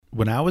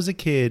When I was a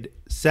kid,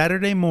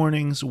 Saturday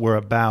mornings were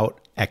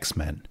about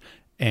X-Men.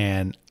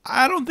 And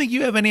I don't think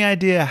you have any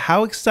idea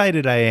how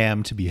excited I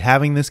am to be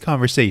having this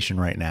conversation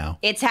right now.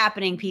 It's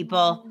happening,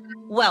 people.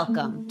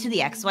 Welcome to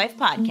the Ex-Wife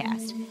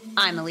Podcast.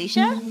 I'm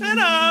Alicia. And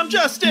I'm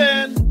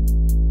Justin.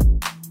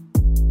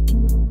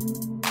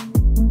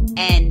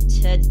 And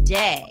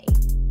today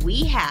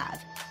we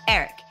have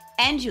Eric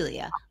and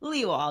Julia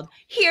Lewald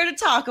here to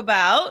talk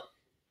about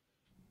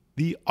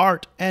the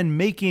art and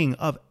making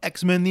of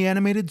X-Men the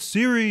Animated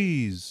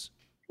Series.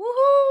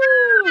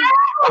 Woohoo!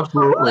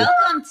 Absolutely.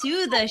 Welcome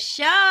to the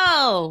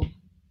show.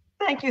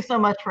 Thank you so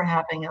much for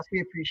having us.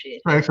 We appreciate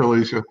it. Thanks,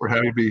 Alicia. We're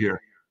happy to be here.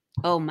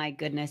 Oh my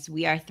goodness,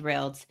 we are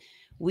thrilled.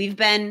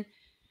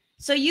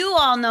 So you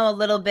all know a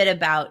little bit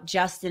about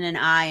Justin and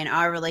I and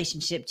our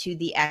relationship to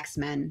the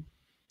X-Men.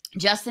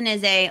 Justin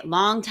is a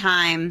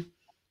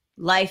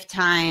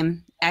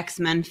lifetime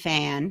X-Men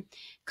fan.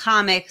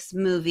 Comics,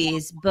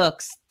 movies,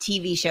 books,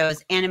 TV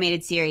shows,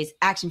 animated series,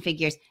 action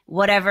figures,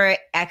 whatever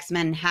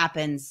X-Men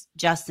happens,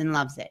 Justin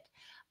loves it.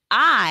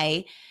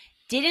 I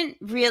didn't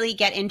really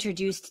get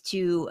introduced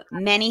to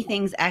many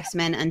things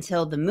X-Men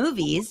until the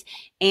movies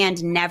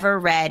and never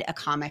read a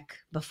comic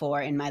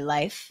before in my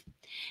life.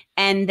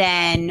 And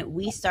then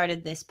we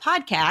started this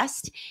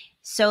podcast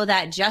so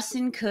that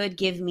Justin could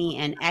give me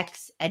an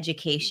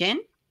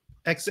X-education.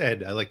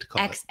 X-Ed, I like to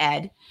call it.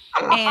 X-Ed.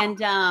 And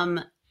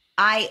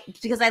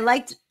because I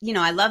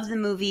love the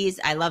movies.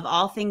 I love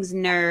all things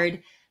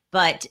nerd,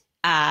 but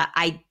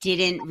I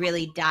didn't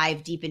really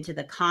dive deep into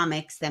the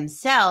comics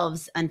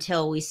themselves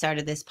until we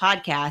started this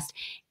podcast.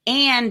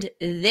 And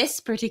this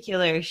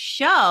particular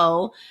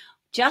show,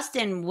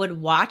 Justin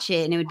would watch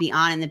it and it would be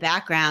on in the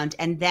background.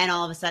 And then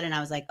all of a sudden I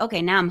was like,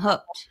 okay, now I'm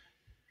hooked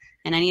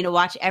and I need to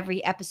watch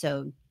every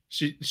episode.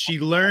 She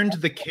learned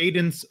the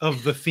cadence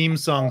of the theme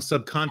song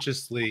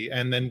subconsciously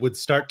and then would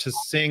start to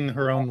sing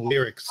her own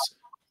lyrics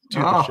to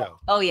the show.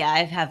 Oh yeah,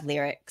 I have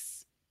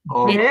lyrics.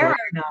 Oh, Very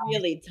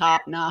Really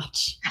top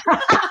notch.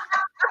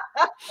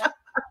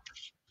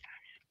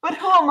 But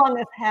who among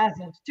us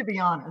hasn't, to be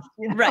honest?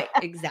 You know? Right,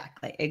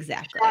 exactly.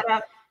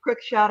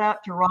 Quick shout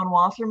out to Ron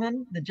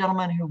Wasserman, the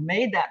gentleman who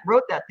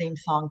wrote that theme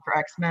song for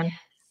X-Men,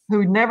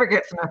 who never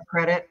gets enough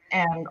credit,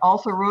 and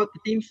also wrote the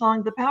theme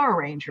song to Power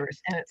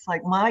Rangers. And it's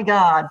like, my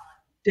God,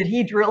 did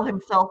he drill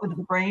himself into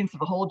the brains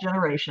of a whole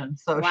generation?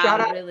 So Wow, shout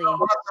out really? to Ron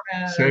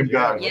Wasserman. Same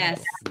guy.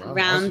 Yes,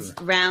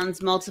 Wow,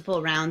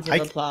 multiple rounds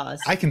of applause.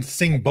 I can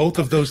sing both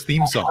of those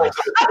theme songs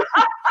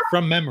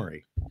from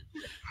memory.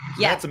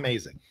 Yeah. That's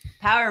amazing.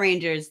 Power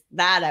Rangers,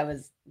 that I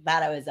was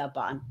up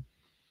on.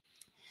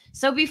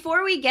 So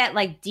before we get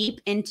deep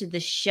into the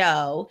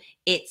show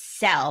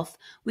itself,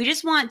 we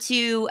just want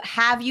to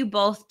have you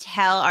both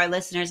tell our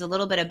listeners a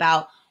little bit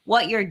about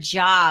what your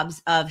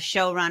jobs of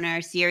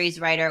showrunner, series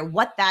writer,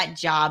 what that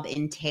job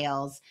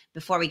entails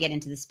before we get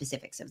into the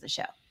specifics of the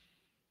show.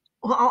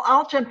 Well,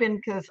 I'll jump in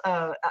because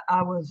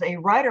I was a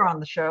writer on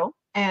the show,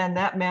 and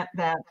that meant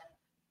that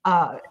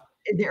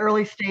in the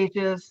early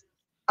stages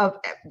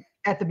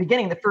at the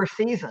beginning, the first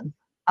season,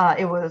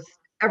 it was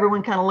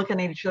everyone kind of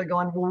looking at each other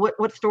going, well,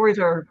 what stories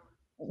are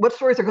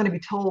going to be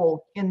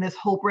told in this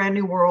whole brand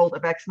new world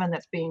of X-Men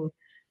that's being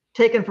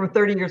taken from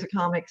 30 years of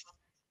comics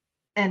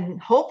and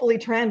hopefully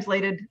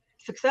translated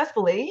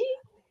successfully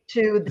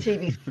to the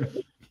TV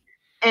series.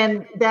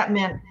 And that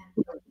meant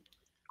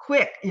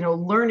quick,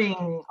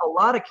 learning a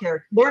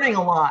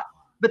lot.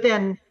 But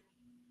then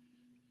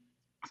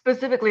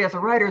specifically as a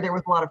writer, there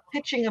was a lot of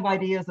pitching of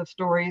ideas of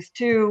stories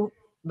to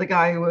the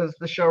guy who was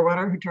the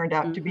showrunner, who turned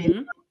out to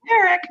be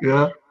Eric.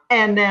 Yeah.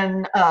 And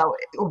then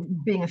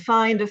being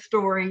assigned a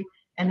story.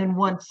 And then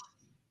once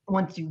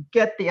you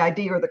get the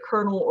idea or the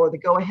kernel or the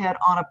go ahead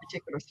on a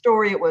particular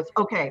story, it was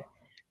okay,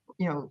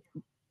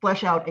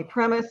 flesh out a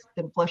premise,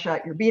 then flesh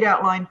out your beat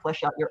outline,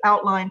 flesh out your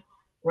outline,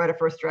 write a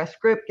first draft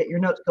script, get your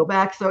notes, go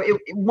back. So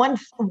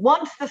once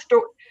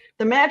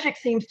the magic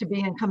seems to be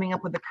in coming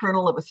up with the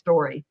kernel of a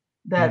story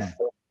that's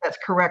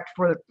correct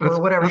for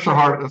whatever. That's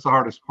the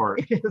hardest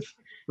part.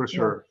 For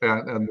sure.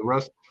 Yeah. And the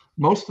rest,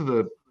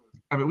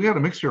 we had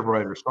a mixture of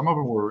writers. Some of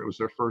them it was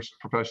their first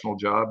professional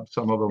job.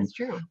 Some of them, That's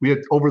true. We had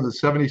over the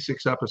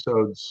 76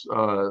 episodes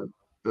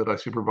that I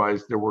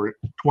supervised, there were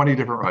 20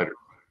 different writers.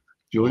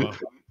 Julia. Wow.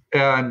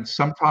 And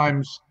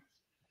sometimes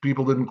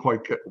people didn't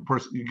quite get,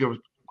 you give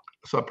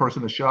some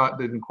person a shot,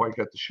 they didn't quite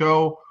get the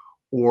show,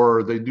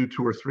 or they do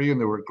 2 or 3 and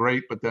they were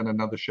great, but then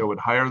another show would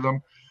hire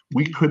them.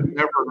 We could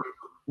never,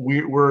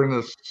 we're in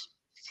this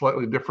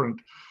slightly different,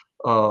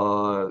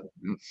 more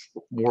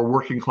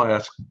working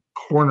class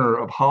corner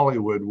of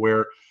Hollywood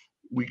where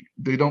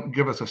they don't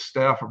give us a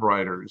staff of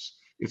writers.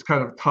 It's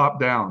kind of top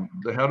down.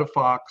 The head of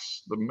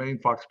Fox, the main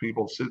Fox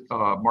people,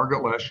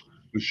 Margaret Lesh,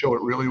 whose show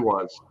it really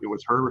was. It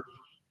was her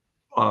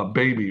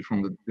baby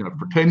from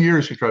for 10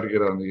 years she tried to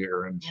get on the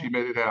air and she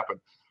made it happen.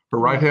 Her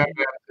right hand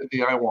man,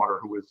 Cindy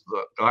Iwater, who was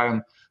the guy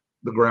on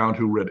the ground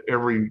who read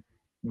every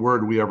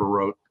word we ever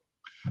wrote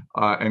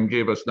and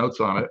gave us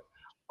notes on it.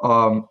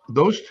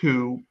 Those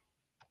two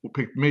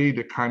picked me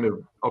to kind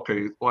of,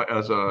 okay,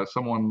 as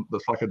someone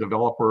that's like a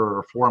developer or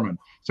a foreman,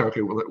 say,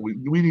 okay, well,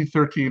 we need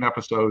 13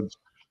 episodes.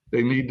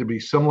 They need to be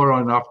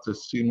similar enough to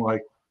seem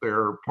like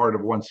they're part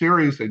of one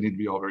series. They need to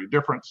be all very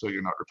different, so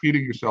you're not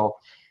repeating yourself.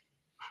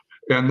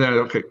 And then,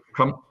 okay,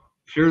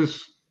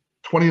 here's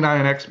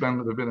 29 X-Men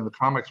that have been in the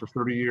comics for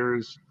 30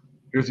 years.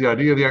 Here's the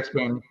idea of the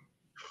X-Men.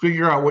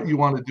 Figure out what you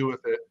want to do with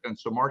it. And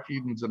so Mark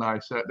Edens and I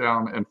sat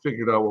down and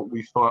figured out what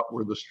we thought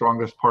were the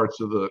strongest parts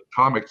of the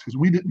comics, because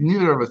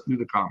neither of us knew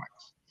the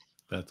comics.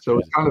 That's so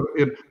crazy.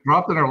 it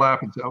dropped in our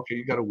lap and said, okay,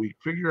 you got a week.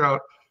 Figure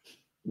out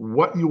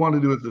what you want to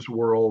do with this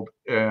world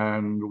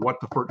and what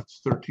the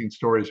first 13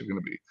 stories are going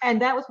to be. And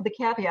that was with the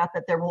caveat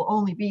that there will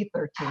only be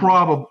 13.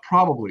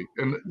 Probably.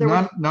 And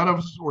none of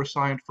us were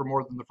signed for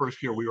more than the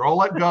first year. We were all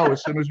let go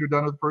as soon as we were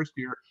done with the first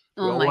year.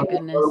 Oh my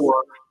goodness.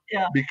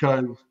 Yeah.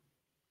 Because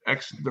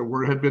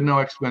there had been no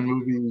X-Men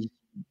movies.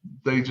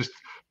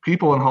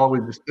 People in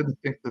Hollywood just didn't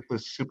think that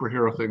this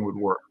superhero thing would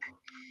work.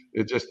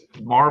 It just,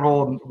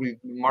 Marvel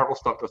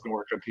stuff doesn't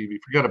work on TV.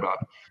 Forget about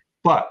it.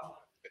 But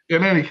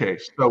in any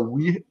case, so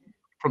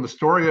from the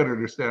story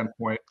editor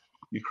standpoint,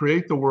 you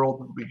create the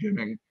world at the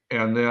beginning,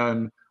 and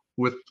then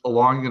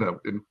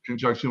in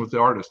conjunction with the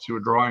artists who are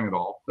drawing it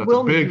all. That's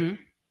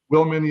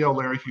Will Mineo,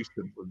 Larry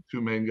Houston were the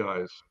two main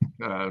guys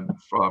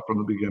from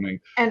the beginning.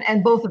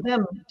 And both of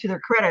them, to their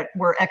credit,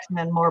 were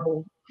X-Men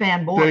Marvel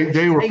fanboys.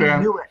 They knew it.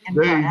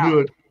 They knew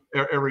it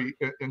every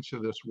inch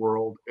of this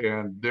world,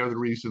 and they're the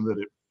reason that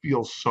it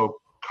feels so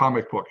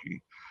comic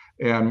booky.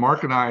 And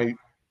Mark and I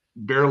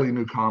barely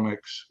knew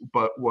comics,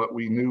 but what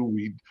we knew,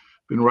 we'd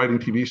been writing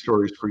TV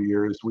stories for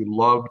years. We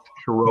loved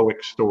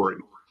heroic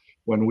stories.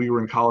 When we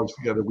were in college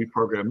together, we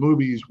programmed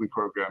movies, we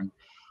programmed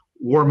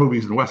war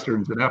movies and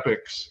westerns and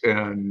epics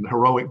and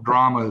heroic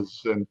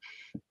dramas,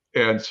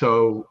 and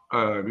so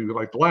we would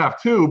like to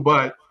laugh too,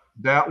 but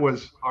that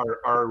was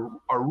our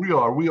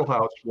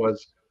wheelhouse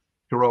was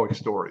heroic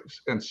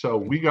stories. And so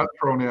we got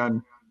thrown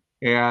in,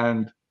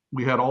 and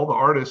we had all the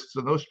artists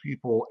and those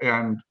people,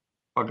 and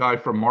a guy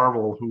from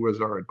Marvel who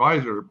was our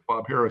advisor,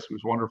 Bob Harris, who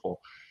was wonderful,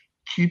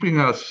 keeping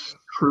us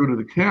true to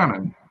the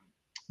canon.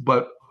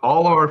 But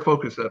all of our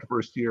focus that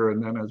first year,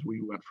 and then as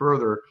we went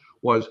further,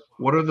 was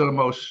what are the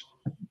most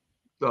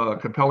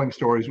compelling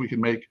stories we can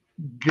make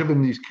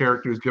given these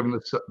characters, given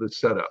the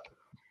setup.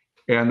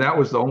 And that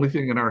was the only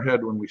thing in our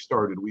head when we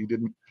started. We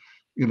didn't,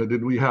 we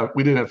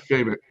didn't have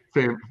favorite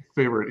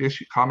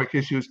comic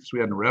issues because we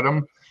hadn't read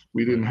them.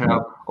 We didn't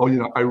have,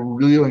 I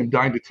really am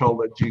dying to tell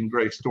that Jean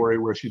Grey story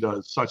where she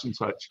does such and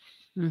such.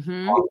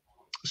 Mm-hmm.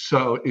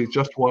 So it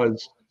just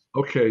was,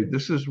 okay,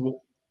 this is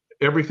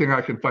everything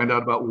I can find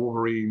out about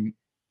Wolverine.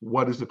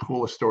 What is the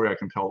coolest story I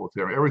can tell with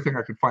him? Everything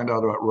I can find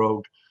out about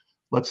Rogue.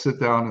 Let's sit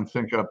down and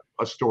think up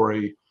a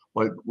story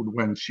like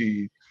when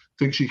she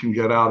thinks she can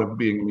get out of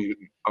being a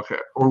mutant. Okay.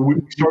 Or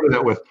we started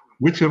that with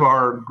which of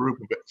our group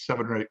of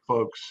 7 or 8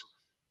 folks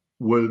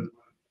would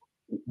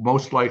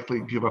most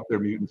likely give up their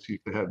mutancy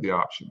if they had the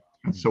option.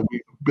 And so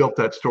we built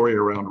that story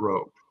around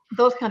Rogue.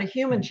 Those kind of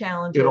human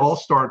challenges. It all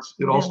started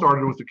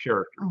with the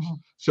characters. Mm-hmm.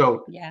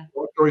 So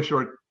long story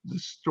short, the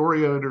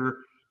story editor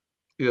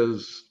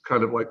is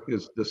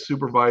the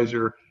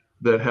supervisor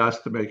that has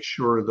to make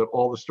sure that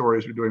all the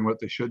stories are doing what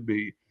they should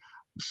be.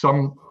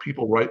 Some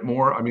people write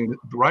more. I mean,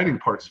 the writing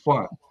part's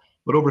fun,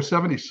 but over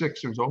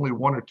 76, there's only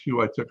 1 or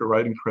 2 I took a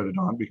writing credit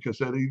on, because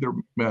that either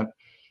meant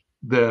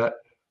that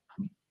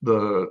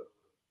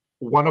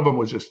one of them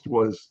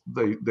was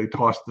they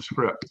tossed the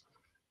script.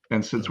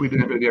 And since we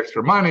didn't have any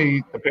extra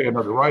money to pay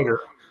another writer,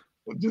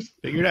 just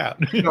figure it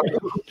out.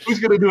 Who's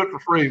going to do it for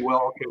free?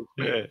 Well, okay.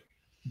 Yeah.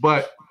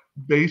 But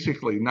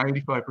basically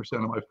 95%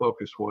 of my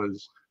focus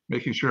was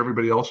making sure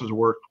everybody else's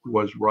work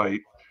was right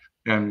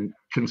and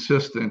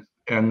consistent,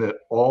 and that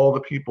all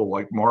the people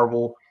like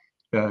Marvel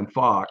and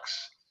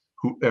Fox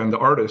and the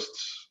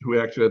artists who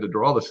actually had to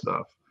draw the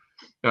stuff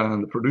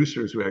and the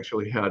producers who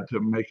actually had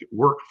to make it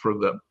work for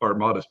our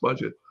modest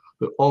budget,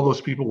 that all those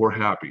people were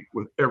happy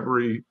with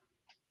every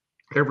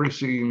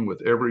scene,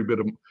 with every bit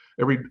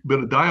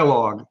of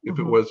dialogue. If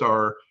it was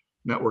our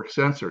network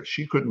censor,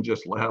 she couldn't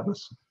just have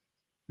us,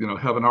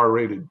 have an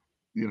R-rated,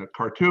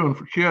 cartoon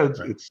for kids.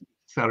 Right. It's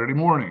Saturday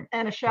morning.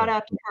 And a shout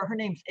out to her. Her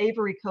name's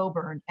Avery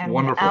Coburn. And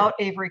wonderful. Without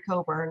Avery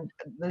Coburn,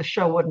 the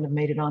show wouldn't have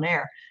made it on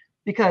air.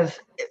 Because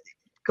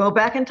go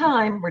back in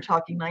time, we're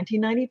talking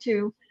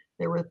 1992.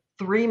 There were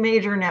 3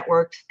 major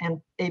networks, and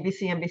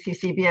ABC, NBC,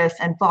 CBS,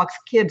 and Fox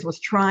Kids was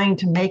trying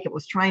to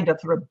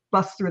sort of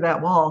bust through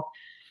that wall.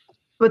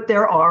 But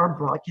there are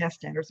broadcast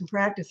standards and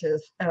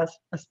practices,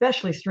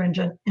 especially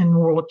stringent in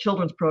rural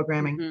children's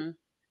programming. Mm-hmm.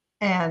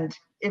 And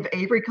if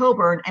Avery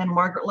Coburn and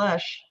Margaret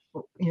Lesh,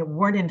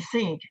 weren't in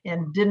sync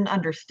and didn't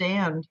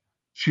understand.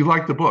 She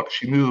liked the book.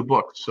 She knew the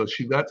book. So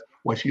that's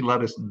why she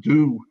let us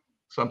do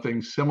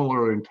something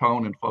similar in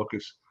tone and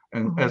focus.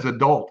 And as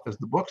adult, as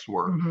the books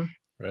were,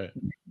 right,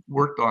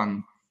 worked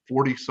on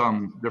 40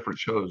 some different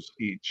shows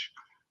each.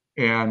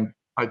 And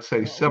I'd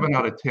say 7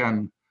 out of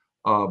 10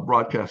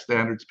 broadcast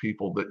standards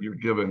people that you're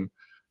given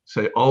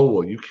say, oh,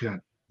 well, you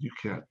can't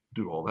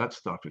do all that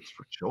stuff. It's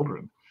for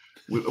children.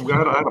 I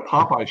had a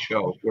Popeye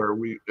show where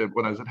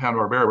when I was at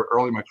Hanna-Barbera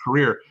early in my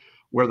career,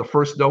 where the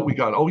first note we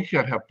got, oh, you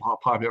can't have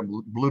Popeye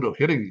and Bluto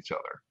hitting each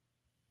other.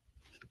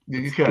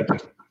 You can't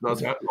just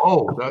not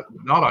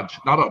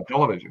on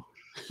television.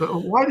 So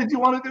why did you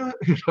want to do it?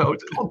 It's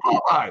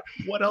Popeye.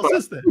 What else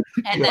is there?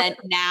 And then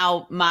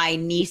now my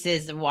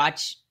nieces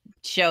watch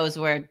shows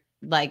where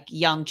like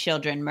young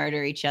children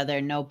murder each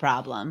other, no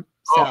problem.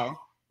 So,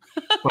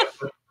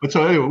 but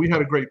so anyway, we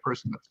had a great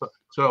person.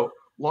 So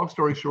long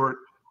story short,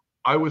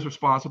 I was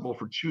responsible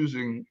for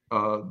choosing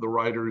the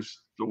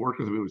writers to work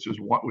with me,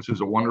 which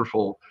is a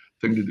wonderful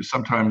thing to do.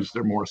 Sometimes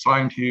they're more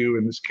assigned to you.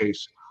 In this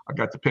case, I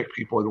got to pick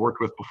people I'd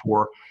worked with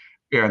before,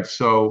 and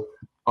so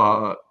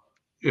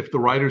if the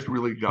writers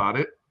really got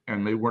it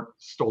and they weren't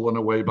stolen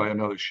away by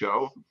another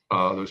show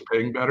that was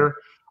paying better,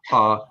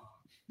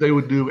 they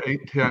would do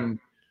 8, 10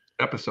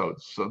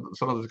 episodes. So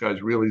some of those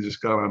guys really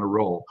just got on a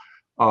roll,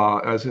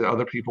 as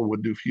other people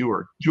would do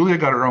fewer. Julia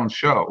got her own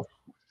show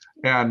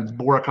and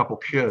bore a couple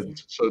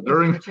kids. So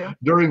during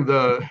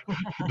the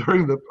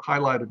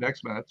highlight of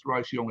X-Men, that's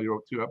why she only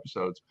wrote 2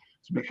 episodes.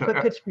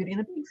 But pitched Beauty and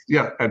the Beast.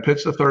 Yeah, and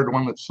pitched the third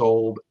one that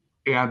sold,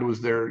 and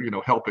was there,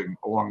 helping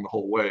along the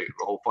whole way,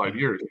 the whole 5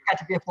 years. It had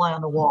to be a fly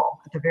on the wall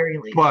at the very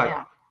least.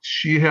 But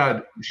she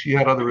had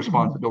other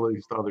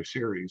responsibilities to other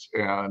series,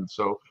 and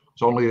so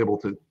was only able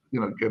to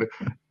get it.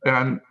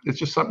 And it's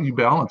just something you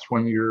balance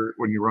when you're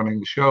running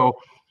the show.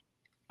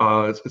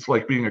 It's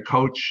like being a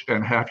coach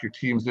and half your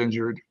team's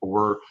injured,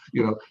 or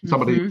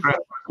somebody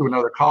transferred to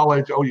another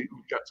college. Oh, you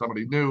got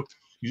somebody new.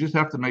 You just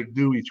have to make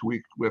do each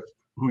week with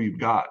who you've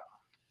got.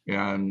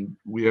 And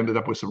we ended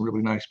up with some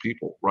really nice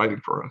people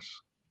writing for us.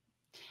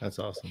 That's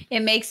awesome.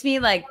 It makes me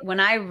like, when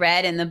I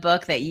read in the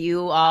book that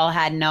you all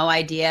had no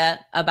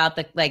idea about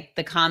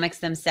the comics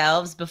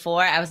themselves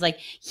before, I was like,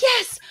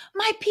 yes,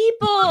 my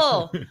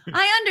people,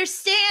 I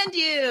understand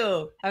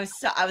you. I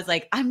was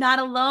like, I'm not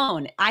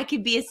alone. I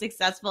could be a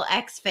successful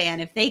X fan.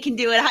 If they can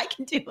do it, I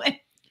can do it.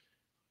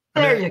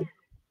 There you go.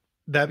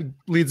 That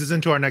leads us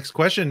into our next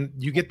question.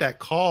 You get that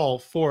call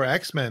for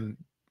X-Men.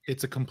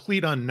 It's a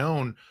complete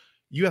unknown.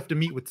 You have to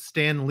meet with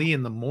Stan Lee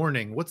in the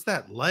morning. What's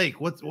that like?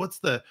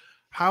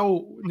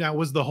 How now,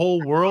 was the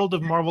whole world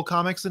of Marvel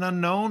Comics an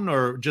unknown,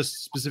 or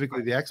just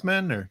specifically the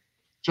X-Men, or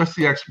just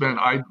the X-Men?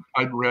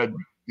 I'd read,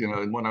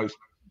 when I was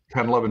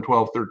 10, 11,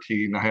 12,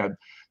 13, I had,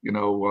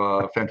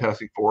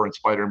 Fantastic Four and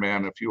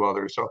Spider-Man and a few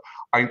others. So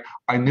I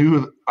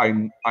knew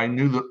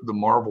the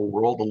Marvel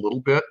world a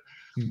little bit,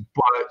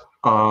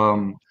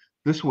 but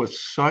this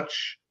was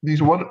such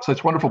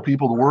wonderful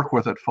people to work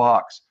with at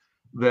Fox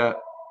that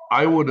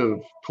I would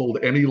have told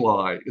any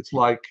lie. It's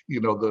like,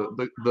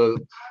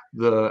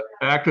 the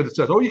actor that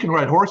says, "Oh, you can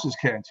ride horses,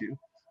 can't you?"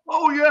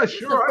 "Oh yeah,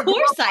 sure. Of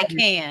course I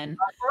can.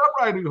 I grew up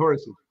riding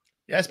horses."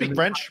 Yeah, I speak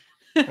French.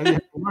 And you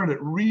have to learn it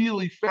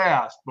really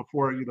fast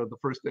before the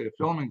first day of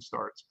filming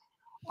starts.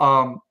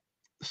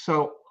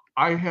 So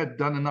I had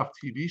done enough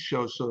TV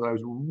shows so that I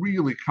was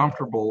really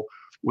comfortable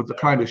with the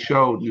kind of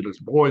show, this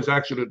boys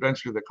action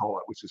adventure they call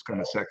it, which is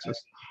kind of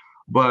sexist.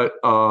 But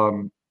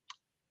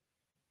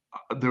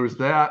there was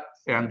that,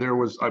 and there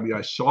was,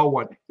 I saw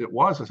what it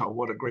was. I thought,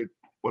 what a great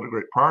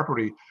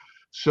property.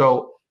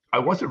 So I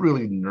wasn't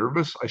really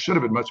nervous. I should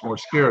have been much more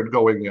scared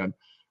going in,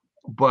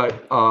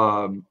 but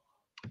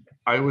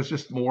I was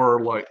just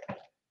more like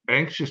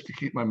anxious to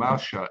keep my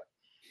mouth shut,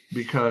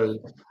 because,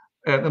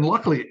 and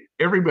luckily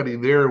everybody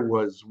there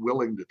was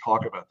willing to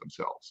talk about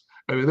themselves.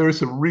 I mean, there was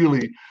some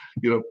really,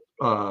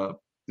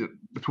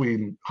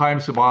 between Haim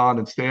Saban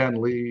and Stan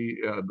Lee,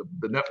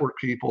 the network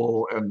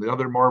people and the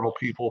other Marvel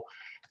people,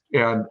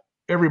 and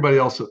everybody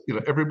else,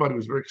 everybody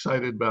was very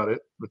excited about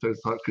it, but they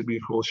thought it could be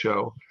a cool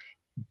show.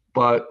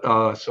 But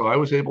so I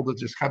was able to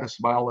just kind of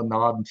smile and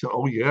nod and say,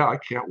 "Oh yeah, I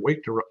can't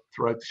wait to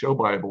write the show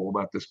Bible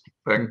about this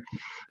thing,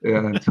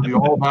 and to be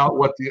all about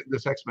what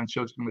this X-Men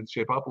show is going to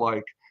shape up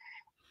like."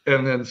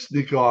 And then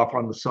sneak off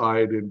on the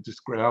side and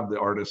just grab the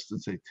artist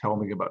and say, "Tell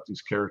me about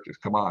these characters.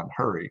 Come on,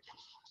 hurry."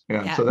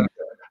 And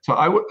so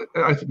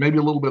I maybe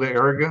a little bit of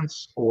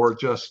arrogance, or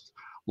just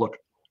look,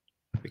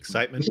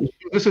 excitement.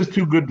 This is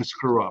too good to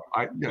screw up.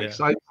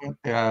 Excitement,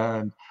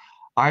 and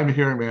I'm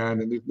here, man,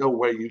 and there's no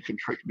way you can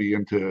trick me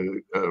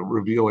into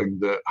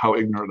revealing how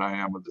ignorant I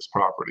am of this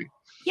property.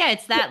 Yeah,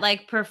 it's that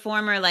like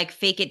performer, like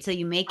fake it till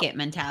you make it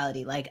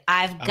mentality. Like,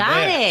 I've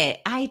got it.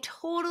 I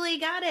totally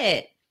got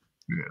it.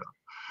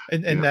 Yeah.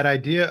 And that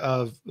idea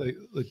of like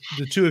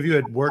the two of you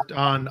had worked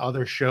on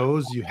other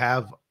shows, you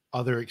have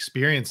other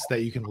experience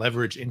that you can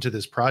leverage into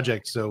this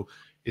project. So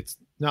it's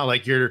not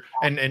like you're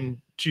and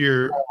to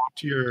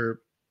your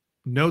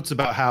notes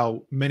about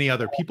how many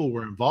other people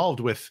were involved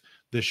with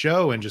the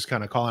show and just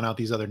kind of calling out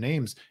these other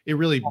names, it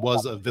really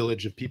was a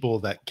village of people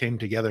that came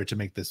together to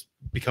make this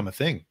become a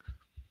thing.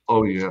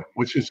 Oh yeah,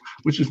 which is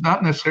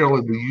not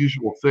necessarily the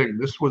usual thing.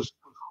 This was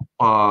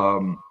a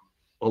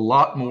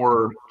lot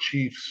more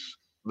chiefs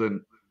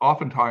than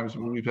oftentimes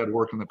when we've had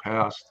work in the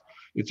past.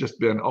 It's just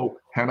been, oh,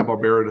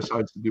 Hanna-Barbera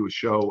decides to do a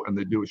show, and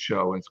they do a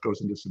show, and it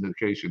goes into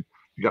syndication.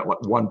 You got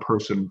like one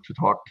person to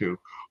talk to.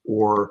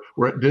 Or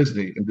we're at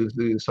Disney, and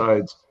Disney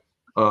decides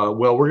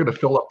well, we're going to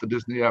fill up the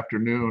Disney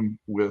afternoon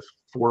with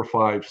 4 or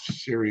 5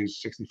 series,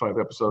 65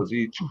 episodes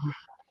each.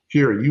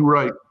 Here, you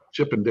write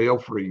Chip and Dale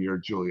for a year,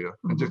 Julia,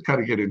 and just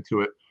kind of get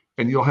into it.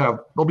 And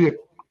there'll be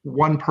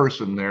one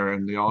person there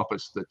in the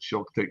office that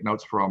she'll take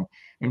notes from,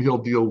 and he'll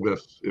deal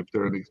with if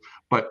there are any.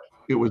 But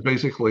it was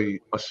basically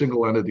a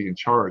single entity in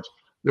charge.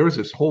 There was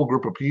this whole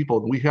group of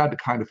people, and we had to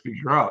kind of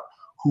figure out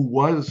who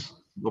was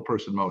the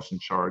person most in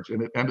charge.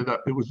 And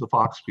it was the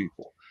Fox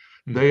people.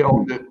 They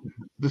owned it.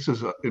 This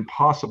is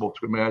impossible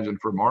to imagine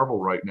for Marvel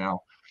right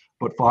now,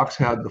 but Fox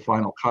had the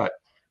final cut.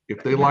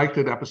 If they liked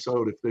an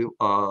episode,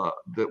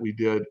 that we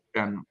did,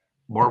 and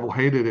Marvel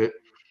hated it,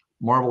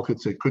 Marvel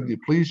could say, "Couldn't you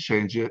please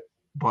change it?"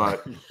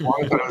 But as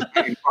long as I was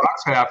making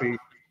Fox happy,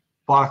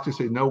 Fox could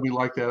say, "No, we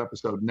like that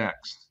episode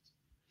next."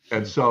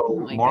 And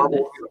so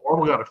Marvel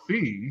got a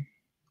fee,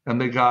 and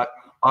they got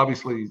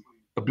obviously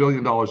 $1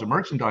 billion of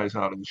merchandise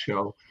out of the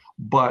show.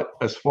 But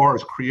as far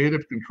as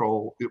creative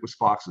control, it was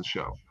Fox's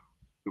show.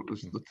 It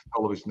was the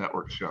television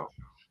network show,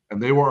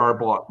 and they were our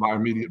boss, my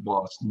immediate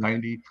boss.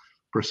 90%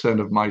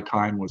 of my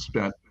time was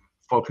spent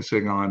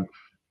focusing on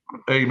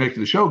A, making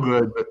the show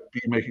good, but B,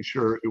 making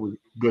sure it was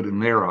good in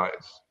their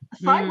eyes.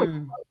 Aside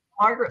with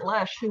Margaret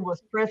Lesh, who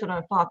was president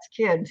of Fox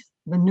Kids,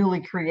 the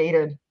newly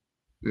created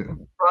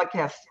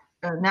broadcast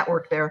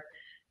network there,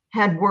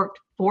 had worked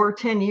for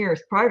 10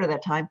 years prior to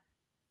that time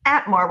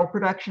at Marvel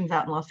Productions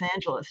out in Los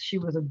Angeles.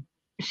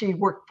 She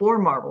worked for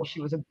Marvel. She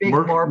was a big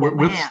Marvel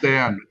with fan.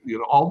 Stan,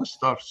 all the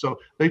stuff. So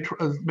they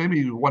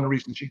maybe one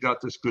reason she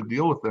got this good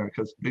deal with them,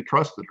 because they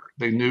trusted her.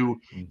 They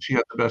knew she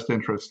had the best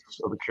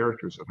interests of the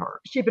characters at heart.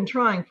 She'd been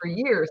trying for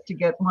years to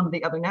get one of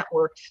the other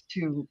networks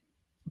to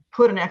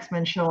put an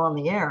X-Men show on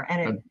the air,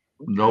 and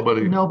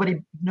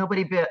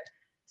nobody bit.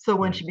 So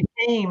when she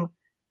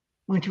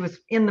was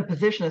in the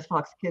position as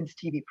Fox Kids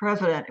TV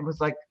president, it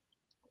was like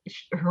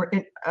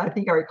I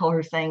think I recall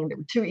her saying there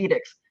were 2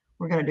 edicts.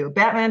 We're going to do a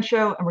Batman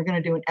show and we're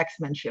going to do an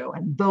X-Men show,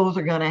 and those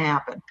are going to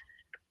happen.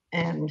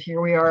 And here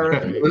we are.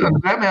 The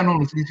Batman one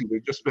was easy.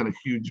 They've just been a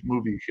huge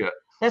movie hit.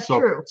 That's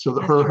true. So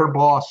her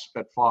boss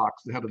at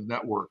Fox, the head of the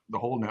network, the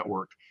whole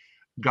network,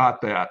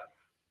 got that.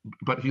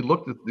 But he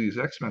looked at these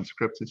X-Men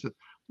scripts and said,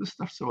 "This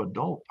stuff's so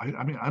adult.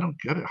 I mean, I don't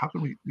get it. How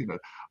can we,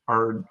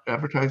 our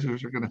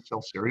advertisers are going to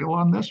sell cereal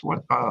on this?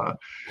 What?"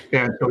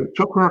 And so it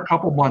took her a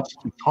couple months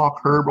to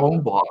talk her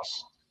own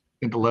boss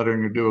into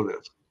letting her do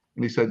this.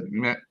 And he said,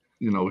 "Man,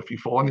 if you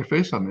fall on your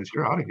face on this,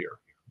 you're out of here."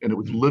 And it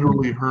was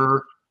literally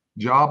her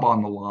job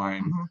on the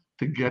line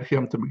to get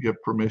him to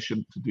give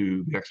permission to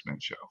do the X-Men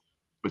show.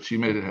 But she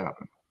made it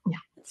happen. Yeah.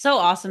 It's so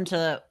awesome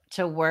to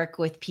work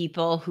with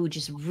people who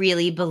just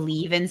really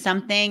believe in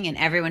something, and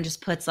everyone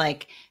just puts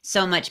like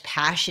so much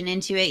passion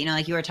into it.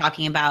 Like you were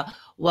talking about,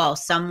 well,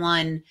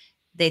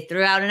 they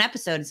threw out an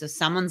episode, so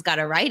someone's got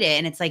to write it.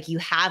 And it's like, you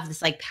have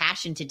this like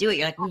passion to do it.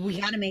 You're like, well, we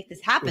got to make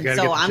this happen.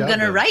 So I'm going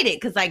to write it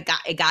because I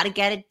got to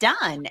get it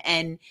done.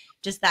 And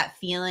just that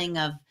feeling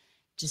of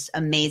just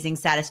amazing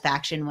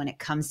satisfaction when it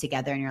comes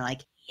together and you're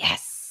like,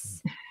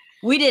 yes,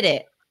 we did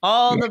it.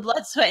 All the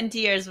blood, sweat, and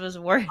tears was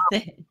worth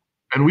it.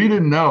 And we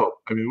didn't know.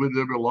 I mean,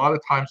 there were a lot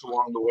of times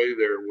along the way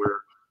there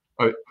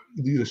where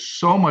there's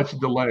so much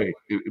delay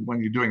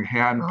when you're doing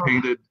hand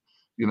painted,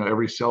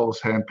 every cell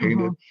is hand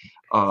painted.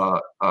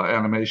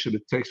 Animation.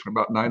 It takes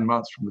about 9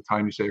 months from the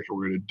time you say, okay,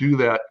 we're going to do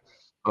that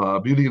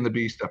Beauty and the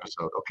Beast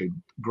episode. Okay,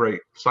 great.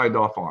 Signed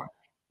off on.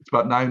 It's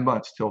about 9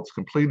 months till it's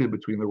completed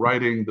between the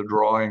writing, the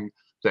drawing,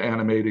 the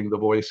animating, the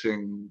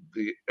voicing,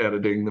 the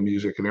editing, the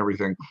music, and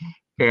everything.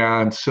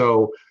 And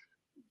so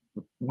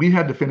we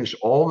had to finish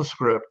all the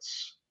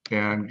scripts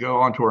and go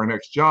on to our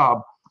next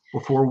job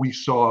before we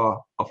saw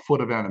a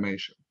foot of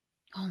animation.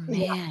 Oh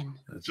man!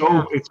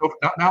 So it's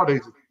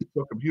nowadays it's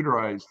so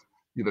computerized.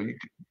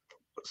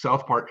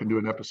 South Park can do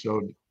an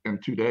episode in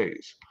 2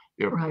 days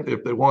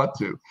if they want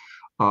to,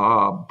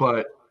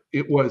 but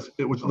there was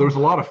a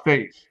lot of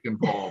faith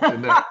involved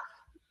in that.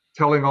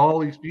 Telling all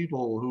these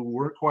people who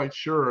weren't quite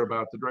sure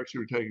about the direction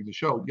you're taking the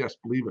show, yes,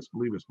 believe us.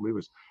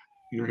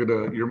 You're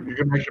gonna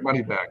make your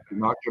money back. You're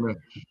not gonna.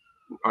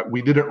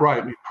 We did it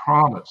right. We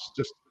promise.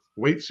 Just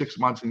wait 6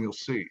 months and you'll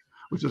see.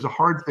 Which is a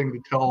hard thing to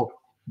tell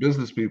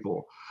business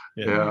people,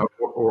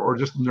 or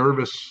just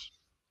nervous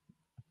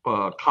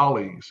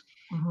colleagues.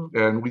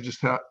 And we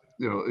just have,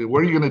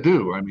 what are you going to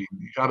do? I mean,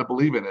 you got to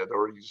believe in it,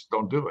 or you just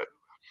don't do it.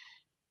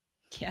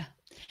 Yeah.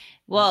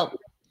 Well,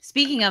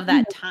 speaking of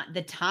that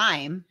the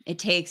time it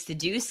takes to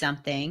do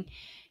something,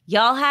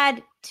 y'all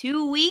had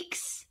 2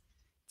 weeks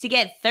to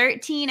get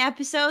 13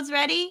 episodes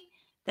ready.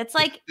 That's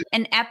like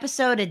an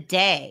episode a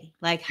day.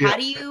 Like, how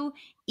do you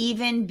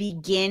even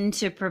begin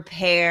to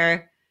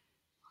prepare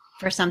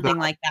for something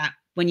like that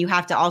when you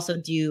have to also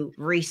do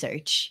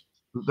research?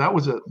 That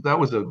was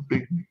a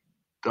big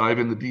dive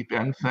in the deep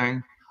end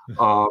thing.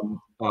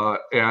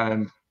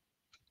 And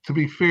to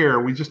be fair,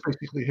 we just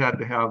basically had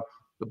to have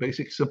the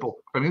basic simple.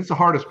 I mean, it's the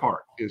hardest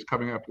part is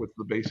coming up with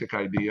the basic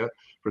idea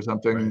for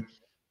something.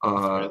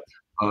 A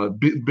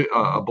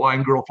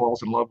blind girl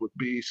falls in love with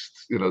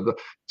Beast.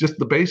 Just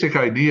the basic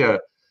idea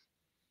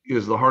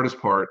is the hardest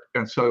part.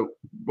 And so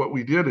what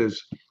we did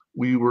is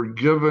we were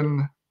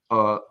given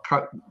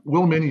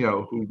Will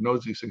Mineo, who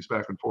knows these things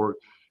back and forth,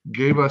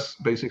 gave us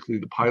basically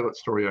the pilot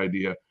story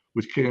idea,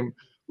 which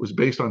was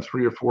based on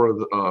 3 or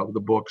 4 of the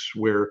books,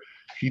 where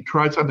he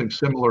tried something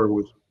similar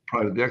with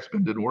probably the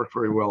X-Men, didn't work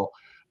very well,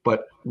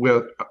 but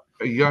with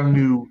a young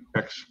new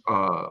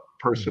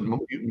person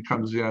mutant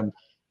comes in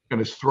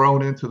and is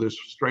thrown into this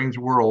strange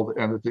world,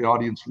 and that the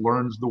audience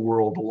learns the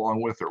world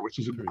along with her, which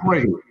is a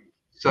great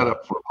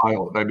setup for a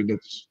pilot. I mean,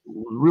 it's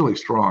really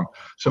strong.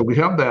 So we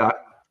have that,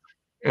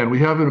 and we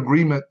have an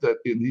agreement that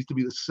it needs to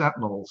be the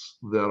Sentinels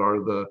that are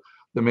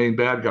the main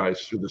bad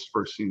guys through this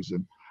first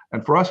season.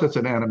 And for us, that's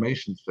an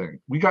animation thing.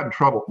 We got in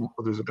trouble.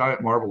 There's a guy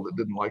at Marvel that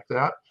didn't like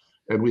that,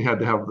 and we had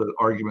to have the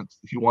argument.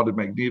 He wanted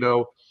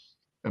Magneto,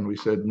 and we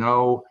said,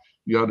 no,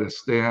 you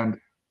understand,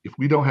 if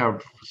we don't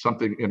have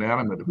something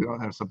inanimate, if we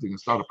don't have something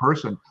that's not a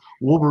person,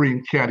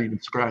 Wolverine can't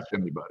even scratch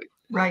anybody.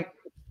 Right.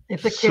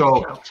 It's a kid's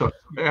show. So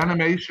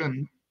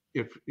animation,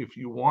 if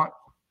you want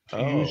to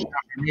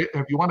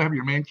if you want to have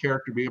your main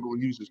character be able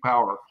to use his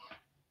power,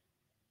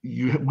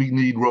 we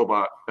need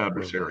robot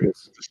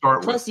adversaries to start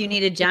with. Plus, you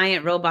need a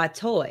giant robot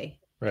toy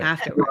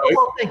afterwards. Right.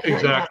 Well, thank you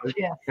very Exactly. much,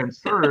 yeah. And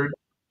third,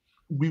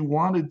 we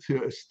wanted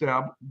to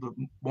establish, the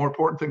more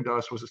important thing to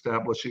us was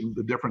establishing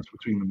the difference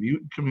between the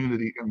mutant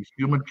community and the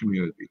human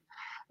community.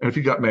 And if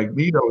you got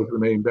Magneto as the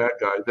main bad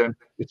guy, then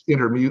it's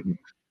intermutant.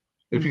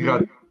 If you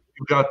got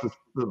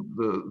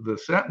the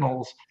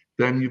Sentinels,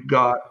 then you've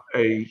got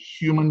a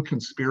human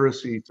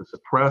conspiracy to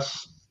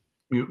suppress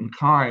mutant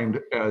kind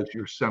as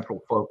your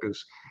central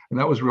focus. And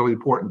that was really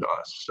important to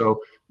us. So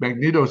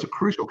Magneto is a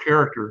crucial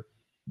character,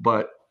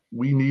 but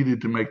we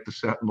needed to make the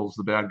Sentinels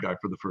the bad guy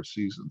for the first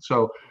season.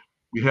 So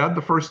we had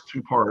the first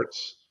 2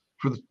 parts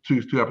for the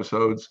two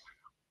episodes.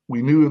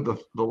 We knew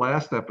the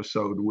last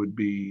episode would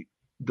be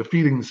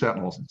defeating the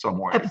Sentinels in some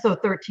way. Episode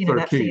 13 of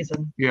that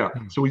season. Yeah.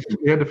 So we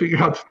had to figure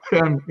out the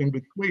 10 in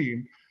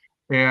between.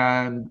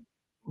 And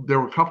there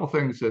were a couple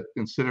things that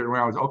considered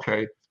around.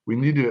 Okay, we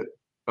need to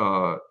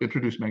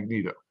introduce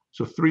Magneto.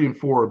 So 3 and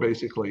 4 are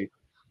basically,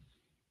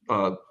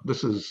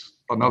 this is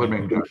another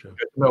main guy.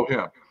 Know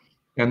him.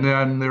 And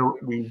then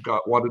we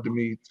wanted to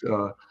meet,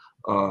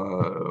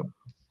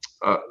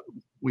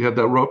 we had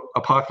that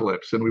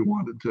Apocalypse, and we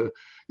wanted to,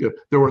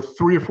 there were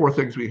 3 or 4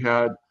 things we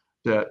had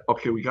that,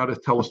 okay, we got to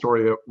tell a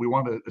story. We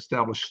want to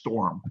establish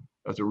Storm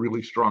as a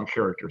really strong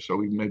character. So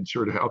we made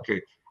sure to,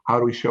 okay, how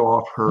do we show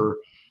off her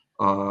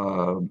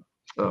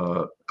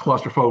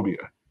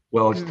claustrophobia?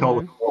 Well, let's tell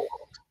the world.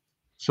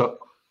 So,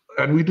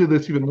 and we did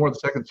this even more in the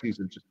second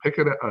season, just pick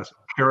a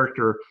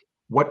character.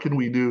 What can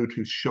we do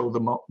to show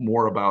them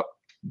more about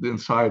the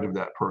inside of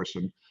that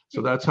person?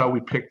 So that's how we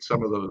picked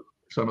some of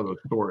those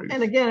stories.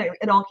 And again,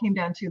 it all came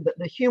down to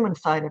the human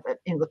side of it,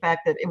 in the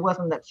fact that it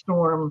wasn't that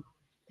Storm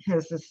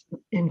has this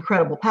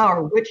incredible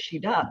power, which she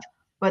does,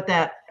 but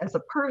that as a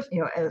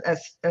person,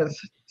 as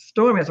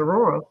Storm, as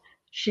Aurora,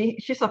 she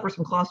suffers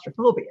from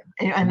claustrophobia,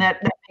 and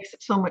that makes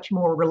it so much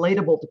more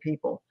relatable to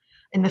people.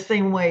 In the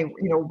same way,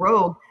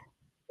 Rogue,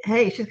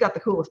 hey, she's got the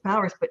coolest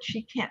powers, but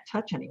she can't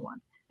touch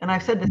anyone. And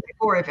I've said this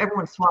before, if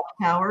everyone swapped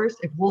powers,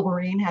 if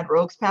Wolverine had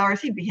Rogue's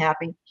powers, he'd be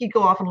happy. He'd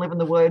go off and live in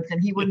the woods,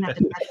 and he wouldn't have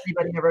to touch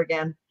anybody ever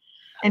again.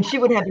 And she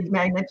would have these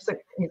magnificent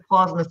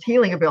claws and this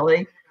healing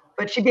ability,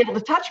 but she'd be able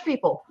to touch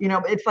people.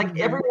 It's like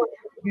everyone,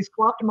 if you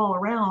swapped them all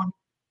around,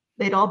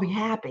 they'd all be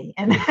happy.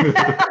 And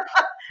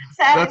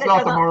that's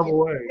not the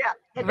Marvel way.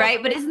 Yeah.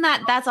 Right, but isn't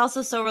that's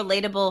also so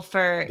relatable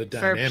for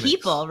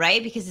people,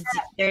 right? Because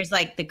there's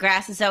like the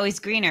grass is always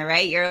greener,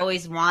 right? You're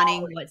always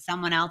wanting what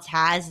someone else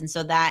has, and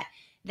so that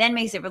then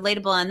makes it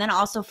relatable. And then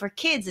also for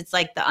kids, it's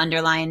like the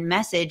underlying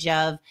message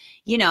of,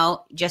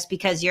 just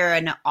because you're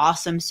an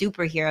awesome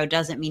superhero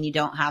doesn't mean you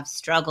don't have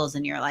struggles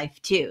in your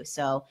life too.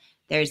 So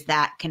there's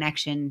that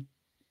connection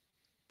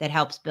that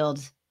helps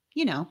build,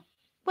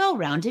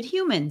 well-rounded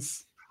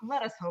humans.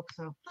 Let us hope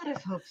so. Let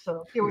us hope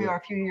so. Here we are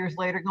a few years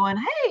later going,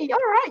 hey, all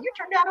right, you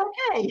turned out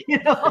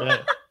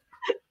okay,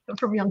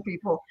 from young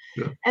people.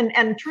 Yeah.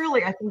 And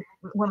truly, I think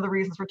one of the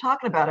reasons we're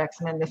talking about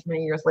X-Men this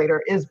many years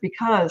later is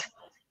because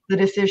the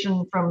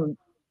decision from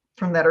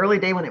that early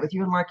day when it was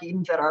you and Mark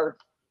Edens at our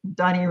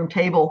dining room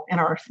table in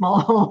our small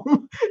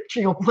home,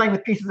 playing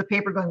with pieces of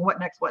paper going, what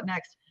next, what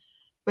next?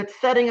 But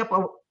setting up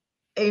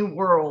a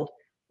world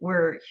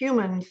where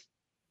humans,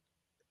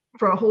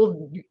 for a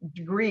whole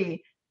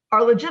degree,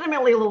 are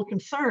legitimately a little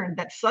concerned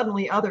that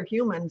suddenly other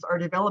humans are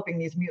developing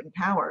these mutant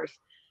powers.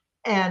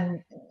 And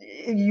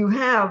you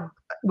have,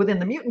 within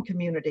the mutant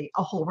community,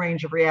 a whole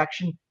range of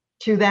reaction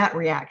to that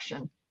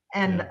reaction.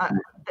 And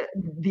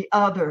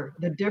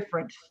the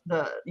difference,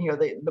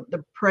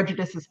 the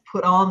prejudices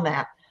put on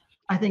that,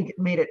 I think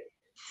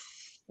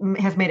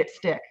has made it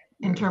stick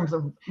in terms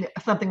of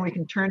something we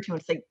can turn to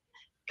and say,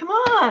 come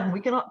on, we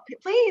can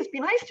please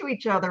be nice to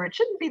each other. It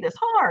shouldn't be this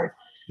hard.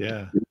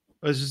 Yeah.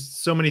 There's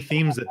just so many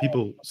themes that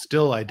people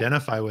still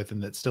identify with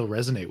and that still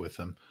resonate with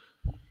them.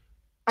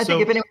 I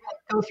think if anyone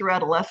goes through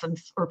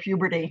adolescence or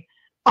puberty,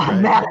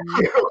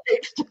 automatically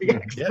relates to the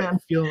X-Men. Yeah,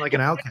 feeling like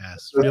an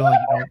outcast, feeling like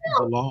you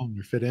don't belong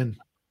or fit in.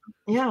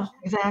 Yeah,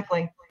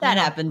 exactly. That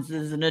Yeah. happens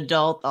as an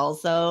adult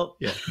also.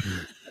 Yeah.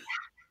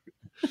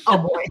 Oh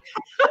boy.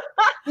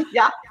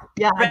 Yeah.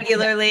 Yeah.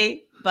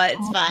 Regularly, but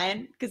it's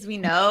fine because we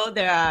know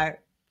there are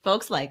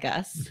folks like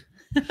us.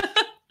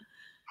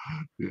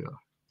 Yeah.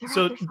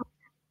 So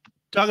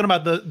talking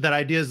about that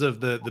ideas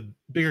of the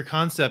bigger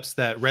concepts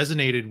that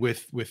resonated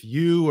with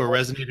you or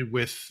resonated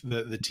with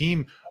the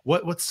team,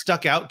 what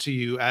stuck out to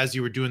you as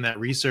you were doing that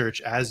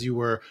research, as you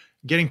were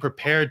getting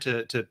prepared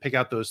to pick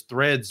out those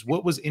threads?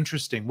 What was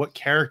interesting? What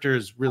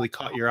characters really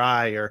caught your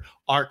eye, or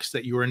arcs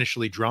that you were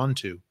initially drawn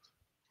to?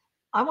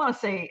 I want to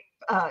say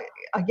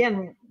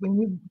again, when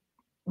you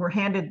were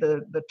handed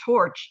the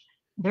torch,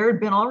 there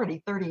had been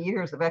already 30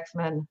 years of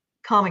X-Men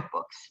comic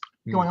books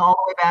going all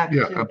the way back.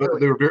 Yeah, to but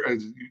they were very,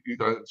 as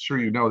I'm sure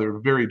you know, they were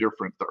very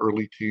different. The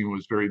early team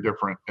was very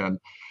different and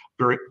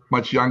very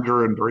much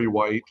younger and very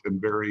white and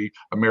very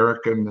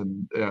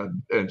American,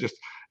 and just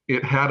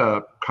it had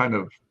a kind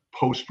of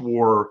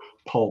post-war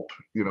pulp,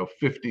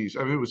 50s.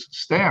 I mean, it was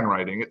Stan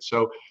writing it,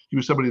 so he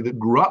was somebody that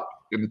grew up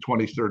in the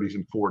 20s, 30s,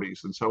 and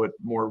 40s, and so it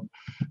more,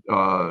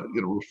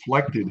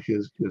 reflected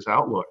his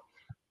outlook.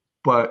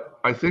 But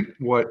I think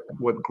what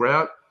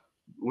grabbed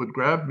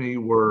me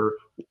was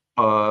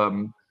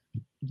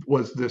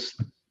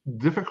this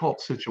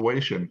difficult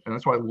situation, and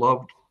that's why I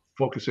loved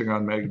focusing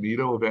on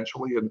Magneto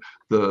eventually, and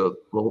the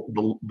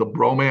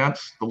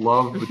bromance, the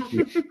love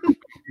between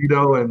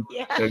Magneto and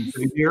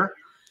Xavier,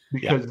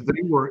 because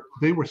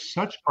they were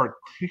such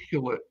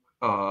articulate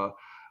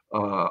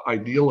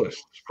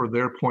idealists for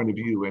their point of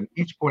view, and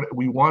each point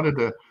we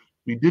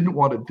didn't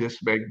want to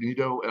diss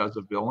Magneto as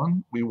a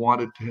villain. We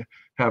wanted to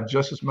have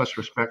just as much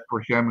respect for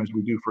him as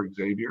we do for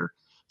Xavier,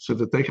 so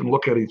that they can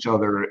look at each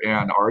other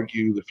and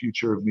argue the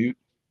future of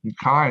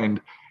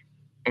mankind.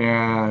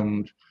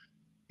 And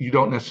you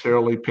don't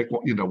necessarily pick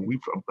one. We've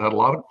had a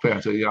lot of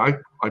fans say, yeah,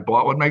 I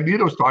bought what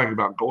Magneto's talking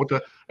about. Go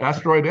to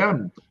Asteroid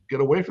M.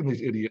 Get away from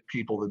these idiot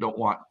people that don't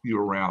want you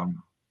around.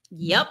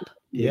 Yep.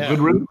 Yeah. Good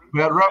riddance,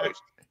 bad rubbish.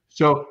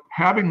 So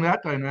having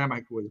that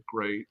dynamic was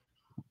great.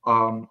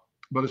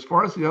 But as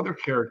far as the other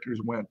characters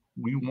went,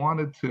 we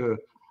wanted to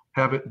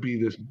have it be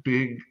this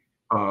big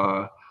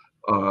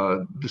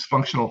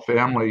dysfunctional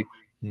family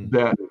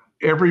that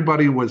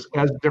everybody was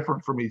as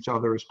different from each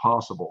other as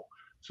possible.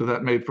 So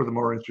that made for the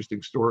more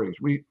interesting stories.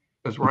 We,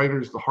 as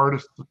writers, the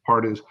hardest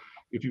part is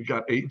if you've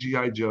got 8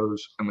 GI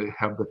Joes and they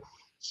have the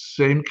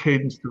same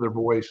cadence to their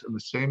voice and the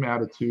same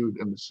attitude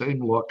and the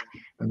same look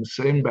and the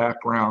same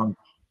background,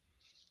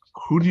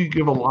 who do you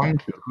give a line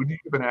to? Who do you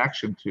give an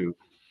action to?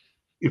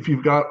 If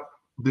you've got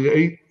the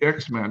 8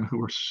 X-Men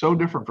who are so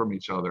different from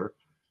each other,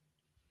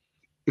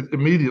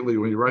 immediately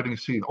when you're writing a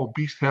scene,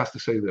 Beast has to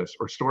say this,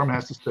 or Storm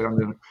has to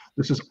stand in.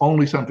 This is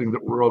only something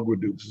that Rogue would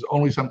do. This is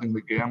only something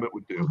that Gambit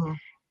would do. Mm-hmm.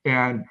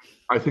 And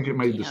I think it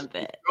made this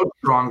so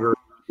stronger.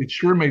 It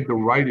sure made the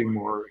writing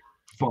more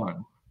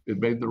fun. It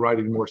made the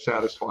writing more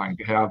satisfying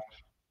to have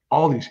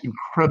all these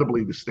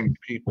incredibly distinct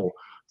people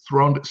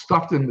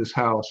stuffed in this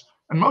house.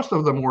 And most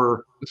of them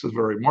were, this is a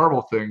very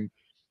Marvel thing,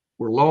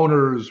 were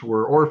loners,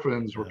 were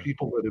orphans, were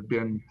people that had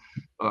been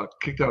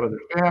kicked out of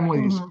their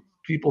families,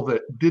 people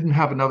that didn't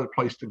have another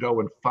place to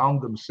go and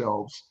found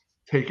themselves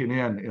taken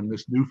in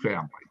this new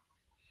family.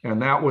 And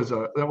that was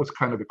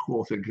kind of a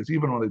cool thing, because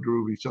even when they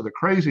drove each other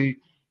crazy,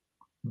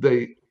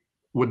 they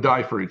would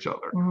die for each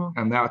other.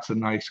 And that's a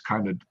nice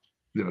kind of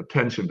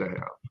tension to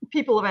have.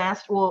 People have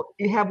asked, well,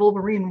 you have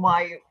Wolverine,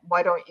 why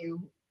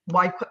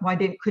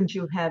couldn't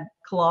you have had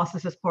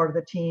Colossus as part of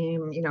the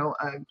team,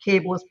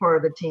 Cable as part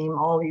of the team,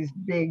 all these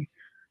big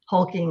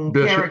hulking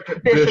characters,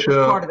 Bishop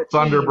as part of the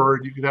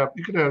Thunderbird, team.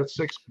 You could have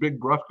 6 big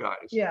gruff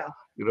guys,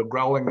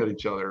 growling at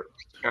each other,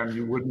 and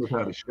you wouldn't have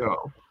had a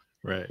show.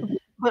 Right.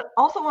 But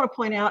also want to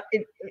point out,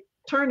 it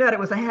turned out it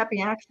was a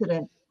happy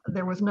accident.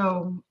 There was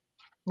no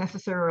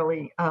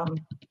necessarily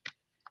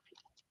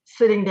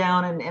sitting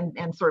down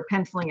and sort of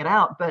penciling it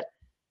out, but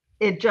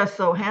it just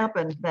so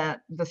happened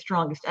that the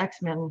strongest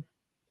X-Men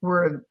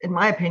were, in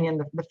my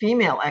opinion, the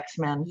female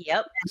X-Men.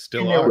 Yep.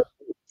 Still are.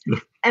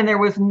 And there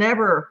was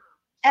never,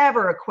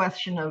 ever a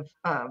question of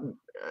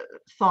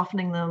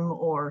softening them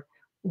or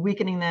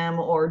weakening them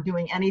or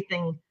doing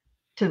anything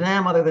to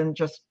them other than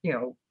just,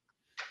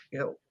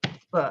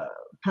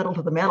 pedal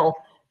to the metal.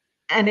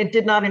 And it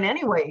did not in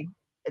any way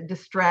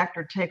distract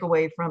or take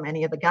away from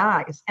any of the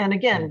guys. And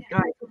again,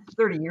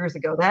 30 years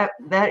ago, that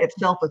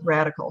itself was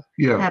radical.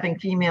 Yeah. Having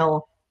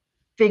female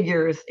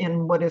figures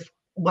in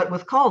what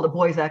was called a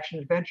boys action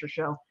adventure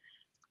show,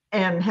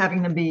 and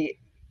having them be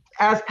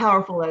as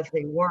powerful as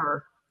they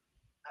were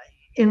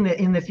in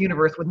this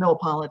universe with no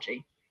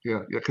apology. Yeah,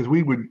 because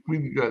we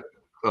got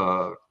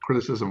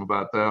criticism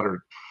about that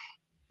or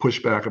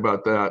pushback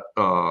about that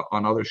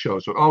on other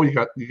shows. So, you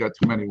got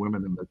too many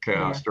women in the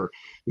cast, or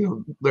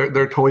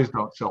their toys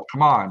don't sell.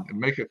 Come on, and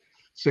make it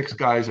 6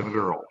 guys and a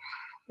girl,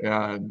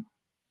 and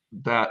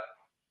that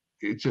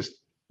it's just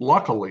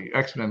luckily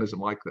X-Men isn't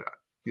like that.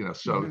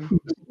 So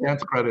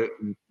Stan's credit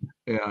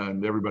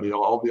and everybody,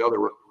 all the other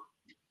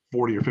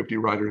 40 or 50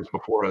 writers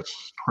before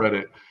us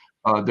credit,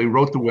 they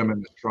wrote the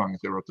women as strong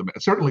as they wrote the men.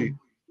 Certainly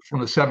from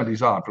the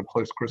 70s on, from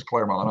Chris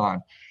Claremont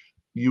on,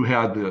 you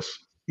had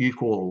this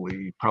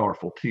equally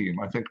powerful team.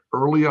 I think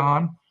early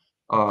on,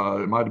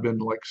 it might have been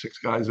like 6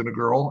 guys and a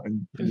girl,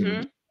 and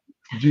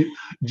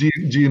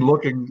Gene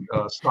looking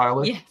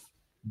stylish. Yes.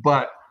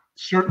 But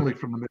certainly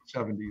from the mid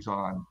 70s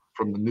on,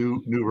 from the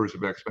new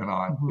version of X-Men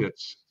on,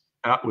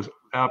 that was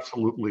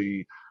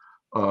absolutely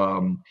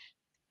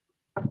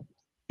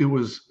it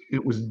was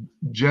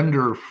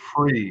gender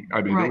free.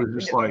 I mean, it was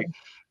just like,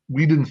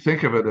 we didn't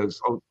think of it as,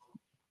 oh,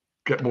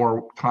 get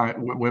more time,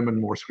 women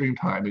more screen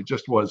time. It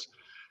just was,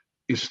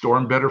 is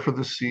Storm better for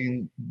the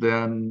scene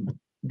than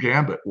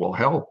Gambit? Well,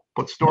 hell,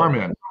 put Storm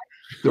in.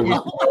 There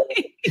was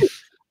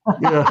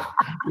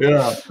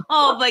yeah.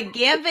 Oh, but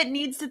Gambit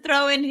needs to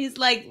throw in his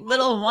like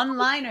little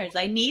one-liners.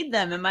 I need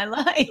them in my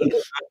life.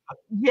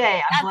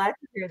 Yeah, I'm glad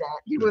to hear that.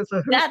 He was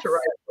a hoot to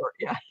write for.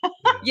 Yeah.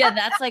 Yeah,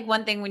 that's like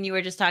one thing when you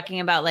were just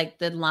talking about like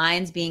the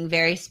lines being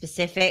very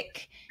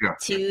specific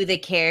to the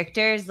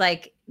characters.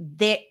 Like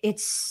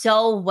it's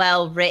so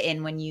well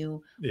written when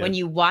you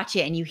watch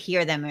it and you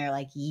hear them and you're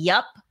like,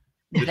 yup,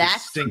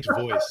 that's distinct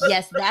voice.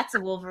 Yes, that's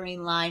a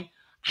Wolverine line.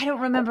 I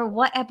don't remember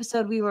what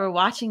episode we were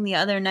watching the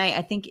other night.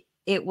 I think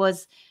it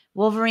was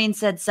Wolverine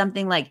said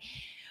something like,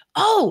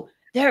 "Oh,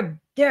 they're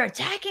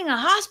attacking a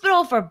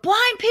hospital for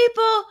blind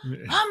people.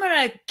 I'm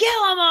gonna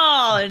kill them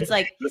all." And it's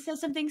like he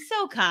says something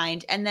so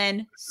kind and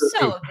then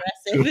so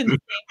aggressive in the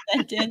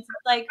same sentence.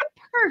 It's like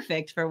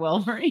perfect for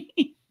Wolverine.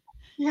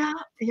 Yeah.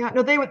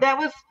 No, that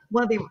was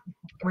one of the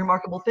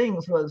remarkable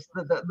things was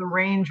the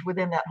range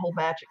within that whole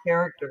batch of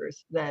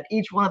characters, that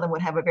each one of them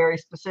would have a very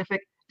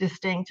specific,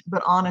 distinct,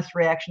 but honest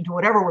reaction to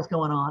whatever was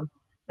going on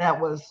that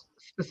was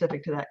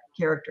specific to that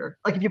character.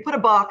 Like if you put a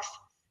box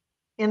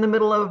in the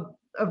middle of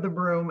the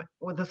room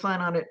with a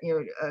sign on it,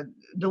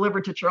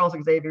 delivered to Charles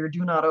Xavier,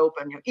 do not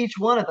open. Each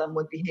one of them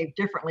would behave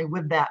differently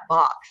with that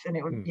box, and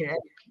it would,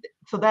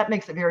 so that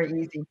makes it very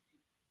easy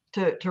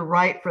to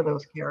write for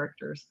those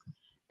characters.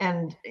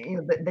 And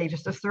they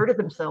just asserted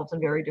themselves in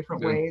very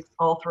different ways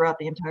all throughout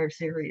the entire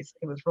series.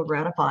 It was real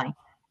gratifying.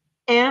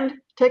 And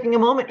taking a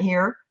moment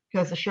here,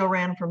 because the show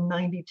ran from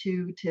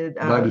 92 to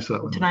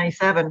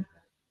 97.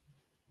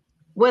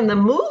 When the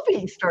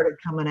movie started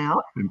coming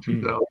out in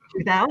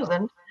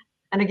 2000,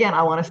 and again,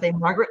 I want to say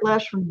Margaret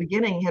Loesch from the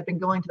beginning had been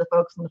going to the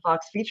folks on the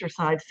Fox feature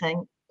side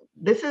saying,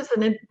 "This is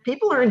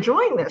people are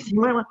enjoying this. You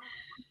might want."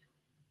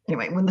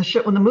 Anyway, when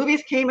the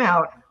movies came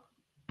out,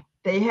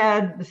 they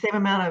had the same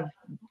amount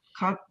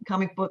of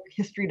comic book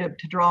history to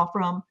draw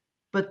from,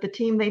 but the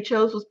team they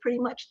chose was pretty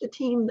much the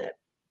team that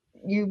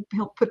you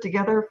helped put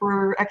together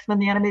for X-Men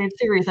the Animated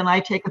Series, and I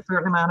take a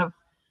certain amount of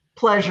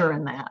pleasure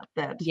in that.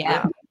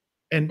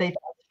 And they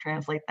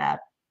translate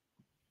that.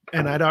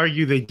 And I'd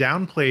argue they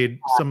downplayed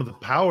some of the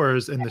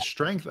powers and the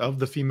strength of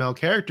the female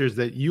characters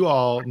that you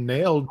all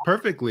nailed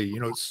perfectly.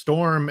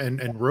 Storm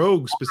and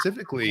Rogue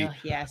specifically.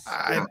 Yes.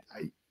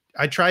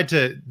 I tried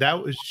to.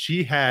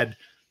 She had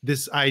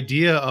this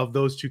idea of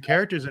those two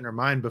characters in her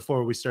mind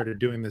before we started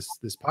doing this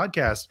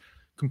podcast.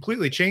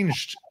 Completely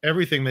changed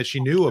everything that she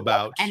knew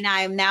about. And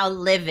I'm now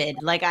livid.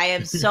 Like I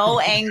am so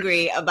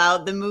angry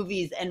about the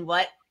movies and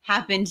what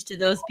happened to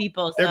those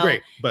people. So they're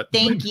great, but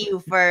thank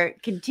you for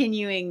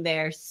continuing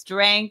their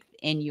strength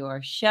in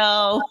your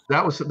show.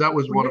 That was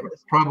one of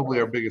probably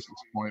our biggest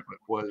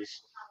disappointment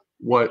was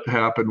what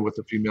happened with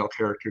the female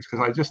characters,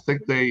 because I just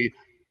think they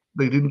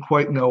didn't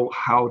quite know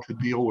how to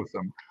deal with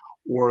them,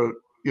 or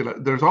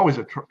there's always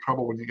a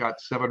trouble when you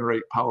got 7 or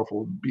 8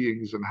 powerful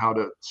beings and how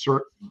to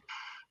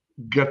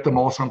get them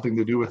all something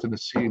to do within a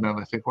scene. And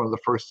I think one of the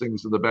first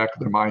things in the back of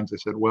their minds, they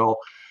said, well,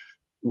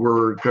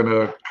 we're going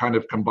to kind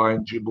of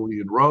combine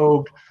Jubilee and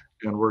Rogue,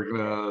 and we're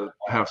going to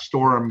have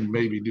Storm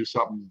maybe do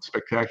something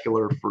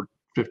spectacular for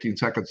 15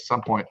 seconds at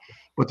some point.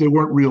 But they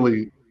weren't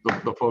really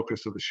the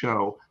focus of the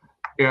show.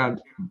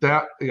 And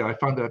that, I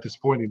found that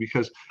disappointing,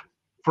 because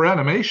for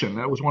animation,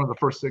 that was one of the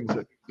first things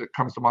that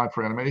comes to mind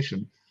for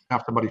animation,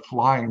 have somebody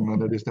flying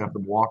than it is to have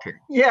them walking.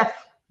 Yes,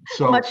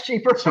 so much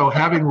cheaper. So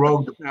giving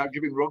Rogue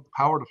the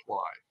power to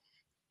fly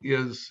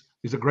is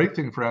a great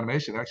thing for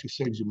animation. It actually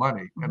saves you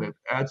money, and it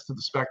adds to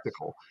the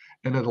spectacle,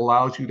 and it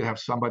allows you to have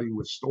somebody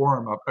with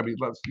Storm up. I mean,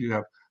 you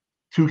have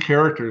 2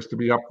 characters to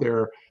be up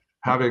there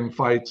having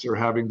fights or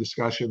having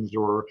discussions,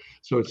 or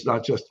so it's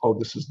not just, oh,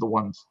 this is the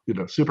ones,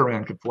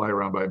 Superman could fly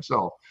around by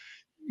himself.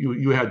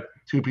 You had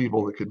 2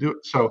 people that could do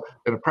it. So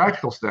in a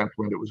practical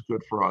standpoint, it was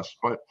good for us.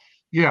 But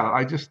yeah,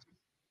 I just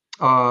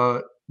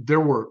there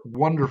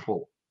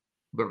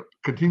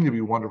continue to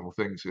be wonderful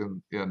things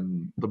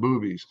in the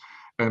movies.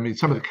 I mean,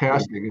 some of the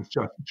casting is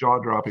just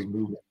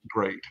jaw-dropping,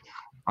 great.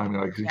 I mean,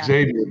 like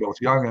Xavier, both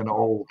young and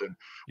old, and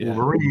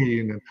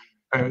Wolverine,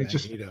 and it's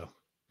just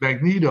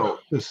Magneto.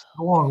 This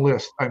long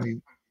list. I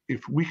mean,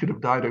 if we could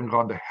have died and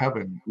gone to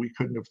heaven, we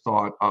couldn't have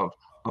thought of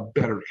a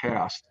better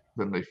cast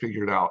than they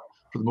figured out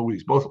for the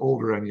movies, both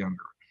older and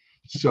younger.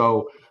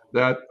 So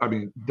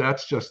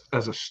that's just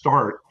as a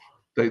start.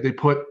 They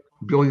put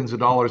billions of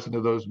dollars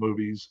into those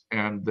movies,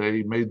 and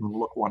they made them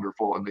look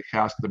wonderful, and they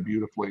cast them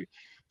beautifully.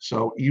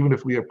 So even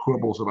if we have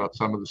quibbles about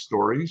some of the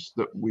stories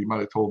that we might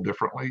have told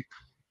differently,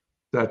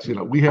 That's,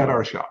 we had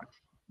our shot.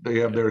 They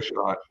have their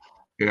shot,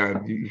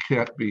 and you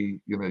can't be,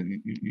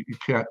 you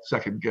can't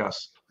second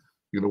guess,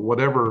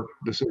 whatever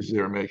decisions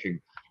they're making.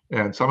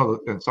 And some of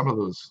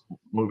those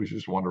movies are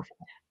just wonderful.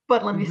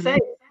 But let me say,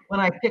 when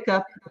I pick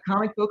up a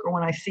comic book or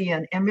when I see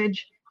an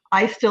image,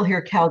 I still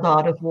hear Cal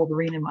Dodd as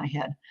Wolverine in my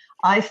head.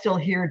 I still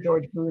hear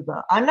George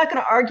Booza. I'm not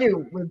going to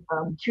argue with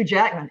Hugh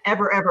Jackman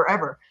ever, ever,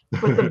 ever.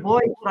 But the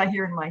voice that I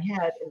hear in my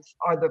head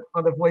are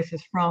the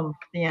voices from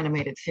the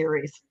animated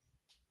series.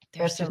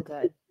 They're so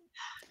good.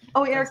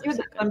 Oh, Eric, you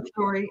had a fun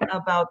story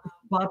about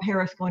Bob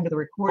Harris going to the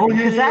recording.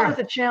 Because that was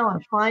a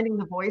challenge, finding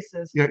the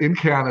voices. Yeah, in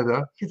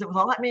Canada. Because it was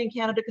all that made in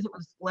Canada, because it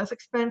was less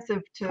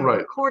expensive to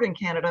record in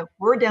Canada.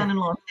 We're down in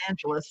Los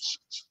Angeles.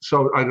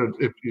 So I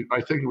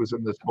think it was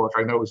in this book.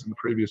 I know it was in the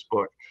previous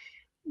book.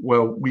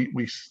 Well,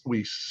 we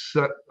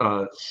sent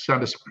a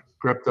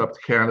script up to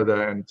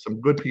Canada, and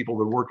some good people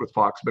that worked with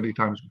Fox many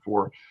times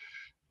before.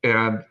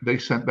 And they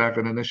sent back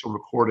an initial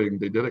recording.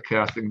 They did a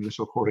casting,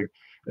 initial recording.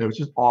 And it was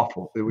just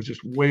awful. It was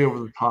just way over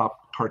the top,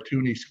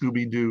 cartoony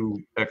Scooby-Doo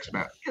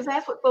X-Men. Because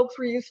that's what folks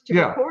were used to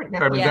recording.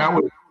 I mean, that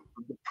was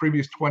the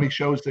previous 20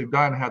 shows they've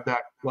done had that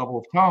level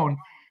of tone.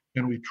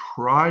 And we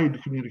tried to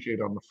communicate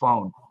on the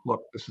phone.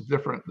 Look, this is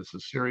different. This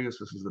is serious.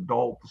 This is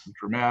adult. This is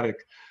dramatic.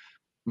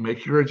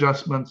 Make your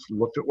adjustments.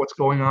 Look at what's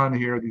going on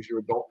here. These are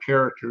adult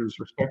characters.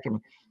 Respect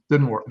them.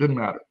 Didn't work. Didn't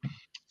matter.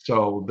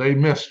 So they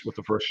missed with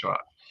the first shot.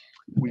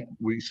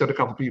 We sent a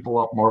couple people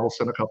up. Marvel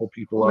sent a couple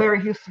people up.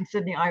 Larry Houston,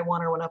 Sidney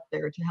Iwaner went up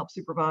there to help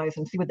supervise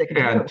and see what they could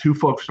do. And two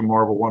folks from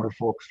Marvel,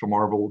 wonderful folks from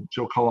Marvel,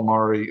 Joe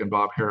Calamari and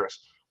Bob Harris,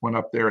 went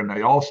up there, and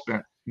they all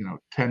spent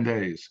 10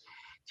 days,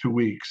 2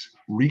 weeks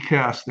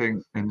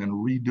recasting and then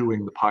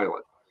redoing the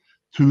pilot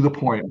to the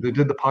point. They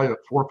did the pilot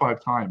 4 or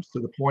 5 times to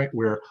the point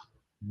where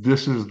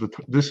this is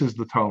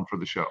the tone for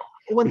the show.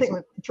 One thing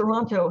with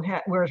Toronto,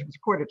 where it was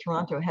recorded,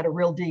 Toronto had a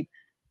real deep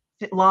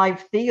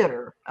live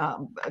theater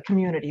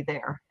community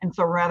there, and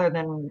so rather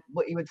than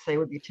what you would say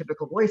would be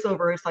typical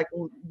voiceover, it's like,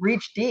 well,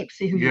 reach deep,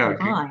 see who you can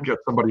find. Get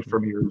somebody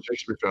from your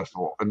Shakespeare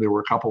Festival, and there were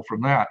a couple from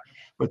that.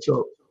 But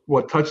so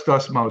what touched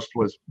us most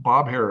was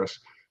Bob Harris,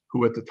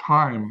 who at the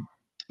time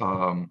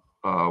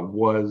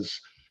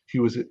was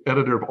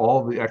editor of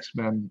all the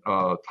X-Men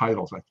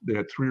titles. They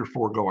had 3 or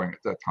 4 going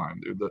at that time.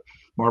 They're the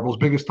Marvel's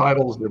biggest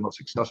titles, their most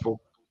successful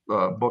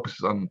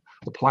books on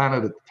the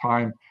planet at the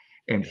time,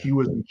 and he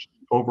was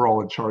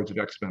overall in charge of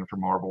X-Men for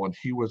Marvel, and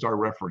he was our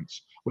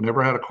reference.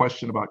 Whenever I had a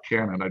question about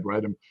canon, I'd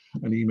write him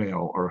an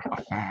email or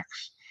a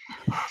fax.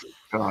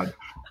 God,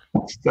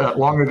 it's that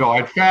long ago.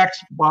 I'd fax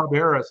Bob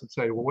Harris and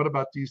say, well, what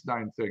about these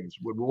 9 things?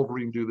 Would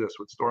Wolverine do this?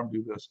 Would Storm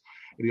do this?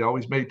 And he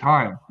always made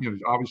time.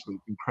 He's obviously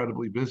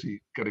incredibly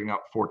busy getting out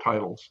 4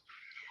 titles.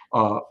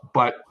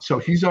 But so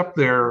he's up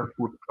there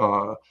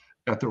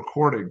at the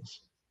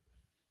recordings,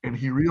 and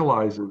he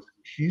realizes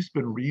he's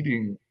been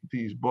reading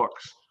these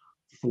books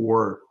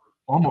for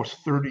almost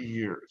 30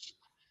 years.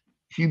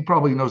 He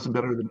probably knows them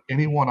better than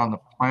anyone on the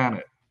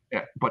planet,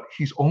 but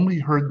he's only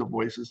heard the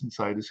voices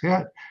inside his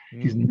head.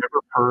 He's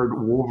never heard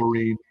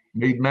Wolverine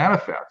made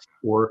manifest,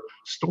 or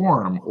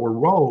Storm, or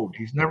Rogue.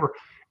 He's never,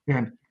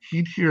 and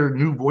he'd hear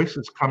new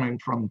voices coming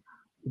from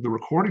the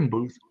recording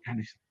booth, and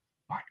he's,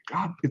 my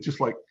God, it's just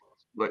like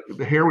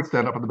the hair would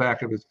stand up on the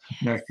back of his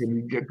neck, and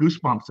he'd get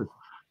goosebumps. And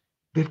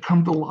they've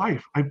come to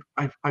life.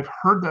 I've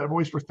heard that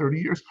voice for 30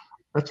 years.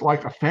 That's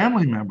like a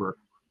family member,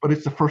 but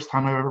it's the first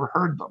time I've ever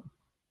heard them.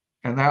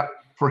 And that,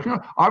 for him,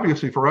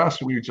 obviously for us,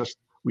 we just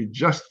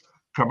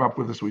come up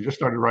with this. We just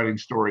started writing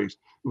stories.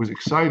 It was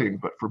exciting,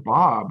 but for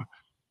Bob,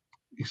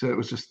 he said it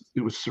was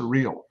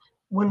surreal.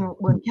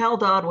 When Cal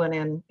Dodd went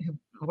in,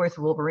 the voice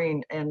of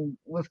Wolverine, and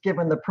was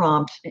given the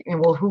prompt, and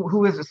well,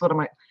 who is this? What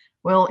am I?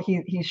 Well,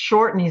 he's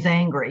short and he's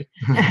angry.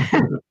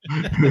 And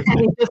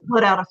he just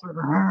put out a sort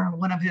of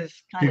one of his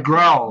kind of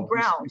growled.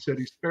 He said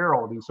he's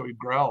feral, and so he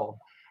growled.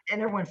 And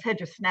everyone's head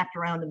just snapped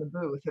around in the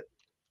booth.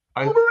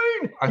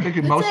 Wolverine! I think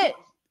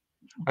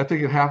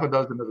in half a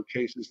dozen of the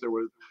cases there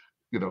was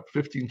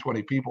 15,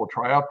 20 people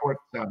try out for it.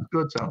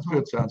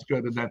 Sounds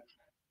good. And then,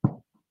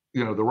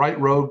 the right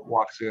Rogue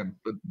walks in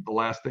the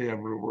last day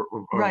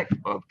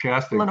of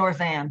casting. Lenore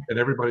Zann. And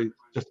everybody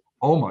just,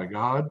 oh my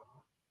God,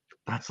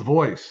 that's the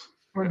voice.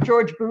 For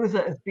George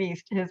Booza as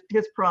Beast,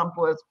 his prompt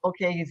was,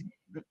 okay, he's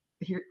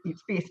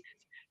Beast.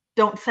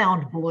 Don't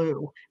sound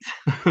blue.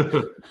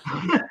 His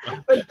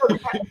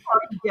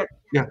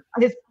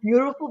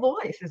beautiful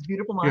voice, his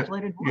beautiful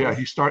modulated voice. Yeah,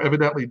 he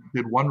evidently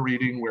did one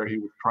reading where he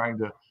was trying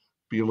to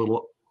be a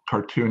little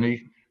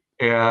cartoony,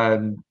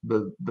 and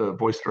the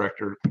voice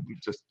director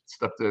just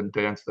stepped in,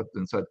 Dan stepped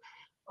in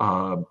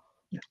and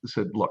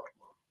said, look,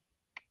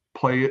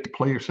 play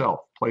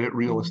yourself, play it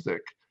realistic.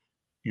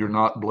 You're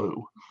not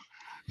blue.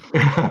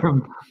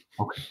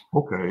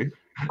 Okay.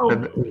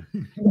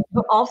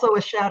 But also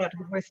a shout out to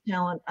the voice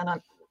talent and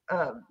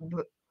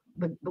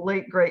the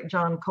late great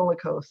John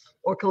Colicos,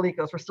 or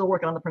Colicos. We're still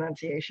working on the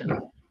pronunciation,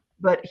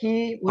 but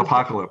he was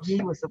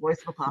the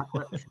voice of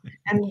Apocalypse.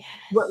 And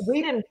what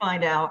we didn't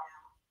find out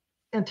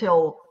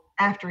until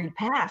after he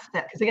passed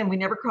that, because again, we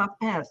never crossed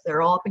paths.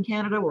 They're all up in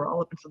Canada. We're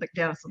all up in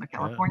Southern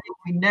California.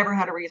 We never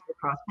had a reason to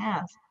cross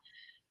paths.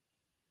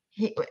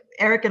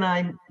 Eric and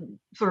I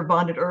sort of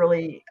bonded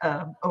early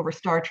over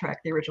Star Trek,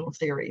 the original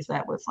series.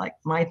 That was like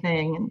my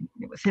thing, and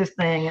it was his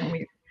thing.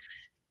 And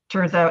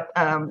turns out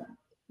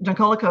John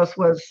Colicos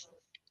was,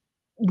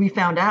 we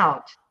found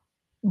out,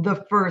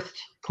 the first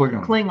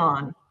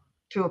Klingon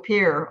to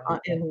appear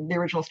in the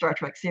original Star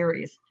Trek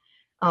series.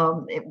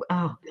 The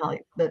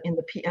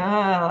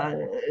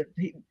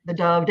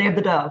Dove, Day of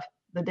the Dove,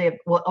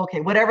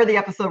 whatever the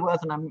episode was,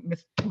 and I'm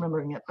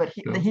misremembering it, but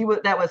he was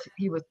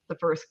the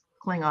first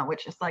Klingon,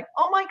 which is like,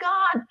 oh my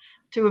God,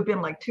 to have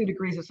been like 2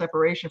 degrees of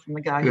separation from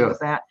the guy who was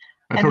that,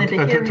 and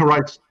to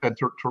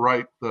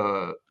write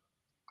the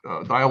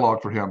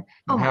dialogue for him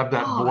and have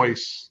that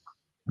voice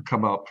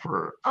come up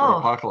for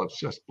Apocalypse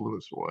just blew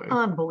us away.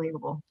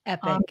 Unbelievable.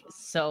 Epic.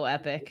 So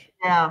epic.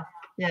 Yeah.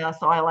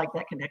 So I like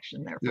that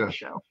connection there for the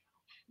show.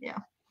 Yeah.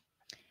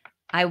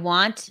 I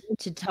want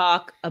to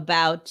talk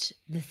about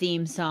the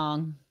theme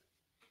song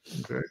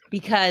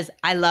because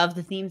I love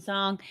the theme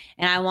song,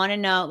 and I want to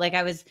know, like,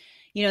 I was,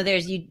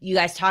 there's you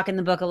guys talk in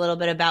the book a little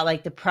bit about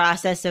like the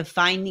process of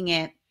finding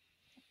it.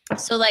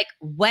 So like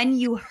when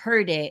you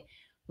heard it,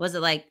 was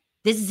it like,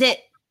 this is it,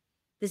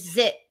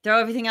 throw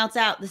everything else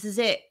out, this is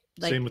it?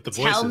 Like, same with the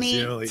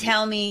voices.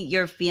 Tell me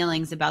your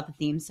feelings about the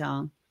theme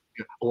song.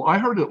 Yeah. Well, I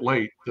heard it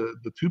late.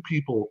 The 2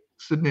 people,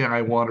 Sidney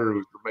Iwander,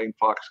 who's the main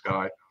Fox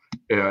guy,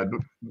 and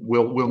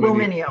Will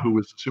Mineo, who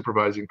was the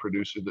supervising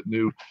producer that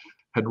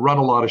had run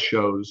a lot of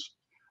shows.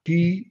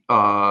 He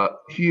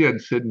and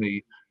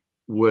Sidney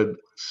would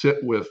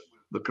sit with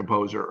the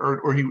composer,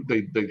 or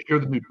they'd hear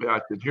the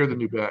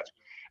new batch,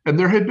 and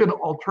there had been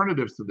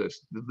alternatives to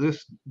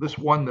this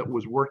one that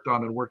was worked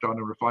on and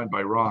refined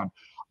by Ron.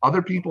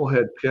 Other people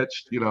had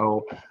pitched,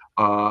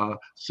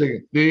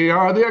 singing "They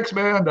Are the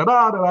X-Men," da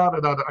da da da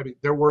da. I mean,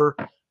 there were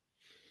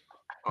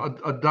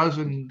a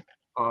dozen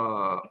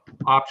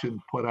options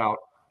put out,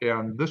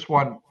 and this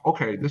one,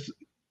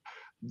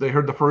 they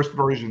heard the first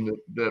version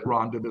that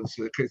Ron did, and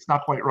said, okay, it's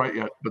not quite right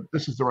yet, but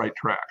this is the right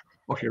track.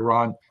 Okay,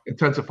 Ron,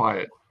 intensify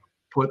it,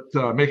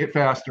 make it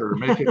faster,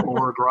 make it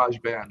more garage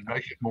band,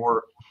 make it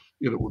more,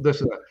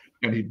 this and that,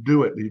 and he'd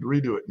do it, and he'd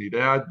redo it, and he'd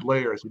add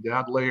layers, and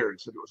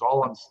it was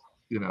all on,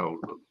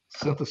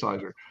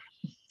 synthesizer.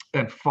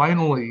 And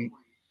finally,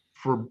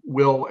 for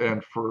Will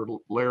and for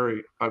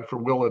Larry, for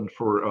Will and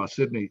for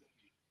Sidney,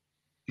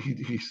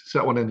 he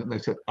set one in, and they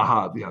said,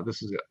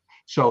 this is it.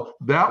 So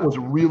that was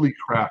really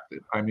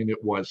crafted. I mean,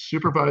 it was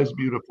supervised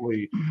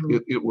beautifully. Mm-hmm.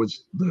 It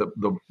was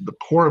the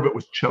core of it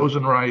was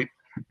chosen right,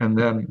 and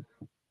then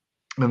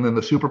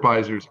the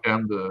supervisors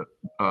and the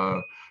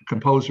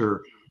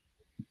composer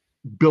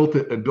built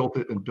it until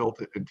it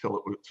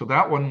was. So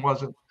that one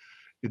wasn't.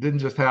 It didn't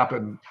just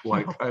happen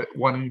like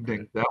one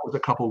evening. That was a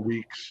couple of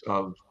weeks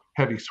of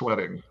heavy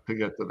sweating to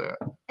get to that.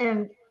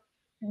 And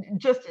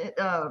just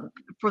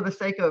for the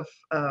sake of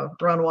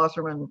Ron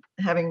Wasserman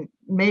having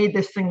made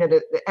this thing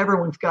that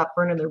everyone's got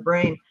burned in their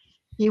brain,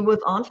 he was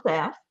on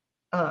staff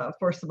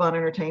for Saban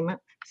Entertainment.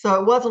 So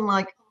it wasn't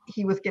like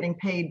he was getting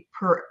paid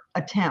per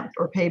attempt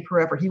or paid per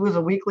effort. He was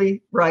a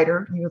weekly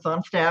writer. He was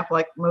on staff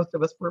like most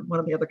of us were one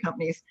of the other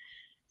companies.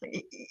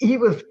 He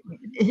was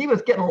getting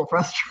a little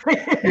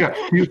frustrated. Yeah,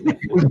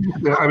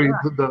 I mean,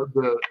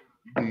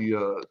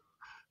 the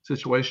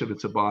situation at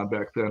Saban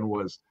back then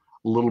was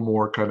a little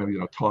more kind of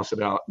toss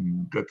it out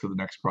and get to the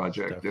next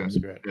project.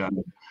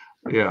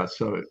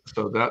 So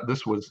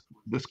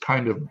this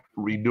kind of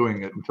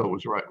redoing it until it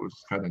was right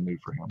was kind of new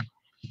for him.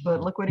 But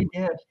look what he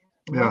did.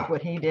 Look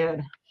what he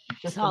did.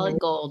 Just solid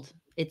gold.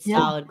 It's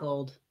solid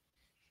gold.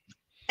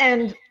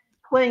 And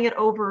playing it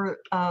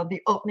over the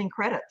opening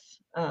credits.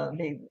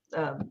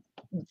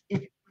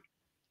 If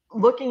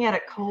looking at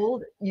it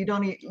cold, you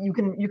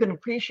can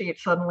appreciate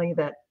suddenly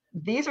that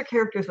these are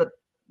characters that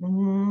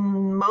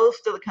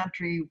most of the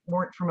country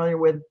weren't familiar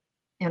with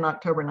in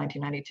October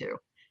 1992.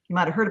 You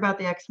might have heard about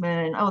the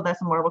X-Men, and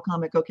that's a Marvel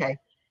comic, okay.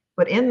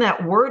 But in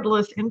that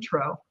wordless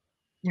intro,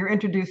 you're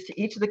introduced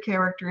to each of the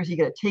characters. You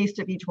get a taste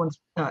of each one's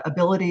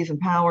abilities and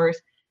powers.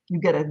 You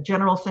get a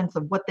general sense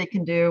of what they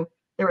can do.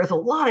 There is a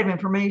lot of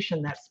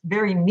information that's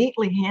very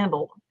neatly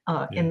handled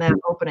in that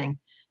opening.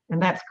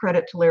 And that's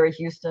credit to Larry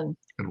Houston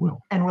and Will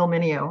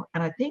Mineo.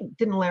 And I think,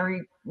 didn't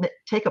Larry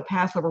take a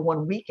pass over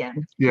one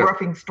weekend,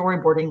 roughing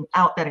storyboarding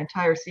out that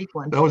entire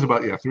sequence? That was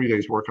about 3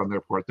 days work on their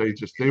part.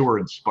 They were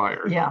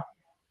inspired. Yeah.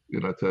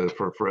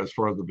 For as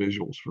far as the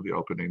visuals for the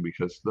opening,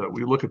 because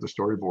we look at the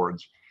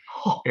storyboards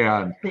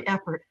and the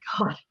effort,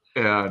 God.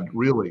 And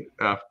really,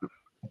 after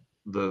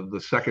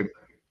the second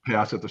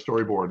pass at the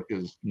storyboard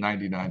is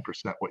 99%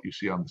 what you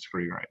see on the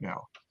screen right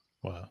now.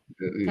 Wow,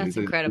 that's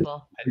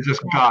incredible. They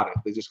just got it.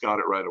 They just got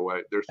it right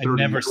away. I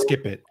never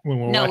skip it when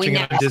we're watching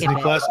it on Disney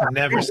Plus.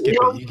 Never skip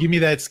it. You give me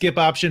that skip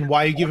option.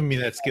 Why are you giving me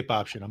that skip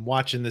option? I'm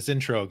watching this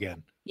intro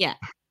again. Yeah.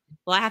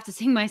 Well, I have to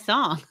sing my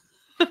song.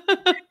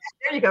 There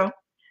you go.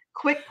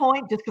 quick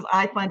point, just because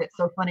I find it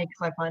so funny,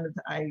 because I find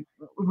that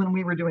when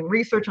we were doing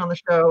research on the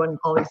show and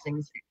all these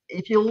things,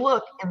 if you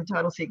look in the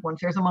title sequence,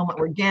 there's a moment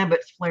where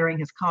Gambit's flaring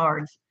his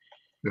cards,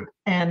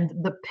 and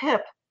the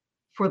pip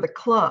for the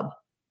club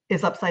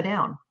is upside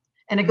down,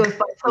 and it goes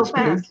by so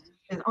fast.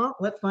 And,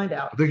 let's find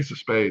out. I think it's a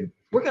spade.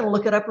 We're going to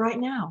look it up right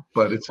now.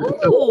 But it's.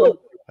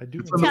 I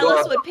do. Tell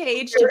us what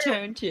page to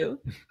turn to.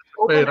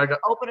 Open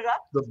it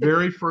up. The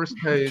very first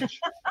page.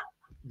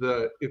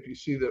 If you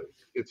see that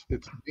it's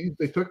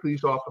they took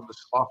these off of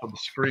the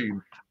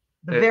screen.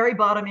 The very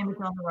bottom image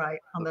on the right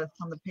on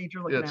the page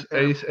you're looking at.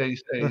 It's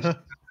ace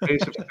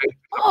of spades.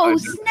 Oh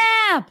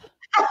snap!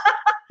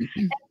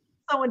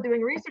 Someone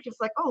doing research is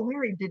like, "Oh,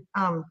 Larry,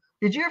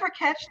 did you ever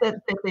catch that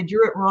they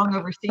drew it wrong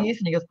overseas?"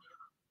 And he goes,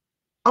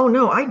 "Oh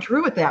no, I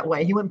drew it that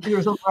way." He went through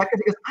his own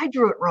records. He goes, "I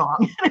drew it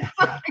wrong."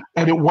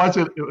 And it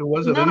wasn't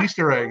an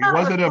Easter egg. It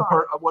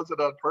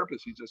wasn't on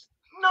purpose. He just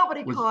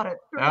nobody caught it.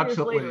 3 years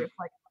absolutely. later, it's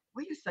like,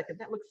 wait a second,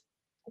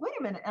 wait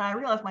a minute. And I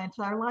realized my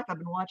entire life I've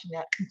been watching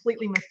that,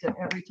 completely missed it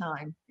every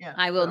time. Yeah.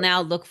 I will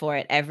now look for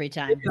it every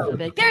time. I'll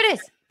be like, there it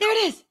is. There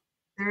it is.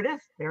 There it is.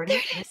 There it There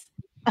is. it is.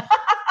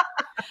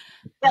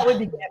 That would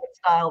be Gambit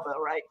style,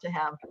 though, right? To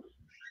have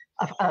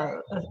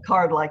a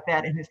card like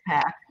that in his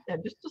pack,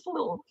 just a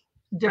little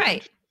different.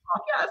 Right.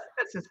 Yes,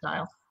 that's his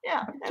style.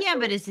 Yeah.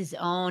 Gambit is his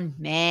own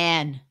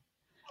man.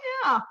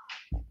 Yeah.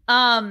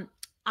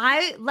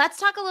 Let's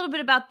talk a little bit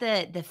about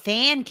the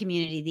fan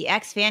community, the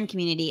X-fan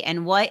community,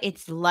 and what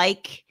it's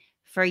like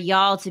for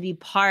y'all to be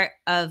part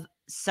of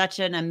such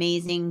an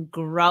amazing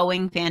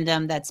growing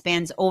fandom that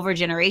spans over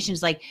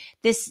generations. Like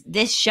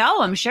this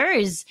show, I'm sure,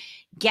 is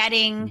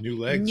getting new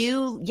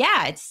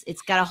legs.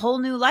 It's got a whole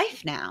new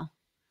life now.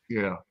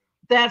 Yeah.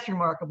 That's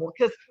remarkable,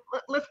 because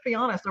let's be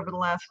honest, over the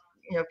last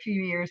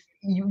few years,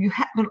 you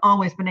haven't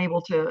always been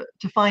able to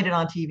find it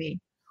on TV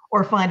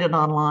or find it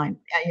online.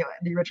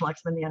 The original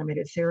X-Men, the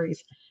animated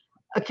series.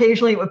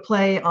 Occasionally, it would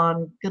play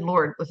on. Good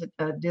Lord, was it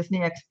Disney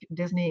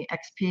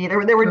XP?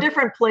 There were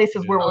different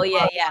places where. Oh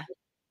yeah.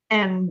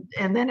 And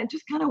then it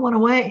just kind of went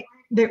away.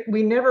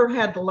 We never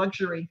had the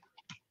luxury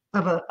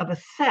of a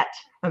set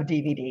of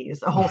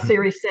DVDs, a whole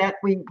series set.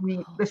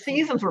 The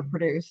seasons were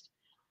produced,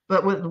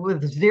 but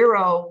with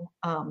zero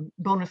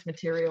bonus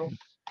material.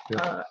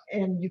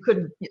 And you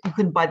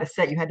couldn't buy the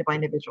set. You had to buy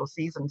individual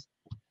seasons.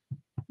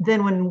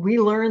 Then when we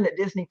learned that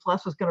Disney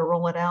Plus was going to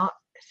roll it out,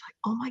 it's like,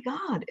 oh my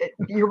God!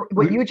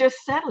 What you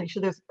just said, Alicia.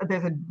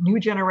 There's a new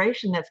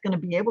generation that's going to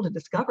be able to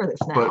discover this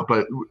now.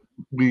 But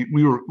we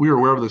were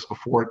aware of this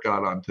before it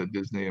got onto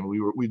Disney, and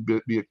we'd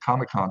be at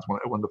Comic-Cons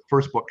when the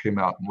first book came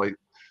out in late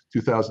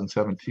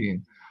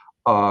 2017.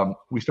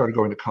 We started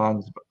going to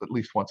cons at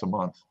least once a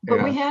month.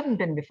 But we hadn't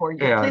been before.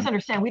 Please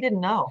understand, we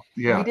didn't know.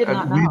 Yeah, we did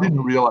not know. We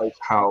didn't realize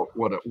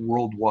what a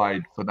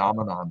worldwide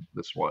phenomenon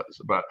this was.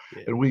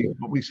 And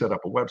we set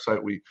up a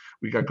website. We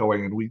got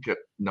going, and we get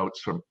notes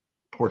from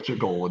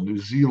Portugal and New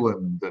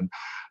Zealand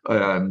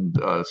and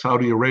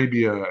Saudi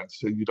Arabia. And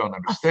so you don't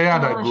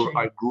understand.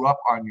 I grew up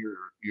on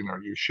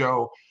your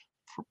show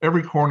from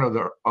every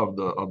corner of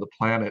the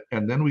planet.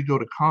 And then we go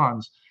to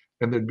cons,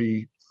 and there'd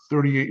be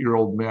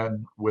 38-year-old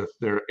men with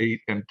their 8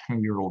 and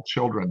 10-year-old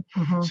children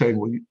saying,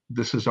 "Well,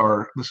 this is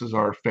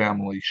our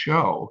family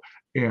show,"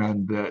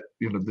 and that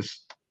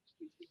this,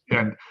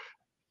 and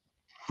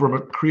from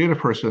a creative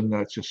person,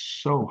 that's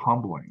just so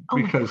humbling,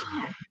 because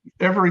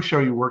every show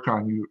you work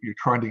on, you're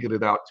trying to get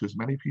it out to as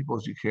many people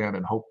as you can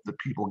and hope that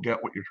people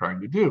get what you're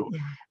trying to do. Yeah.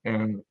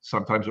 And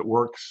sometimes it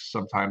works.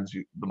 Sometimes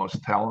the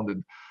most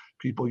talented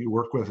people you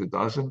work with, it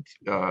doesn't.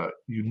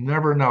 You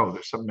never know.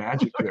 There's some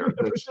magic there.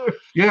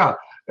 Yeah.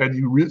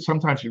 And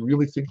sometimes you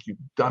really think you've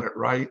done it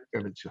right,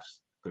 and it's just,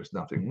 there's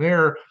nothing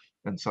there.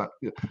 And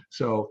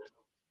so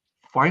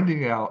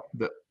finding out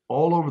that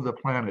all over the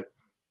planet,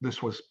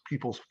 this was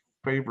people's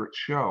favorite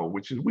show,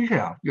 which is, we're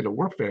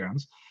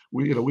fans.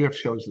 We have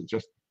shows that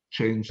just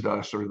changed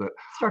us, or that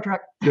Star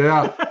Trek.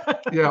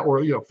 Yeah,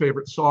 or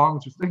favorite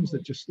songs, or things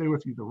that just stay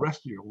with you the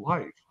rest of your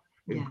life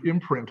and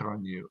imprint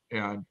on you.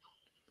 And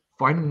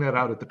finding that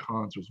out at the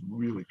cons was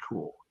really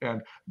cool.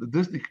 And the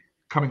Disney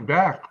coming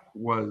back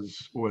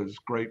was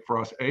great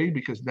for us,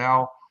 because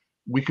now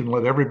we can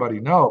let everybody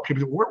know.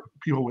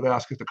 People would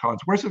ask at the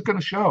cons, "Where's it going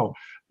to show?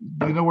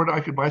 Do you know where I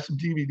could buy some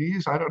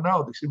DVDs? I don't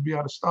know. They seem to be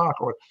out of stock."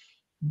 Or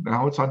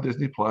now it's on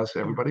Disney Plus.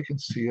 Everybody can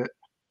see it,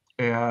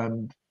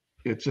 and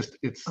it's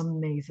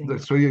amazing.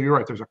 So yeah, you're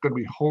right. There's going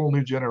to be a whole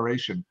new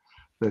generation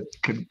that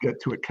can get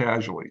to it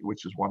casually,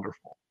 which is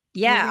wonderful.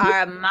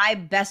 Yeah, my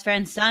best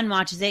friend's son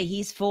watches it.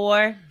 He's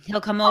 4.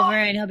 He'll come over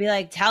and he'll be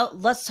like,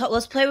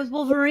 let's play with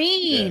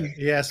Wolverine. Yeah.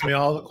 He asks me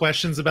all the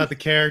questions about the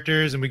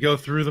characters, and we go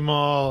through them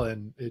all,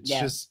 and it's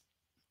just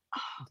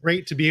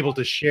great to be able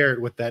to share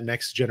it with that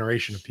next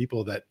generation of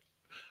people that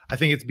I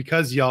think it's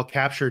because y'all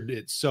captured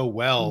it so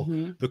well,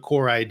 the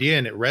core idea,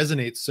 and it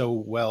resonates so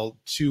well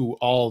to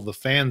all the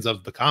fans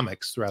of the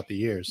comics throughout the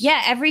years.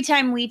 Yeah, every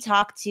time we've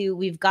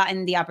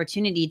gotten the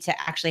opportunity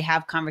to actually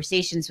have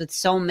conversations with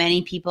so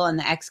many people in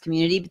the X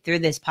community through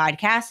this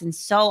podcast. And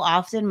so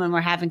often when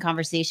we're having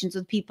conversations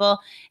with people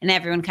and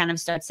everyone kind of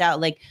starts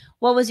out like,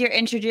 what was your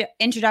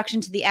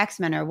introduction to the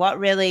X-Men, or what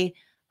really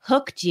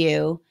hooked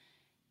you?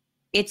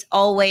 It's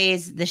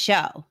always the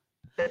show.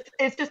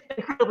 It's just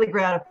incredibly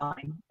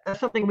gratifying.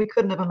 That's something we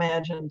couldn't have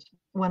imagined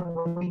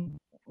when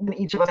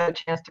each of us had a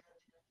chance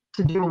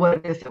to do what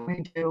it is that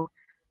we do,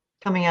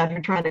 coming out here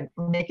trying to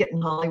make it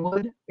in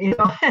Hollywood,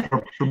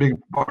 from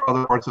being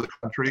other parts of the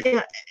country.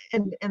 Yeah,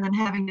 and then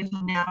having this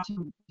now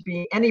to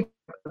be any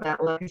part of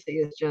that legacy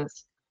is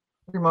just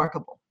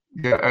remarkable.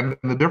 Yeah, and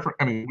the different.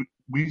 I mean,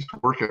 we used to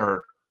work in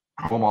our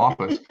home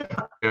office,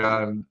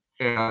 and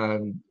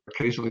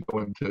occasionally go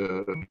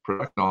into the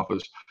production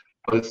office.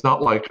 But it's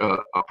not like a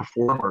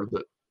performer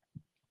that,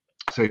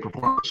 say,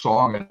 performs a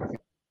song and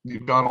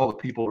you've got all the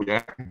people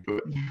reacting to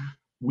it.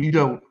 We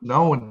don't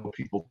know until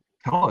people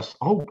tell us,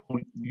 "Oh,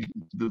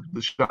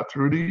 the shot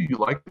through to you. You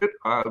liked it."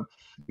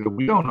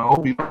 We don't know.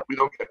 We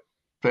don't get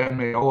fan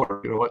mail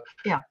or what.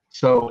 Yeah.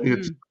 So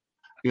it's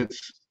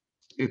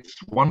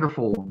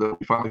wonderful that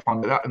we finally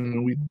found it out,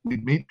 and we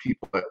meet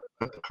people at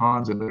the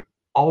cons, and there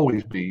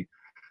always be.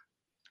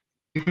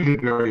 It can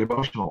get very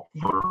emotional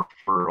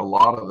for a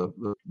lot of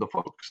the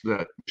folks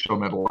that the show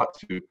meant a lot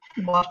to.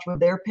 Watched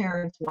with their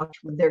parents, watched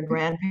with their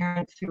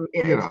grandparents.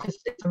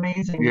 It's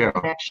amazing the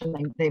connection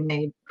they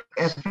made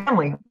as a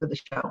family with the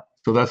show.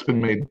 So that's been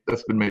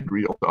made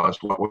real to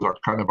us. What was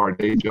our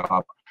day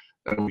job,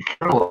 and we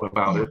care a lot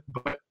about it.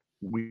 But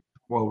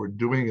while we're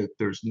doing it,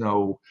 there's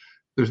no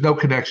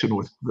connection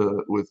with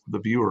the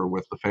viewer,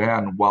 with the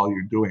fan while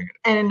you're doing it.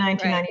 And in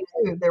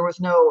 1992, there was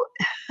no,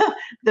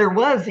 there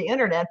was the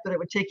internet, but it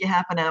would take you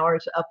half an hour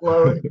to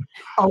upload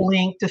a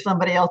link to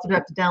somebody else who'd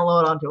have to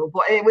download onto it.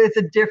 It was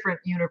a different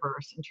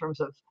universe in terms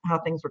of how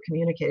things were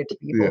communicated to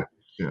people.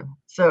 Yeah.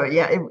 So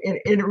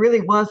it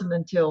really wasn't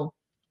until,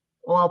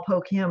 well, I'll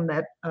poke him,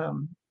 that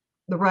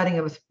the writing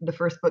of the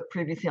first book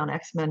previously on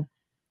X-Men,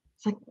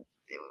 it's like,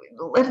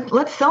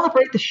 let's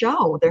celebrate the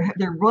show.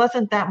 There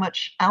wasn't that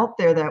much out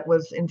there that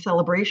was in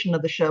celebration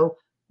of the show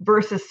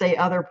versus, say,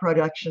 other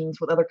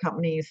productions with other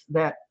companies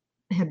that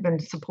had been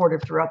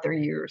supportive throughout their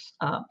years.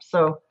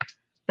 So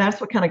that's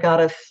what kind of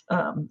got us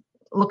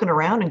looking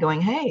around and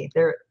going, hey,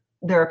 there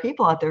are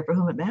people out there for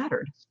whom it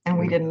mattered, and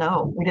we didn't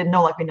know. We didn't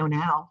know like we know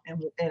now,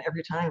 and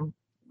every time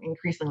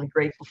increasingly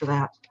grateful for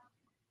that.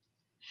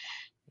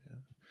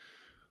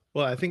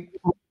 Well, I think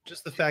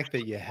just the fact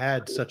that you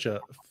had such a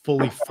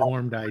fully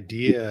formed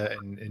idea,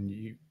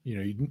 and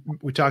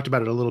we talked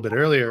about it a little bit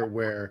earlier,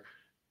 where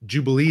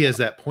Jubilee is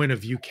that point of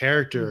view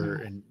character,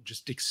 and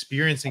just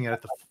experiencing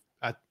it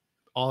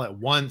all at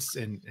once,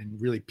 and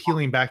really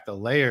peeling back the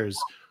layers.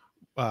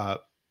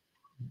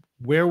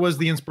 Where was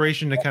the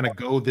inspiration to kind of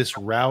go this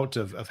route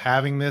of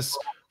having this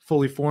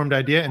fully formed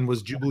idea? And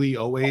was Jubilee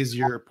always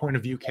your point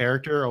of view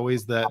character,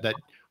 always that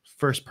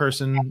first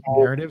person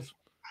narrative?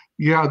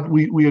 Yeah,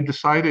 we had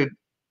decided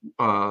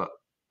there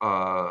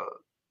are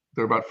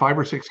about 5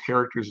 or 6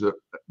 characters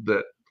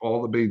that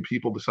all the main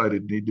people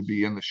decided need to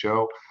be in the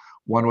show.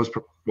 One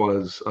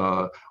was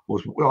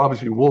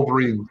obviously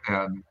Wolverine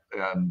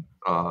and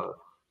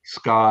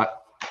Scott,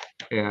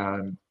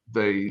 and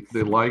they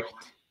liked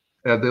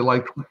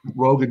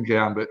Rogue and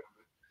Gambit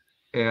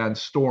and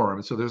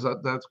Storm. So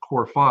that's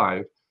core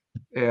 5,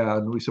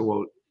 and we said,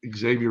 well,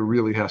 Xavier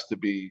really has to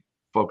be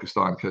focused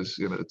on, because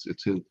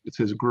it's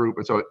his group.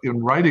 And so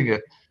in writing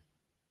it,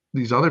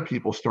 these other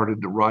people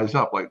started to rise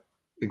up, like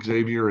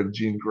Xavier and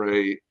Jean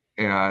Grey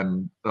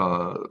and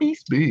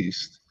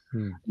Beast.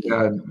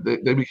 And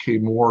they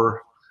became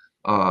more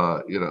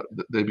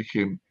they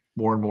became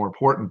more and more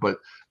important. But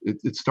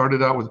it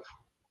started out with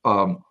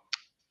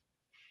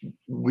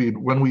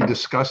when we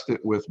discussed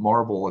it with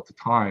Marvel at the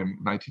time,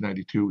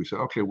 1992, we said,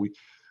 okay,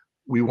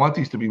 we want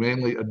these to be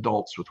mainly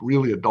adults with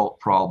really adult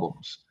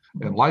problems,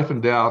 and life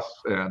and death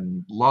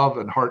and love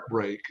and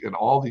heartbreak and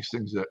all these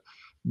things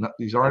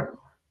these aren't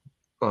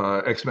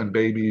X-Men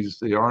babies.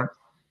 They aren't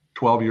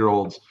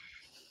 12-year-olds.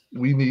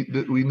 We need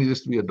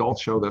this to be an adult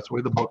show. That's the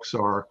way the books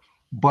are.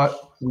 But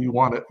we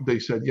wanted, they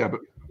said, yeah,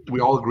 but we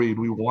all agreed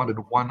we wanted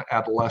one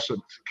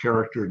adolescent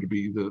character to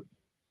be the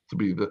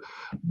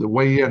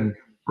way in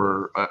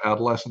for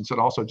adolescents, and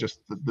also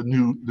just the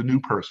new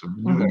person,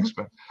 the new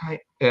X-Men. Right.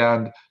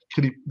 And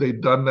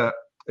they'd done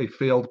a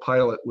failed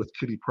pilot with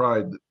Kitty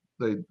Pryde.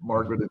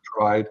 Margaret had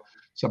tried.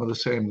 Some of the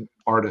same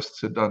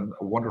artists had done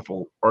a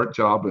wonderful art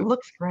job. It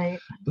looks great.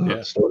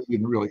 The story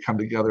didn't really come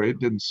together. It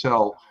didn't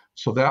sell.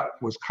 So that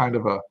was kind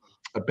of a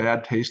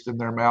bad taste in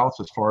their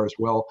mouths, as far as,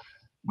 well,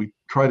 we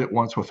tried it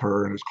once with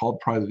her, and it was called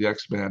Pride of the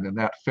X-Men, and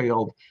that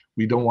failed.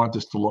 We don't want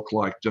this to look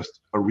like just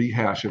a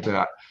rehash of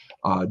that.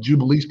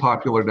 Jubilee's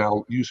popular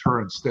now. Use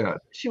her instead.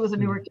 She was a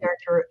newer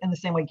character in the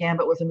same way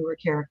Gambit was a newer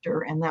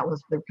character, and they're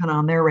kind of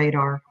on their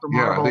radar for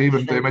Marvel.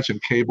 Yeah, they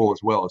mentioned Cable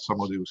as well as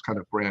someone who was kind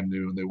of brand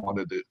new, and they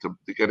wanted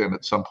to get in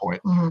at some point.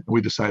 And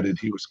we decided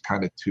he was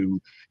kind of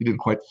he didn't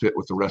quite fit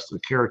with the rest of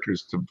the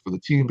characters for the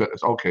team, but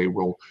it's okay.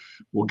 We'll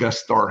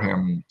guest star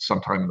him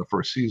sometime in the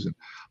first season.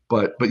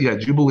 But yeah,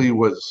 Jubilee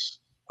was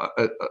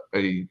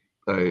a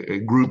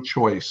group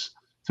choice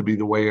to be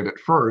the way in at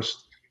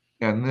first,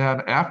 and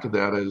then after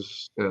that,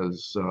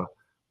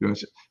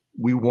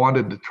 we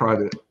wanted to try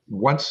to,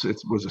 once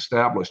it was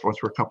established,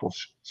 once we're a couple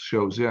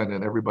shows in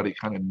and everybody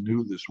kind of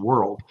knew this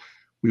world,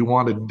 we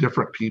wanted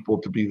different people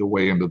to be the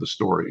way into the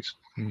stories.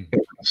 And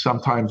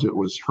sometimes it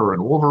was her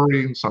and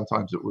Wolverine,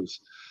 sometimes it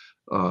was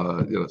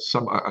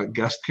a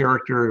guest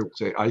character,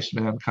 say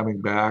Iceman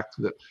coming back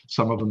that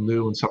some of them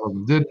knew and some of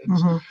them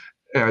didn't.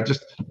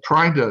 Just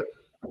trying to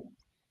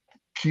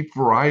keep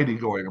variety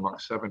going among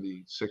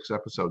 76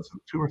 episodes.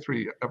 2 or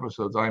 3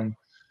 episodes I'm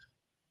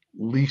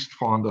least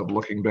fond of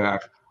looking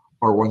back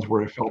are ones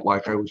where I felt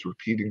like I was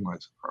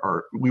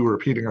we were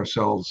repeating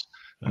ourselves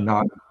and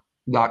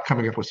not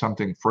coming up with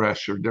something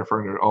fresh or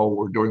different, or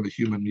we're doing the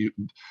human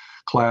mutant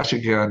clash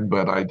again,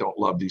 but I don't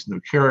love these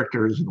new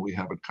characters and we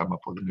haven't come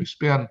up with a new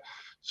spin.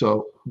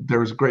 So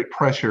there's great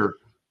pressure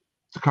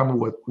to come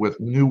with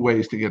new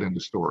ways to get into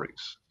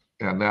stories.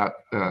 And that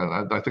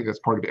I think that's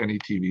part of any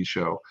TV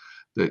show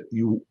that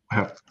you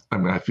have. I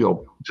mean, I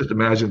feel, just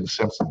imagine The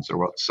Simpsons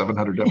are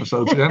 700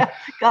 episodes in.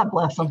 God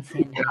bless them.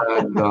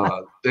 And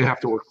they have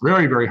to work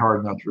very, very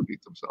hard not to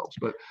repeat themselves.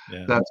 But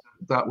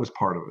that was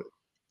part of it.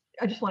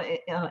 I just want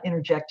to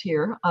interject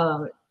here.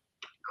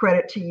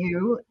 Credit to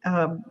you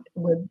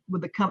with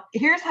the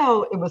here's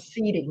how it was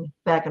seeding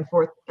back and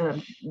forth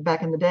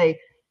back in the day.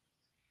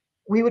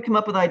 We would come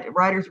up with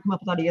writers would come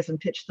up with ideas and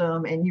pitch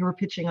them, and you were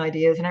pitching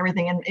ideas and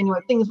everything, and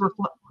things were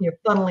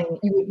funneling.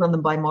 You would run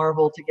them by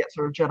Marvel to get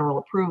sort of general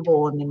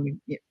approval, and then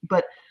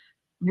but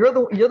you're the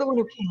one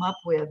who came up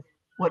with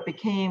what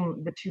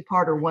became the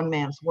 2-parter One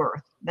Man's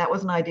Worth. That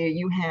was an idea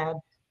you had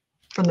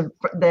from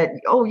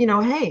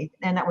hey,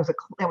 and that was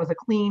a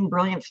clean,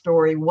 brilliant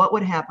story. What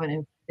would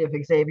happen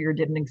if Xavier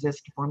didn't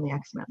exist to form the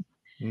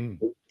X-Men?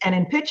 And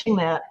in pitching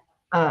that,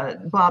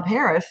 Bob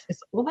Harris is,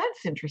 well,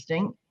 that's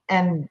interesting,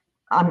 and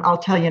I'll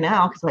tell you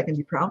now, because I can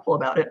be proudful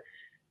about it.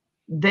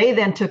 They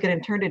then took it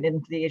and turned it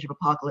into the Age of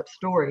Apocalypse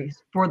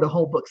stories for the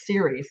whole book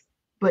series,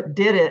 but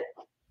did it.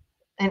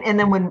 And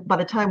then by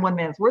the time One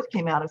Man's Worth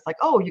came out, it's like,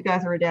 oh, you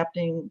guys are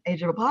adapting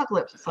Age of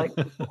Apocalypse. It's like,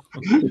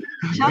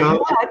 tell you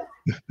what,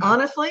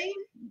 honestly,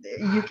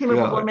 you came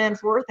up with One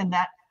Man's Worth, and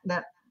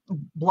that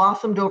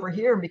blossomed over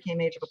here and became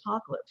Age of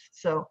Apocalypse.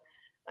 So,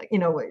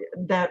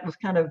 that was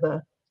kind of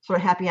the sort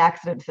of happy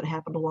accidents that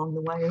happened along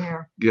the way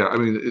there. Yeah, I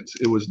mean,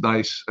 it was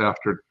nice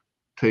after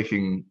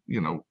taking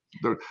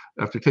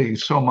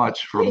so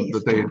much from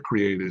that they had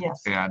created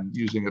and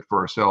using it for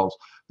ourselves,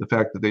 the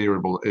fact that they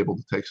were able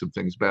to take some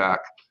things back,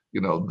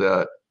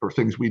 other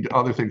things we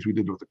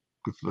did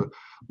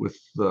with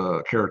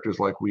the characters,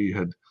 like we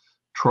had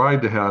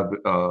tried to have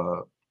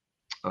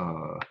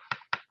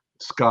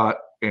Scott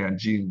and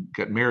Jean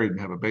get married and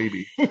have a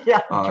baby.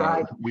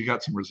 We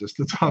got some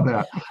resistance on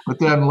that, but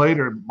then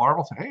later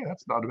Marvel said, hey,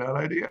 that's not a bad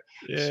idea.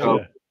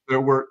 So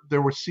there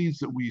were seeds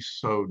that we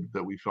sowed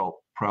that we felt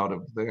proud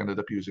of. They ended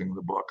up using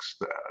the books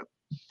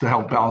to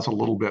help balance a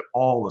little bit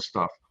all the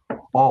stuff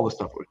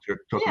we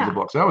took in the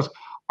books. That was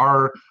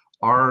our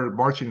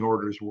marching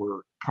orders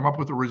were come up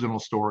with original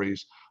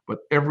stories, but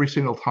every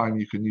single time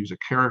you can use a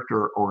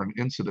character or an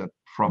incident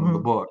from the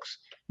books,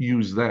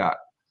 use that.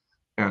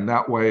 And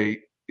that way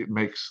it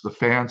makes the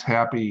fans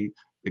happy.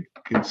 It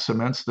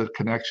cements the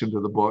connection to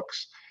the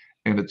books,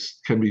 and it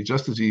can be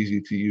just as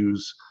easy to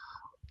use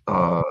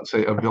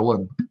say a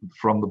villain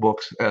from the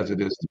books as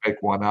it is to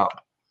make one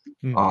up.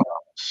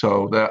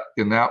 So that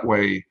in that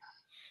way,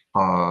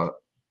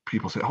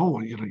 people say, oh,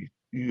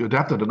 you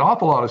adapted an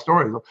awful lot of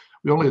stories.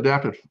 We only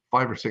adapted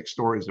 5 or 6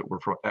 stories that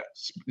were from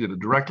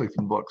directly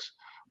from books.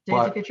 Days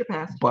of Future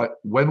Past. But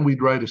when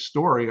we'd write a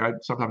story,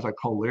 sometimes I'd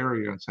call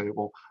Larry and say,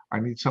 well, I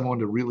need someone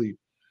to really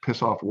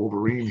piss off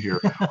Wolverine here.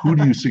 Who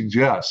do you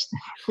suggest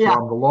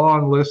from the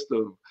long list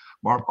of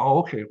Marvel? Oh,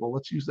 okay, well,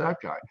 let's use that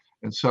guy.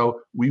 And so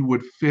we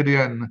would fit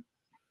in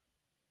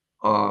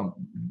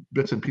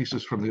bits and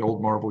pieces from the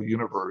old Marvel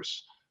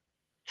universe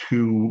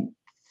to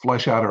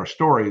flesh out our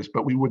stories,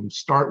 but we wouldn't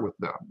start with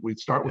them. We'd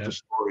start with the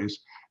stories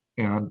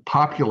and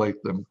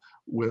populate them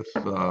with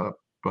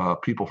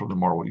people from the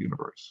Marvel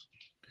universe.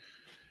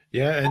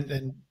 Yeah,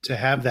 and to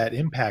have that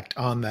impact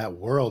on that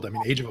world. I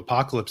mean, Age of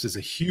Apocalypse is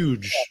a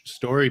huge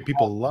story.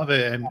 People love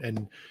it,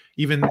 and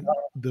even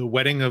the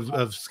wedding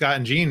of Scott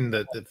and Jean,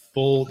 they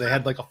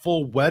had like a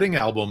full wedding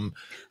album.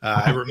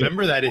 I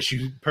remember that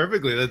issue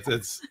perfectly.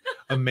 That's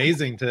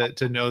amazing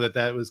to know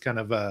that was kind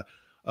of a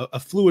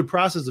fluid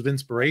process of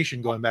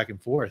inspiration going back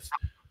and forth.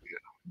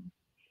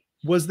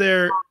 Was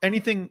there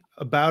anything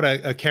about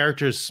a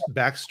character's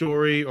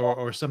backstory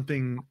or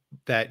something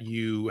that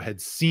you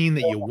had seen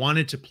that you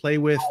wanted to play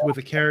with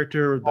a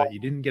character that you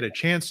didn't get a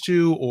chance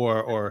to,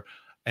 or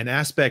an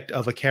aspect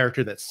of a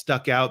character that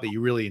stuck out that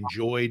you really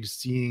enjoyed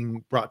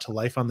seeing brought to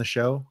life on the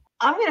show?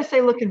 I'm going to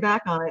say, looking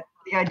back on it,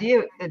 the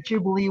idea that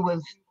Jubilee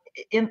was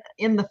in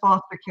the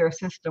foster care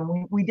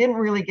system, we didn't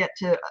really get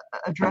to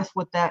address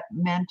what that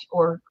meant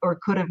or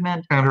could have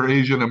meant. And her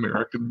Asian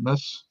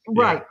Americanness.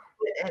 Right.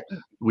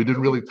 We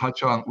didn't really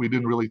touch on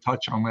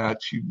that.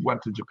 She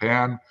went to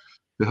Japan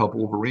to help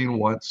Wolverine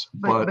once,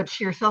 but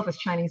she herself is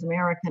Chinese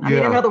American. I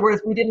mean, in other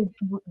words, we didn't.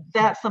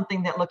 That's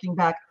something that, looking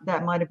back,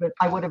 that might have been.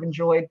 I would have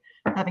enjoyed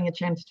having a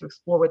chance to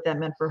explore what that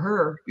meant for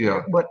her.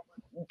 Yeah.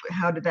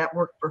 How did that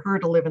work for her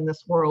to live in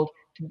this world,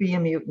 to be a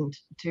mutant,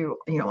 to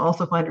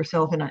also find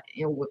herself in a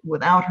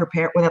without her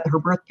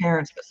birth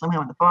parents, but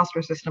somehow in the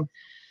foster system.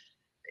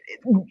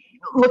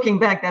 Looking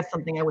back, that's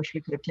something I wish we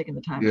could have taken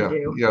the time to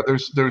do. Yeah,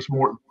 there's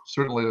more,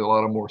 certainly a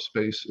lot of more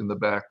space in the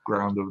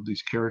background of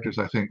these characters.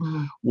 I think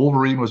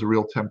Wolverine was a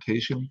real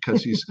temptation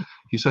because he's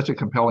such a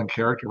compelling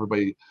character.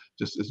 Everybody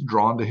just is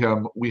drawn to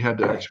him. We had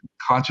to actually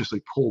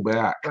consciously pull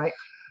back. Right.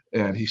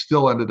 And he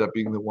still ended up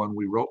being the one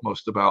we wrote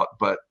most about,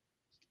 but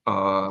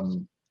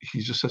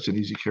he's just such an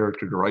easy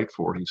character to write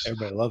for.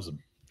 Everybody loves him.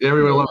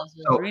 Everybody loves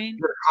him. So we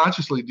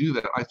consciously do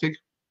that. I think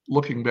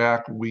looking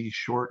back, we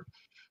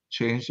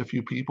changed a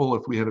few people.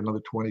 If we had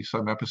another 20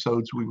 some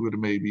episodes, we would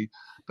have maybe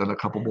done a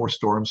couple more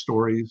Storm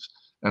stories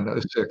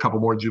and a couple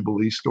more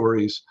Jubilee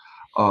stories.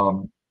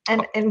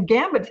 And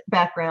Gambit's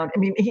background, I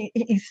mean,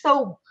 he's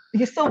so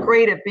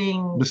great at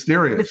being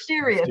mysterious.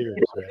 You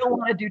don't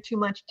want to do too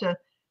much to,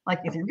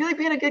 like, is he really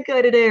being a good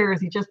guy today, or is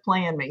he just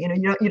playing me?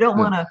 You don't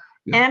want to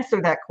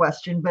answer that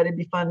question, but it'd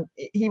be fun.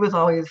 He was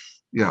always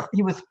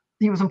he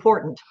was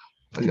important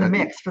in the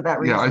mix for that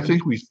reason. Yeah, I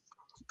think we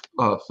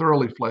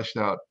thoroughly fleshed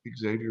out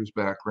Xavier's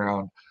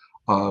background.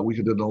 We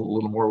could do a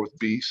little more with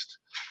Beast.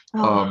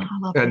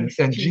 And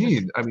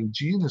Jean. I mean,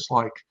 Jean is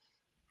like,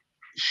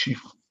 she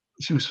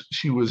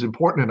was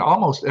important in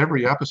almost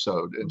every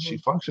episode, and she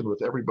functioned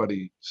with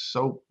everybody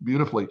so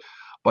beautifully.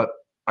 But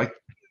I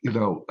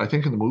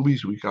think in the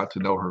movies we got to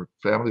know her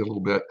family a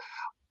little bit.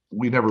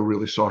 We never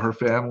really saw her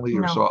family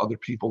or saw other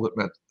people that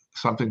meant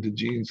something to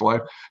Jean's life.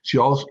 She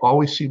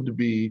always seemed to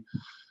be,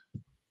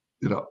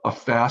 a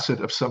facet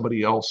of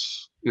somebody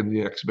else in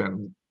the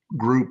X-Men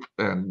group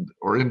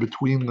or in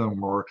between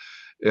them,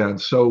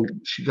 and so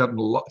she got a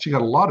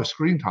lot of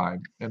screen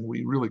time, and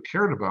we really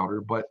cared about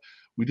her, but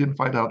we didn't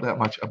find out that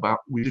much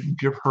we didn't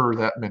give her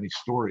that many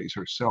stories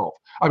herself.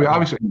 I mean,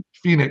 obviously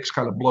Phoenix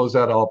kind of blows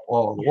that up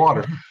all in the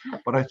water,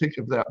 but I think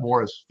of that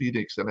more as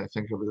Phoenix than I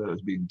think of it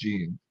as being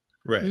Jean.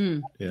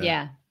 Right.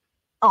 Yeah.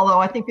 Although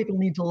I think people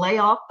need to lay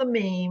off the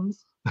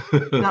memes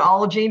that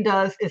all Jean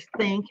does is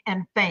think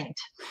and faint.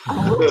 I'm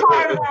a little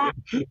tired of that.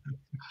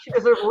 She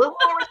deserves a little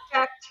more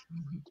respect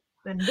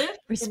than this.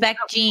 Respect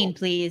Jean,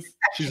 please.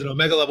 She's an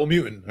Omega level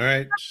mutant. All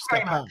right. She's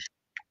got power.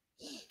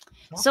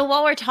 So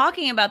while we're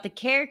talking about the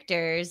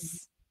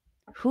characters,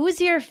 who's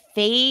your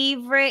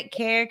favorite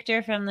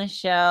character from the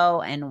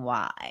show and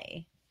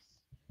why?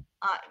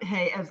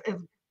 Hey, as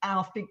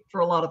I'll speak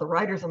for a lot of the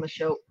writers on the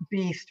show,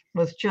 Beast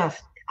was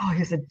just,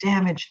 he's a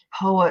damaged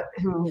poet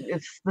who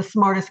is the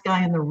smartest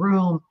guy in the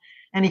room.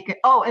 And he can,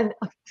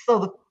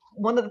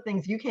 one of the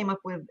things you came up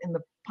with in the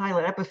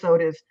pilot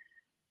episode is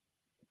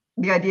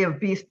the idea of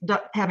Beast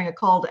having a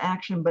call to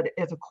action, but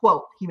as a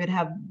quote. He would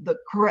have the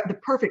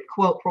perfect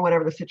quote for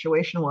whatever the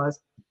situation was.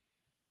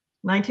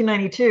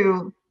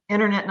 1992,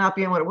 internet not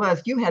being what it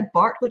was, you had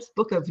Bartlett's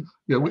book of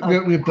we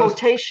have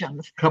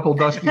quotations. A couple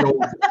dusty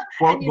old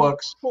quote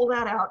books. Pull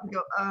that out and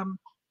go,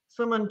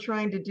 someone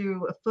trying to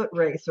do a foot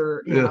race,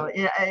 or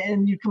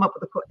and you come up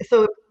with a quote.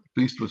 So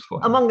Beast was fun.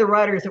 Among the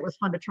writers, it was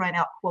fun to try and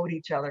outquote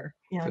each other,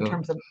 in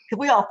terms of, because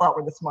we all thought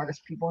we're the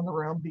smartest people in the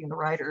room, being the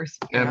writers.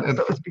 So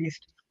it was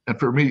Beast. And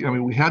for me, I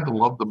mean, we had to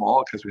love them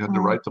all because we had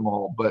to write them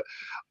all. But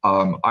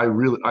I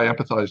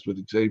empathized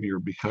with Xavier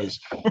because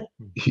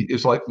he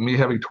is like me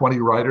having 20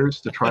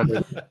 writers to try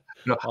to,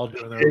 all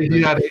doing their own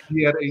he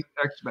had 8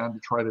 X-Men to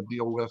try to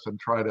deal with, and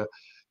try to,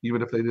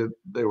 even if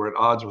they were at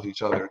odds with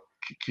each other,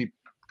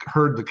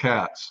 herd the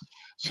cats.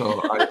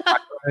 So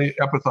I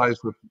empathize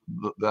with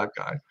that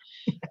guy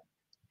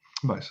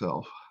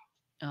myself.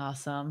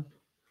 Awesome.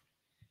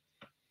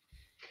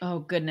 Oh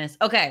goodness.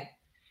 Okay.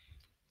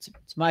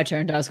 It's my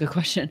turn to ask a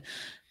question.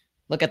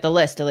 Look at the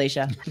list,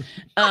 Alicia.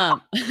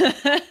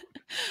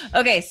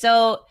 Okay,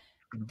 so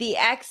the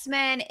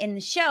X-Men in the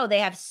show, they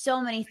have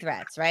so many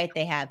threats, right?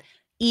 They have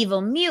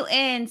evil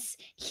mutants,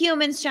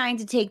 humans trying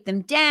to take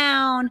them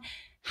down.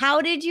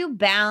 How did you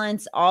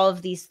balance all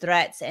of these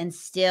threats and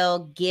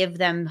still give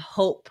them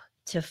hope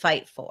to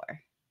fight for?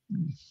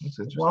 That's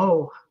interesting.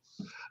 Whoa.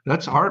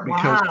 That's hard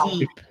because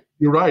Deep.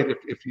 you're right.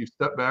 If you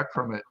step back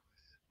from it,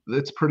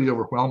 it's pretty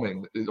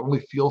overwhelming. It only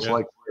feels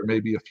like there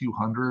may be a few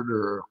hundred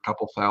or a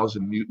couple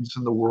thousand mutants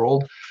in the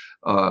world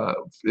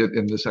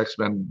in this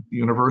X-Men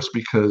universe,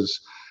 because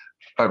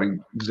I mean,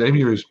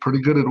 Xavier is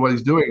pretty good at what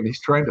he's doing, and he's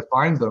trying to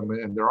find them,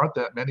 and there aren't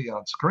that many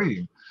on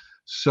screen.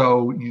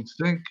 So you'd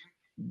think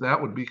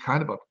that would be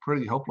kind of a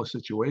pretty hopeless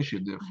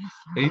situation if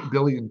 8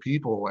 billion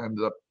people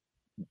end up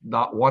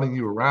not wanting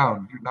you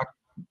around. You're not,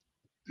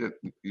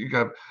 you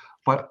got,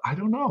 but I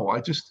don't know.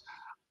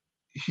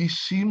 He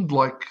seemed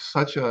like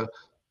such a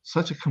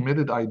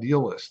committed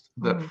idealist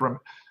that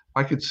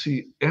I could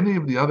see any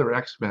of the other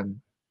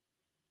X-Men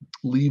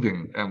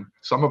leaving, and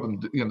some of them,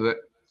 that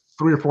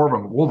 3 or 4 of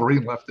them,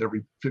 Wolverine left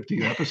every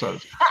 15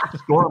 episodes.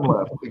 Storm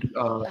left.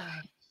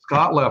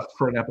 Scott left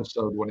for an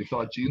episode when he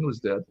thought Jean was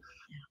dead.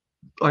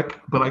 But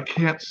I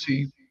can't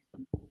see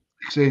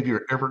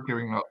Xavier ever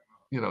giving up.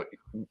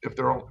 If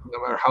there are,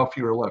 no matter how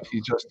few are left,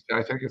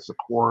 I think it's the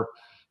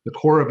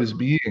core of his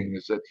being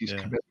is that he's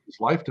committed his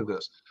life to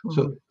this.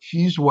 So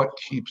he's what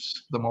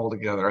keeps them all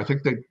together. I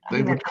think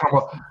they would come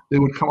up.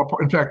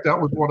 In fact, that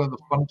was one of the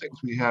fun things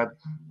we had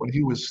when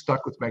he was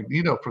stuck with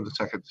Magneto for the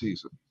 2nd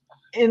season.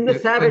 In the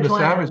Savage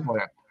Land.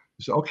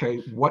 So, okay,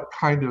 what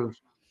kind of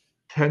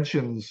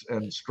tensions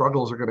and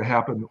struggles are going to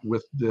happen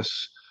with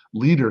this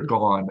leader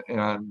gone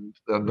and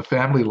the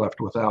family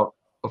left without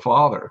a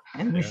father?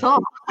 And we saw.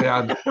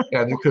 And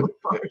you could.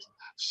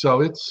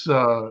 So it's.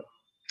 I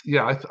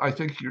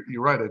think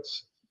you're right.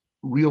 It's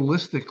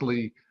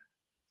realistically,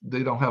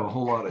 they don't have a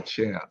whole lot of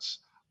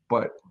chance.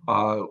 But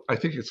I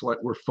think it's like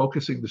we're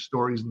focusing the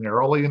stories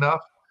narrowly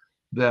enough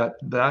that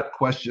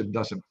question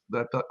doesn't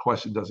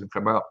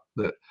come out.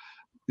 That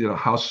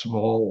how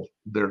small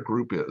their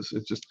group is.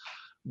 It's just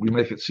we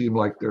make it seem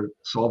like they're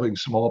solving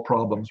small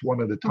problems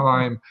one at a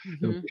time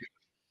and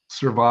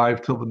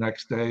survive till the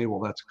next day. Well,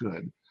 that's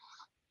good.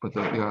 But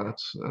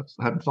that's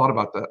I hadn't thought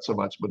about that so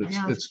much, but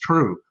it's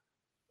true.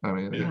 I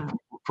mean,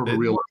 from a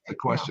realistic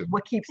question.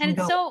 What keeps and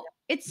them going?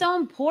 It's so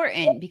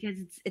important because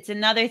it's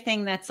another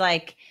thing that's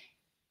like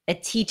a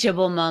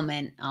teachable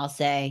moment, I'll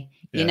say.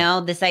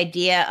 This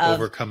idea of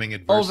overcoming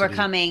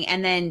adversity.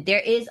 And then there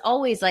is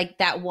always like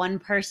that one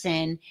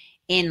person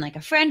in like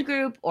a friend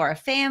group or a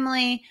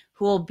family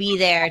who will be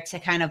there to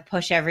kind of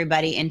push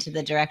everybody into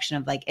the direction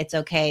of like, it's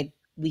okay,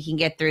 we can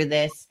get through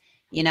this,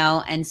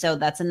 and so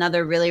that's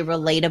another really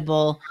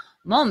relatable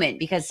moment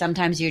because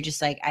sometimes you're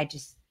just like, I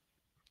just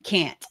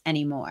can't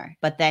anymore,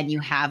 but then you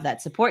have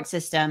that support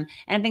system.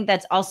 And I think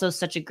that's also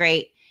such a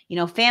great,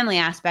 family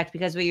aspect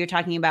because what you're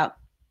talking about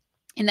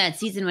in that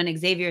season when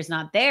Xavier is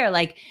not there,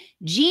 like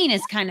Jean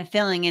is kind of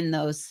filling in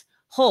those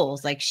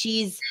holes. Like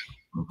she's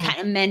kind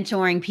of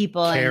mentoring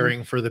people,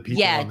 caring for the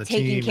people on the team,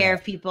 taking care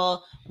of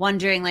people,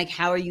 wondering like,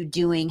 how are you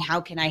doing?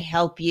 How can I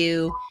help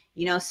you?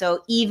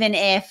 So even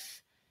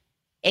if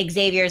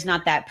Xavier is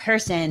not that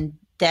person,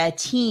 the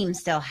team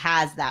still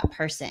has that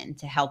person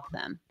to help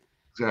them.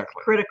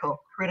 Exactly. Critical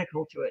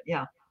to it.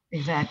 Yeah,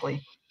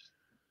 exactly.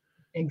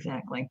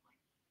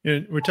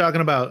 We're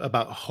talking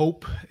about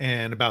hope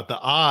and about the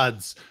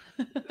odds.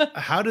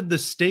 How did the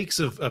stakes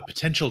of a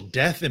potential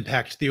death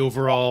impact the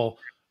overall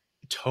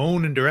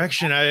tone and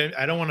direction?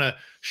 I don't want to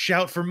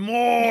shout for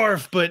more,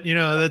 but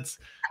it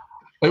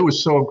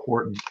was so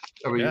important.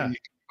 I mean,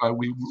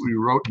 we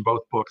wrote in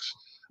both books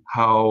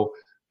how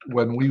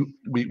when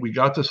we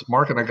got this,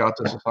 Mark and I got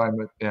this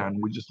assignment, and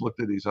we just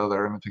looked at each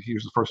other, and I think he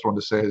was the first one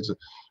to say is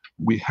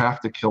we have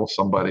to kill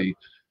somebody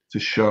to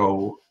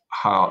show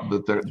how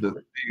that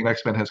the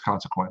X-Men has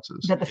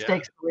consequences. That the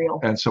stakes are real.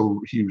 And so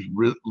he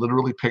was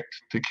literally picked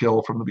to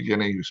kill from the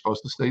beginning. He was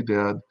supposed to stay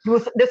dead.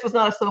 This was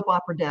not a soap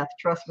opera death,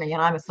 trust me,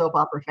 and I'm a soap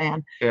opera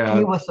fan. And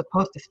he was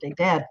supposed to stay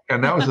dead.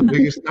 And that was the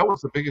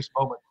biggest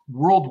moment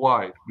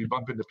worldwide. We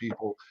bump into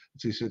people.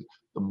 And so he said,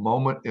 the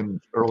moment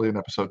early in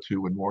episode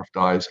 2 when Morph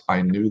dies,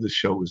 I knew the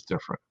show was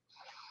different.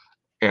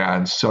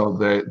 And so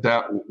it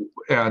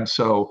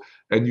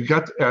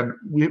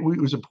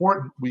was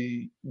important.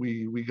 We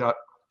got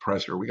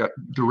pressure. We got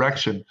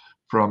direction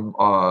from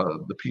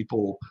the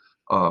people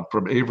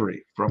from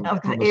Avery, from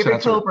Avery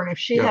Coburn. If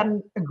she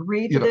hadn't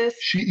agreed to this,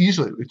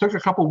 it took a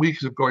couple of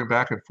weeks of going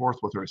back and forth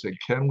with her, saying,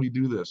 "Can we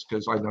do this?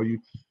 Because I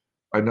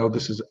know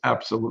this is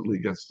absolutely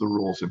against the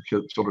rules in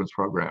children's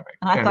programming."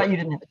 And I thought you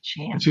didn't have a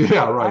chance.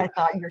 Yeah, right. I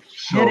thought you're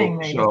kidding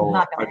me. It's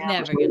not going to happen.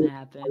 Never going to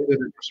happen.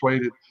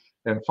 Persuaded.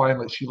 And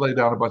finally, she laid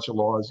down a bunch of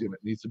laws. It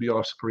needs to be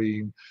off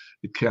screen.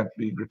 It can't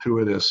be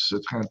gratuitous.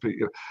 It can't be.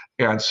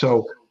 And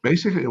so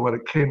basically, what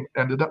it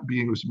ended up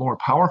being was more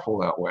powerful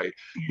that way.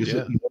 Is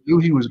that you knew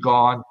he was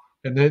gone,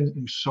 and then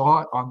you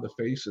saw it on the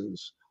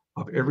faces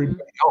of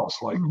everybody else,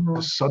 like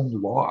a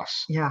sudden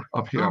loss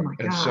of him.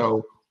 And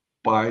so,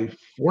 by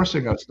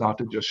forcing us not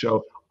to just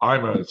show,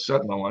 I'm a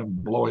sentinel, I'm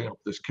blowing up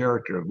this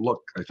character, and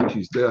look, I think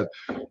he's dead.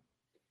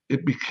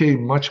 It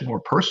became much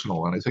more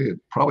personal, and I think it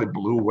probably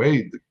blew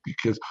away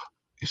because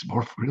is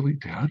Morph really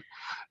dead?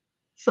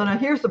 So now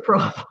here's the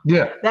problem.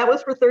 Yeah, that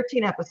was for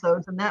 13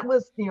 episodes, and that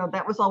was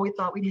all we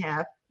thought we'd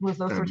have was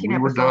those 13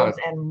 episodes,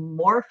 and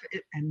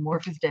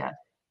Morph is dead.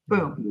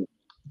 Boom,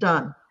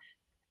 done.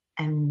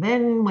 And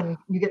then when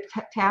you get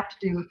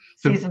tapped to do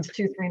seasons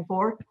 2, 3, and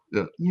 4,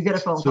 you get a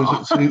phone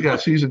call.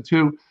 Season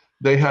 2,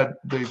 they'd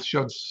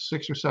shown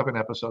 6 or 7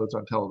 episodes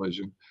on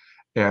television,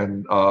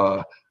 and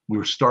we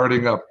were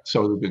starting up.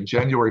 So it had been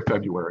January,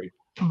 February,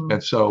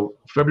 and so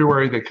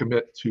February they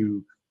commit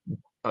to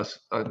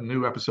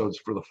new episodes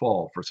for the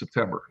fall, for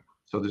September.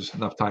 So there's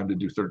enough time to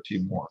do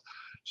 13 more.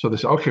 So they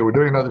said, okay, we're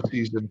doing another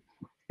season,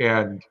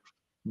 and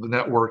the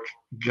network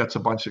gets a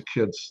bunch of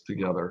kids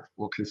together,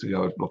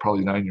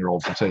 probably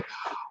 9-year-olds, and say,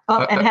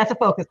 and has a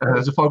focus group.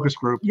 Has a focus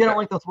group. You don't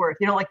like those words.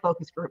 You don't like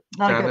focus group.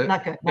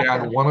 Not good.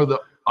 And one of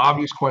the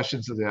obvious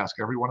questions that they ask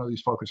every one of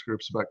these focus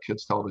groups about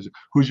kids television: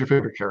 who's your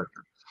favorite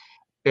character?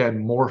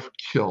 And Morph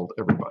killed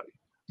everybody.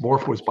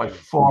 Morph was by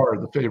far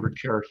the favorite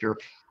character.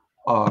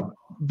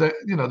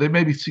 They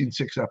maybe seen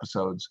 6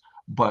 episodes,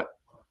 but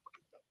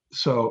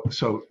so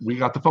we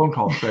got the phone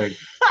call saying,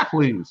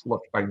 please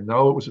look, I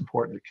know it was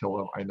important to kill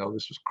him. I know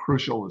this was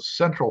crucial, it was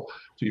central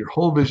to your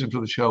whole vision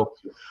for the show,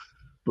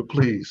 but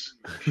please,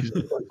 he's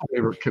my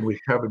favorite. Can we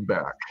have him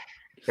back?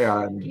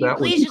 And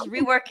please just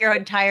rework your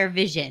entire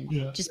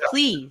vision. Just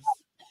please.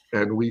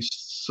 And we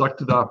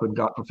sucked it up and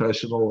got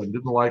professional and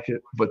didn't like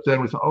it. But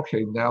then we thought,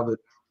 okay, now that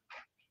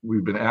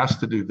we've been asked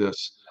to do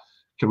this,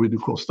 can we do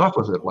cool stuff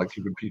with it, like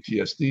even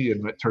PTSD,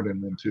 and it turned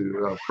him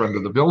into a friend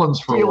of the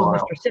villains for a while.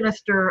 Mr.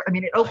 Sinister. I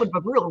mean, it opened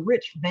a real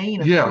rich vein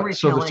of storytelling.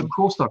 So there's some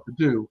cool stuff to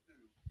do.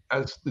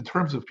 As in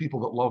terms of people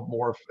that love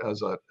Morph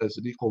as an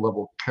equal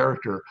level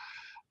character,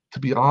 to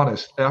be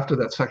honest, after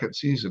that second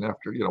season,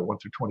 after 1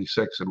 through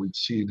 26, and we'd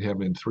seen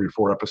him in 3 or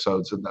 4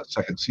 episodes in that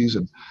second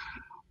season,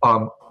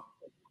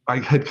 I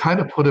had kind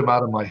of put him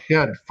out of my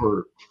head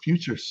for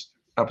future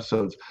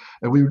episodes,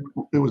 and we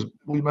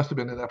must have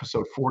been in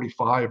episode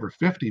 45 or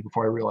 50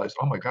 before I realized,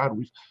 oh my God,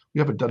 we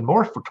haven't done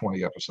Morph for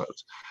 20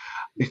 episodes,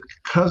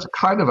 because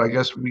kind of, I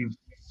guess, we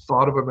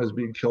thought of him as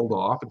being killed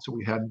off, and so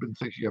we hadn't been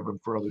thinking of him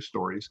for other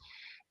stories,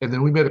 and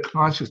then we made a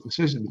conscious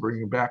decision to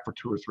bring him back for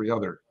 2 or 3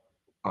 other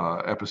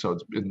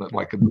episodes in the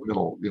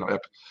middle.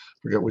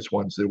 Forget which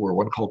ones they were.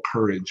 One called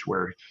Courage,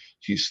 where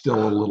he's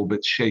still a little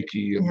bit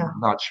shaky and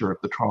not sure if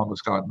the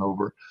trauma's gotten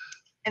over.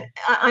 And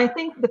I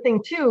think the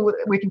thing too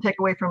we can take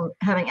away from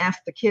having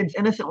asked the kids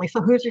innocently,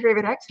 so who's your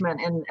favorite X-Men,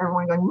 and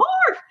everyone going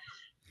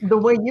Morph. The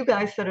way you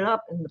guys set it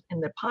up in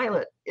the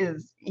pilot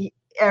is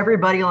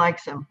everybody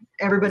likes him.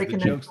 Everybody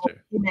can.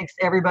 He makes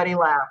everybody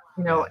laugh.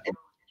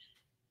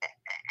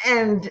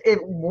 And it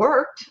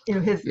worked.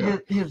 His.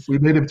 We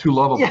made him too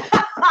lovable.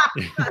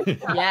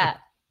 Yeah.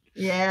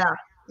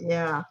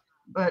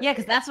 But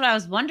because that's what I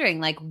was wondering.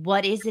 Like,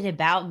 what is it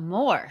about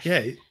Morph?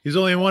 Yeah, he's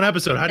only in 1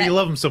 episode. How do you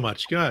love him so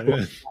much? God.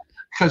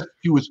 Because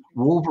he was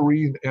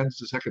Wolverine ends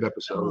the second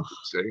episode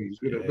saying he's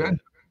going to avenge.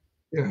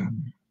 Yeah.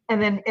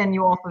 And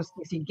you also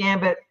see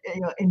Gambit,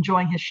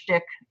 enjoying his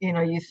shtick.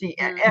 You see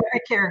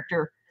every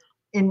character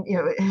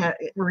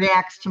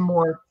reacts to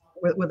Morph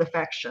with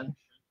affection.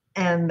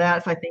 And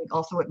that's, I think,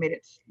 also what made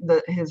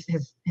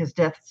his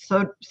death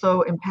so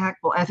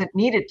impactful, as it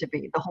needed to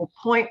be. The whole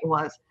point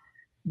was,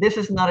 this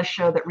is not a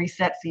show that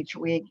resets each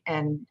week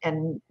and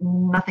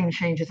nothing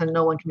changes and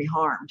no one can be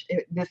harmed.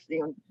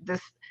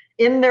 This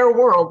in their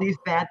world, these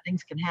bad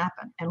things can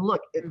happen. And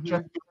look, it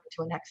just happened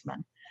to an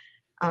X-Men.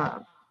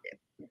 Not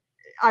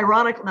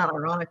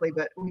ironically,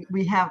 but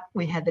we had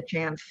the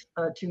chance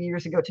 2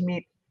 years ago to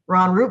meet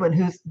Ron Rubin,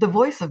 who's the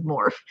voice of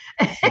Morph,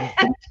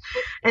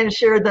 and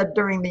shared that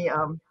during the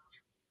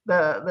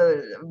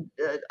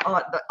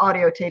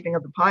audio taping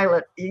of the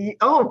pilot.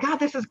 Oh God,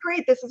 this is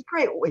great.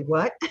 Wait,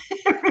 what?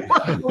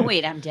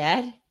 Wait, I'm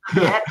dead.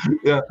 That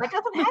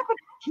doesn't happen.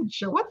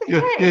 Show what the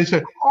heck? He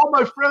said, all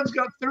my friends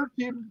got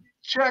 13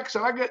 checks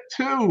and I get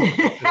 2.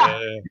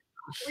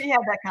 We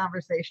had that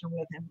conversation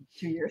with him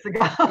 2 years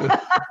ago.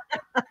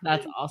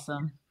 That's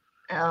awesome.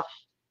 Yeah.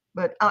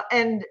 But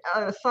and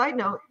a side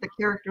note, the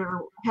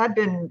character had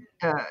been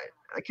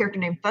a character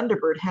named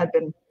Thunderbird had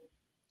been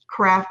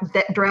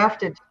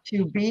drafted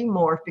to be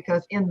Morph,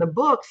 because in the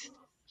books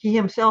he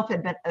himself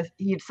had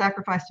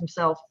sacrificed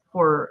himself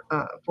for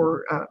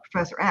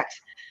Professor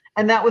X,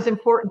 and that was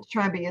important to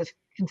try and be as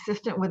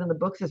consistent within the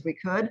books as we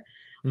could.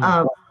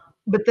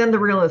 But then the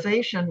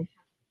realization,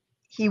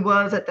 he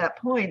was at that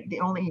point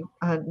the only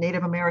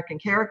Native American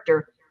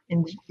character,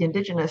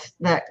 indigenous,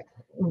 that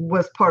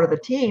was part of the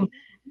team,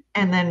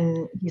 and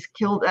then he's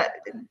killed.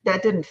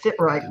 That didn't sit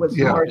right with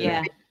Mark.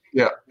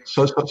 Yeah.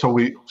 So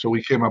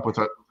we came up with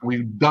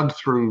we dug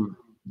through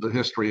the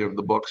history of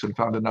the books and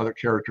found another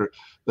character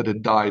that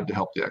had died to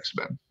help the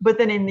X-Men. But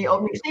then in the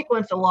opening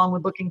sequence, along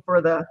with looking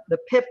for the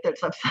pip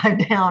that's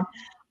upside down,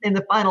 in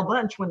the final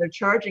bunch when they're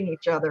charging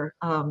each other,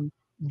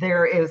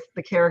 there is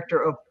the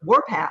character of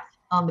Warpath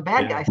on the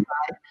bad guy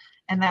side,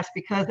 and that's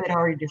because they'd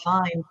already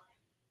designed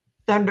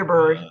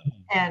Thunderbird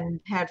and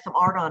had some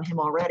art on him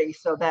already.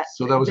 So that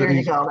was an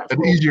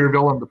easier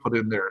villain to put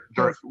in there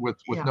with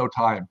no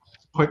time.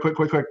 Quick.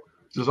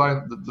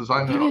 Design.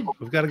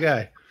 We've got a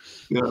guy.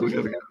 Yeah, we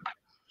got a guy.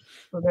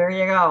 So there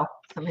you go.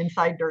 Some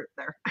inside dirt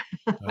there.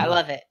 I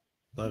love it.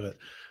 Love it.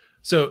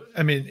 So,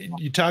 I mean,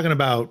 you're talking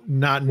about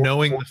not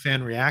knowing the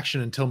fan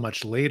reaction until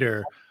much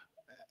later.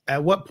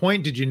 At what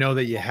point did you know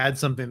that you had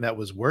something that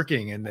was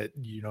working and that,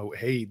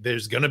 hey,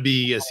 there's going to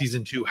be a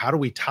season 2? How do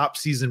we top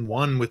season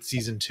 1 with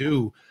season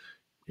 2?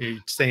 You're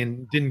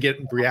saying didn't get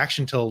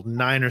reaction till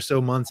 9 or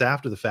so months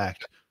after the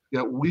fact.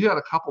 Yeah, we had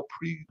a couple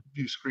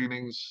preview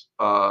screenings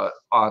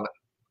on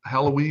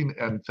Halloween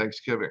and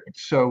Thanksgiving.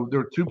 So there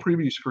are 2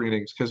 preview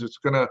screenings because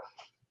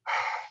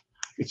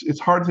it's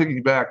hard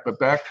thinking back, but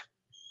back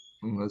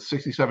in the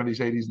 60s, 70s,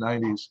 80s,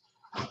 90s,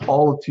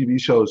 all the TV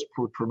shows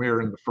would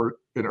premiere in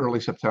early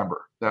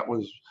September. That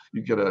was,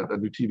 you'd get a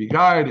new TV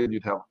guide and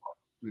you'd have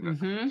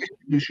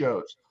new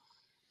shows.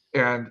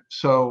 And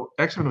so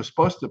X-Men was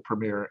supposed to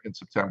premiere in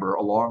September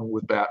along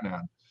with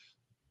Batman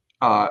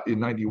in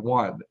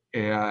 91.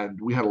 And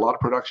we had a lot of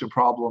production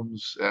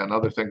problems and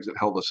other things that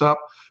held us up.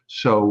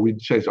 So we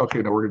changed,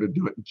 okay, now we're going to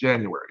do it in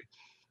January.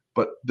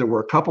 But there were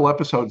a couple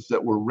episodes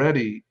that were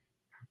ready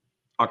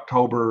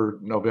October,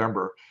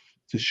 November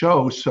to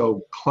show.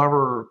 So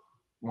clever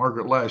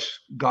Margaret Lesh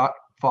got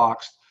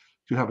Fox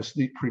to have a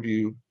sneak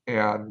preview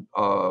and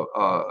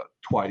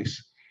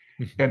twice.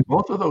 And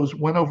both of those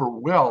went over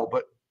well,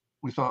 but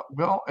we thought,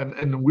 well,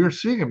 and we're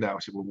seeing them now.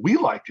 We said, well, we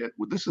like it.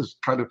 Well, this is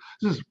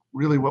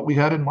really what we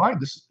had in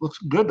mind. This looks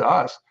good to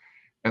us.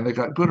 And they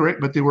got good rate,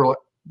 but they were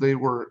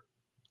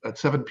at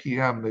 7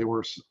 p.m. They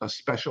were a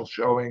special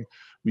showing.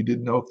 We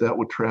didn't know if that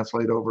would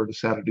translate over to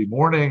Saturday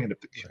morning and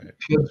if the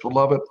kids would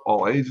love it,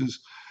 all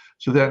ages.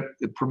 So then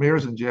it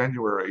premieres in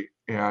January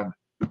and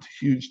it's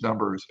huge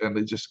numbers and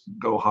they just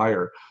go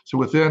higher. So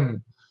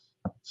within,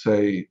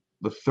 say,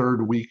 the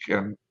third week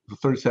and the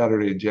third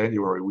Saturday in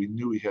January, we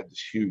knew we had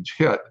this huge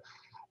hit.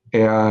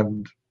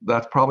 And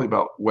that's probably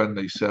about when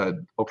they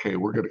said, okay,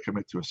 we're going to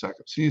commit to a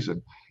second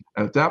season.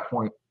 And at that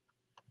point,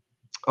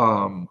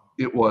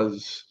 it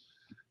was,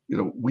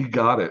 we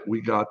got it.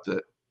 We got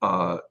that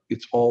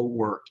it's all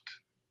worked.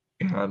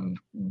 And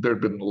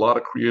there'd been a lot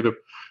of creative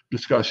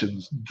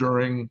discussions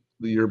during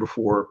the year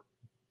before,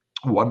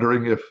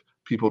 wondering if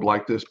people would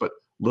like this, but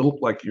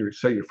like your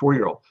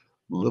 4-year-old,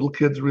 little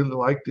kids really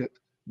liked it.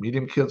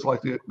 Medium kids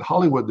liked it. In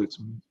Hollywood, it's,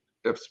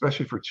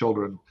 especially for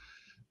children,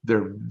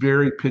 they're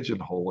very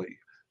pigeonholy.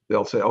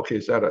 They'll say, okay,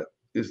 is that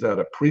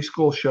a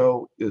preschool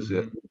show? Is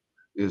it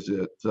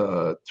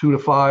 2 to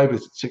 5?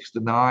 Is it 6 to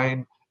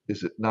 9?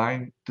 Is it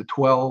 9 to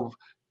 12?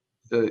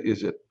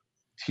 Is it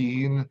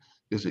teen?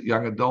 Is it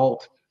young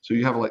adult? So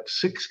you have like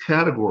 6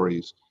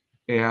 categories,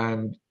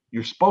 and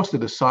you're supposed to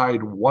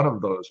decide one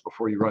of those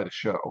before you write a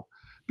show,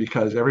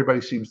 because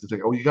everybody seems to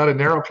think, oh, you got a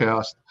narrow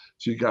cast,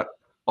 so you got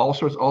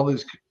all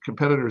these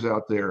competitors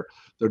out there.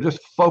 They're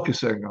just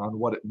focusing on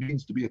what it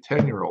means to be a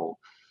 10-year-old.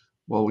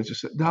 Well, we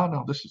just said,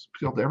 no, this is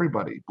appeal to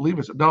everybody. Believe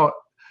us. No.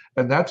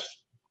 And that's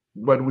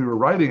when we were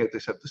writing it, they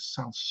said, this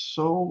sounds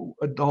so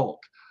adult.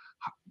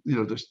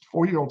 This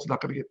 4-year-old's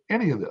not going to get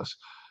any of this.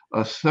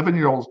 A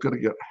 7-year-old's going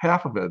to get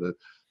half of it. A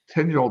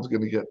 10-year-old's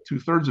going to get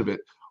 2/3 of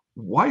it.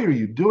 Why are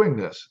you doing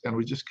this? And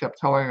we just kept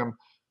telling them,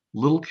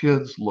 little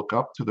kids look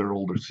up to their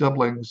older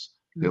siblings.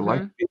 They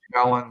like being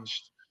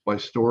challenged by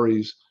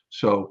stories.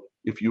 So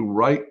if you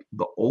write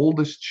the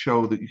oldest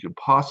show that you could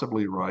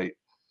possibly write,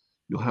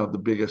 you'll have the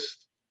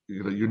biggest,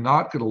 you're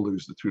not going to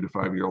lose the 2 to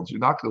 5-year-olds. You're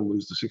not going to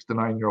lose the 6 to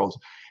 9-year-olds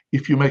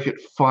if you make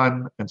it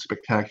fun and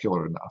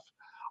spectacular enough.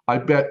 I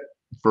bet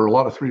for a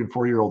lot of 3 and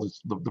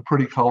 4-year-olds, the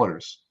pretty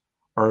colors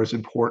are as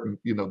important.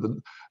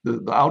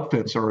 The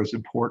outfits are as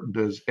important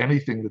as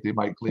anything that they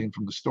might glean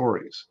from the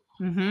stories.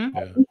 Yeah.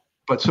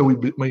 But so we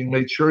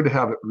made sure to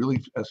have it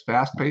really as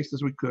fast paced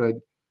as we could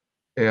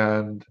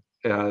and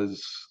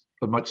as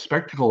much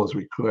spectacle as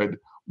we could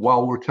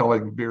while we're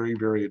telling very,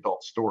 very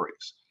adult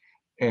stories.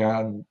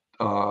 And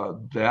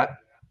that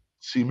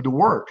seemed to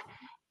work.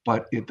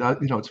 But it does,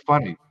 it's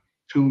funny.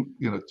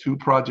 2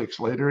 projects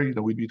later,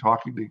 we'd be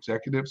talking to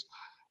executives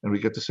and we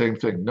get the same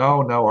thing.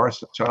 No, our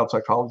child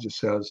psychologist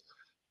says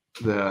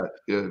that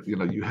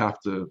you have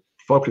to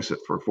focus it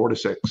for 4 to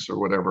 6 or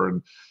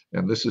whatever,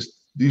 and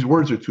these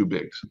words are too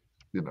big,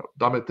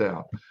 dumb it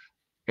down.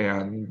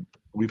 And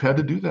we've had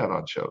to do that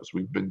on shows.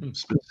 We've been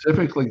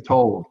specifically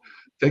told,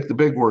 take the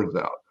big words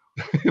out,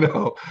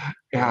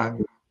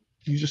 and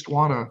you just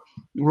want to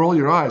roll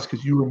your eyes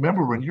because you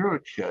remember when you're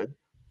a kid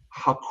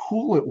how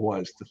cool it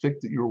was to think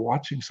that you were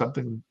watching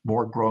something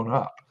more grown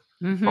up.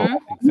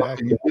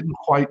 Exactly. You didn't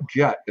quite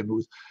get, and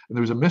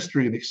there was a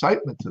mystery and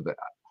excitement to that.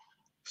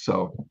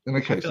 So in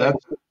the case,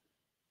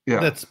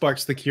 that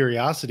sparks the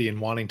curiosity and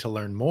wanting to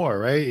learn more,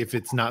 right? If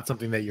it's not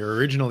something that you're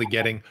originally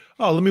getting,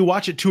 oh, let me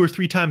watch it 2 or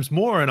 3 times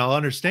more and I'll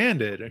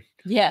understand it.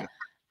 Yeah.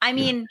 I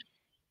mean,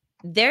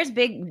 there's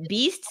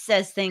Beast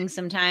says things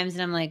sometimes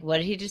and I'm like, what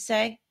did he just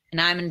say?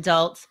 And I'm an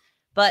adult,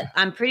 but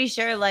I'm pretty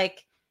sure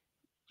like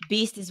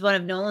Beast is one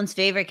of Nolan's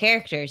favorite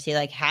characters. He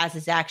has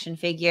his action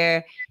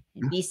figure.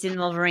 Beast and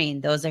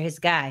Wolverine, those are his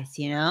guys,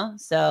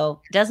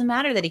 So it doesn't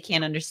matter that he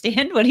can't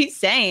understand what he's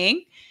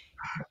saying.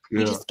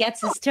 He just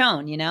gets his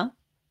tone, Yeah.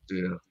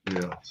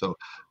 So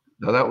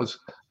now that was,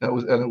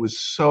 and it was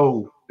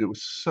so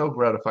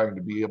gratifying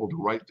to be able to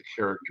write the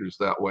characters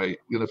that way.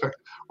 In fact,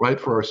 write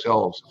for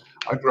ourselves.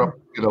 I grew up,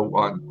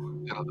 on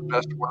the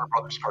best Warner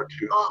Brothers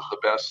cartoons, the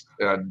best,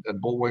 and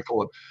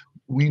Bullwinkle, and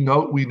we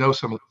met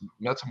some of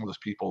those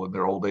people in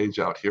their old age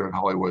out here in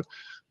Hollywood.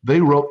 They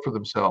wrote for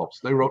themselves.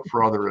 They wrote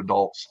for other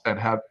adults and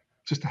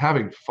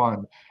having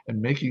fun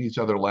and making each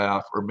other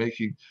laugh or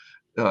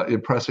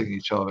impressing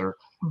each other.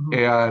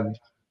 And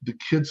the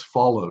kids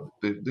followed.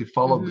 They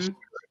followed the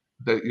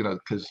spirit,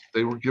 because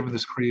they were given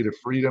this creative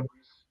freedom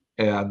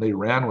and they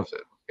ran with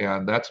it.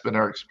 And that's been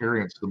our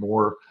experience. The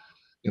more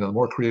the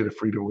more creative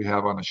freedom we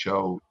have on a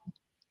show,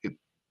 it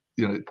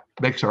it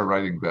makes our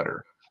writing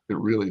better. It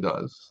really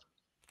does.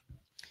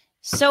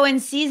 So in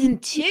season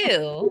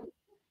 2,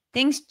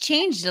 things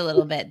changed a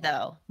little bit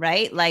though,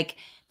 right? Like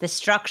the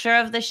structure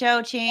of the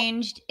show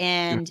changed,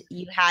 and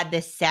you had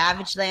this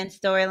Savage Land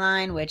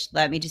storyline, which,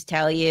 let me just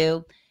tell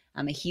you,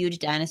 I'm a huge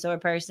dinosaur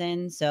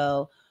person.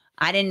 So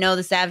I didn't know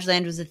the Savage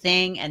Land was a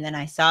thing. And then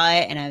I saw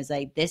it and I was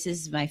like, this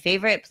is my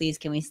favorite. Please,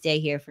 can we stay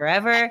here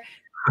forever?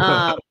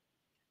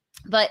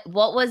 But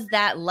what was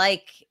that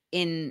like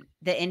in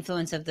the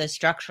influence of the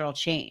structural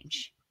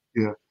change?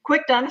 Yeah.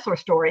 Quick dinosaur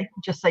story,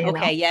 just so you know.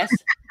 Okay, yes.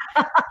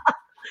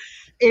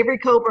 Avery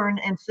Coburn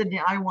and Sydney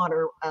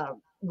Iwander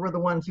were the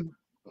ones who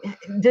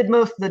did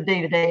most of the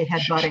day-to-day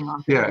headbutting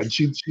on things. Yeah, and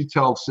she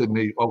tells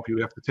Sydney, okay,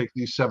 we have to take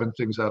these 7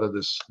 things out of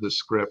this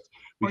script.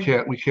 We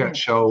can't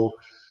show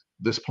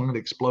this plane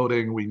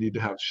exploding. We need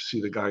to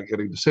see the guy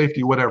getting to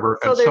safety, whatever.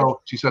 And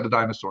so she said a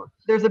dinosaur.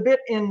 There's a bit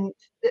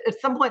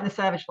at some point in the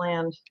Savage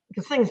Land,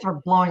 because things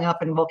are blowing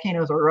up and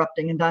volcanoes are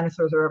erupting and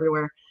dinosaurs are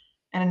everywhere,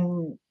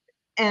 and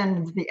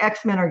the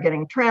X-Men are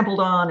getting trampled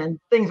on and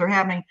things are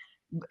happening.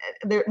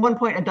 At one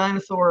point, a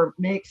dinosaur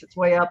makes its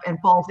way up and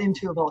falls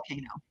into a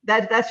volcano.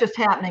 That's just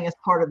happening as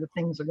part of the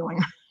things that are going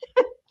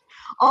on.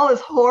 All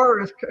this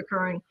horror is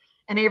occurring,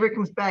 and Avery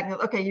comes back and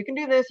goes, "Okay, you can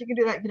do this, you can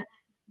do that,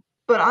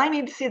 but I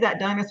need to see that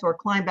dinosaur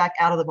climb back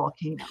out of the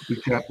volcano. We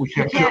can't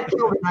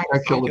kill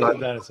the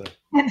dinosaur."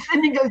 And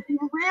Sydney goes, "You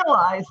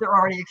realize they're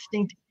already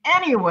extinct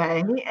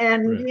anyway,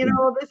 and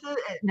this is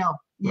no."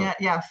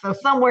 Yeah. So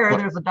somewhere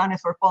there's a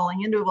dinosaur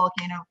falling into a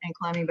volcano and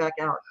climbing back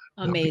out.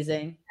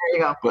 Amazing. There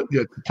you go. But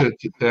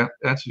to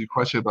answer your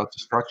question about the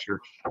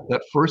structure,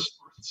 that first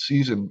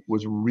season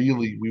was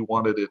really, we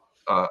wanted it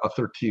a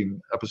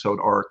 13 episode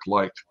arc,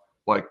 like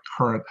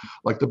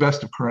the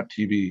best of current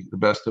TV, the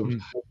best of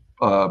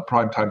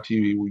primetime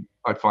TV.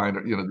 I find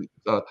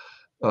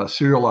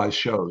serialized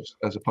shows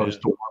as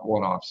opposed to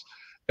one-offs,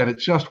 and it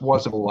just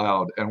wasn't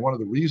allowed. And one of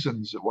the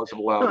reasons it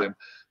wasn't allowed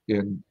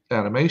in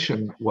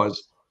animation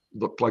was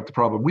like the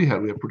problem we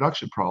had. We have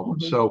production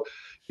problems. So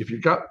if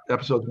you've got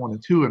episodes 1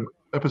 and 2, and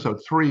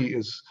episode 3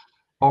 is,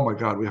 oh my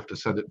God, we have to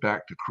send it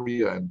back to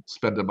Korea and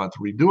spend a month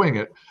redoing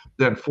it,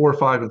 then 4,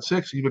 5, and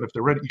 6, even if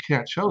they're ready, you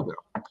can't show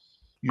them.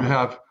 You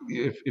have,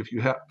 if you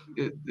have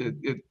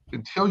it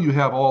until you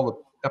have all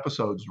the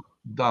episodes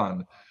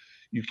done,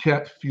 you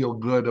can't feel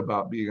good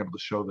about being able to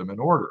show them in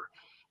order.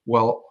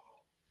 Well,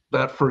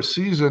 that first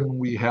season,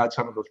 we had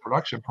some of those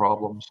production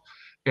problems,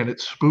 and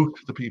it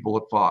spooked the people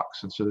at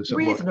Fox. And so they said,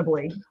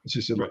 reasonably. She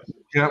said, look,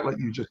 we can't let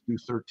you just do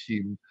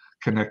 13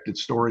 connected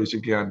stories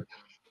again.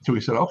 So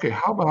we said, okay,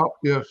 how about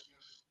if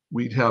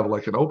we'd have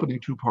like an opening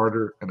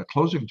 2-parter and a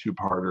closing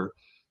 2-parter,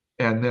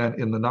 and then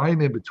in the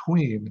 9 in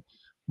between,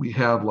 we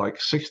have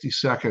like 60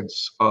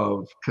 seconds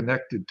of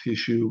connected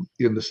tissue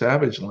in the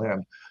Savage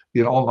Land,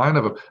 in all 9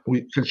 of them.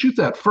 We can shoot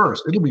that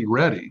first, it'll be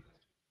ready.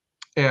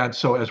 And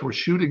so as we're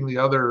shooting the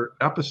other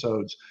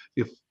episodes,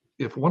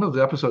 if one of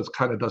the episodes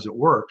kind of doesn't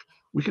work,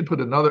 we can put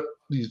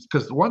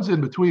because the ones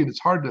in between, it's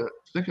hard to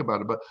think about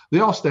it, but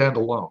they all stand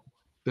alone.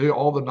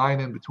 All the 9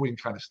 in between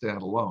kind of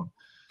stand alone.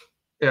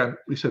 And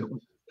we said,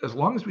 as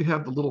long as we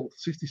have the little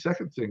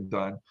 60-second thing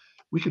done,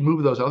 we can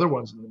move those other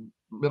ones in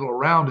the middle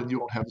around and you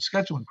won't have the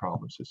scheduling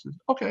problems. I said,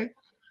 okay.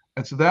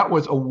 And so that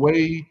was a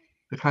way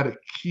to kind of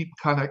keep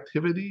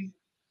connectivity,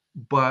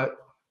 but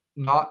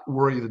not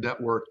worry the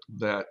network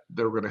that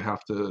they're going to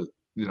have to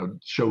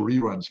show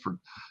reruns for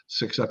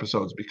 6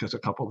 episodes because a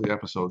couple of the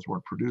episodes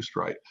weren't produced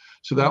right.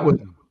 So that was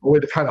a way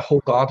to kind of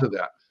hold on to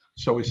that.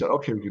 So we said,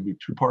 okay, we can do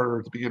 2-parter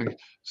at the beginning.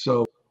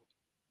 So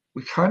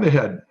we kind of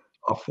had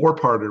a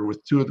 4-parter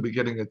with 2 at the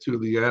beginning and 2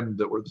 at the end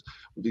that were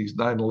these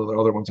 9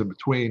 other ones in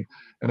between.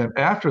 And then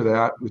after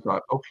that, we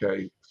thought,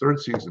 okay, 3rd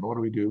season, what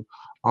do we do?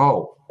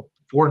 Oh,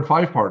 4 and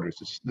 5-parters.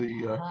 It's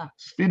the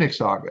Phoenix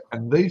Saga.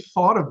 And they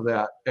thought of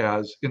that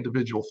as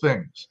individual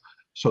things.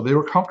 So they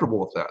were comfortable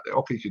with that.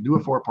 Okay, you can do a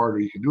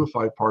 4-parter, you can do a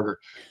 5-parter,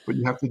 but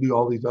you have to do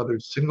all these other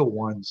single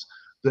ones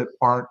that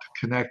aren't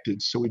connected,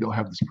 so we don't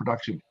have this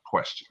production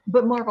question.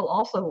 But Marvel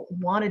also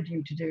wanted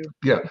you to do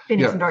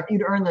Phoenix and Dark.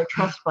 You'd earned their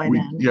trust by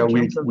then.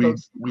 We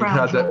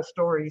had that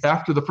stories.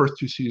 After the first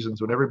 2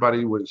 seasons, when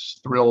everybody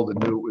was thrilled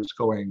and knew it was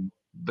going,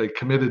 they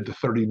committed to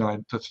 3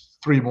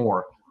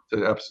 more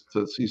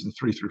to season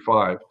 3 through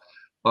 5,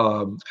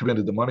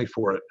 committed the money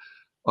for it.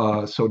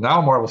 So now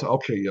Marvel said,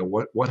 okay,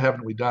 what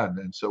haven't we done?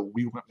 And so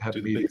we went and had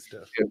a meeting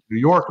in New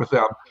York with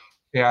them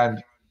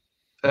and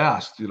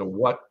asked,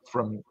 what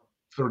from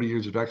 30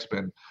 years of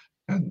X-Men,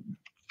 and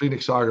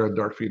Phoenix Saga and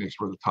Dark Phoenix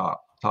were the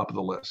top of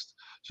the list.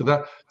 So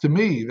that, to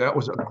me, that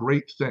was a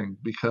great thing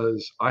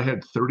because I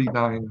had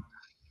 39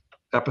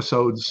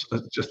 episodes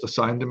just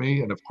assigned to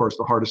me. And of course,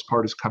 the hardest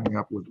part is coming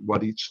up with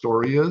what each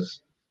story is.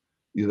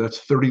 That's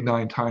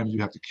 39 times you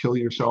have to kill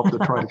yourself to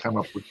try to come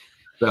up with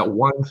that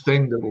one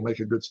thing that will make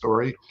a good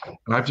story.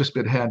 And I've just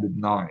been handed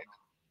 9.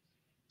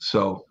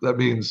 So that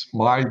means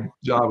my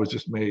job was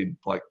just made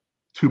like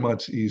 2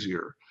 months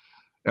easier.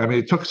 I mean,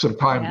 it took some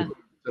time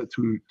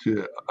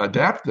to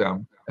adapt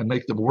them and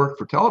make them work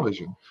for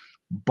television.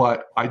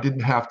 but I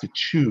didn't have to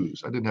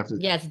choose. I didn't have to.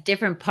 Yeah, it's a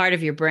different part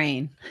of your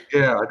brain.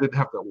 Yeah, I didn't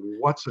have to.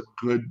 What's a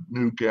good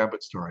new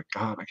Gambit story?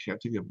 God, I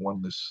can't think of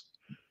one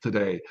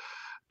today,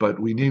 but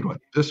we need one.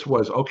 This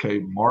was okay.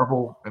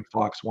 Marvel and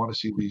Fox want to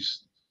see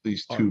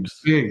these two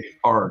Arcs. big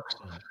arcs.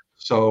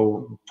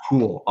 So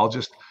cool. I'll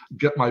just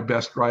get my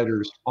best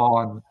writers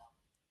on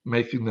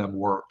making them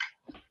work.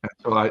 And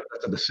so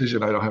that's a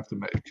decision I don't have to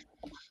make.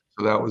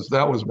 So that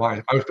was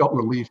I felt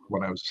relieved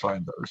when I was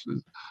assigned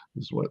those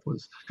is what it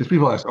was. Because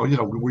people ask, oh,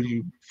 were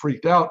you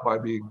freaked out by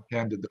being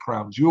handed the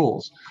crown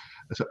jewels?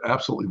 I said,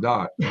 absolutely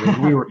not. I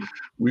mean,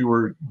 we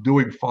were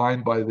doing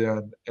fine by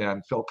then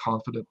and felt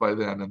confident by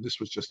then. And this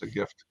was just a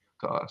gift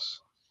to us.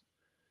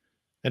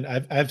 And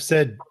I've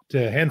said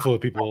to a handful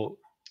of people,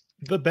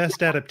 the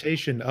best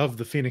adaptation of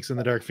the Phoenix and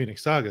the Dark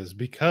Phoenix sagas,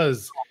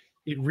 because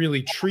it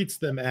really treats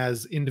them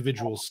as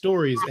individual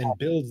stories and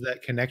builds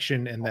that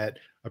connection and that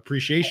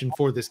appreciation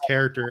for this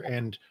character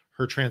and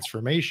her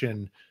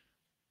transformation.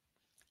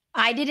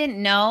 I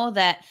didn't know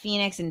that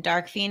Phoenix and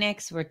Dark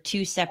Phoenix were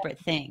two separate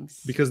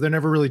things. Because they're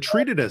never really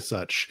treated as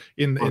such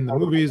in the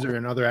movies or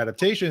in other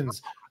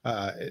adaptations.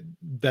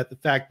 That the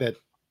fact that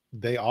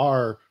they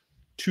are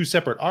two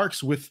separate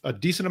arcs with a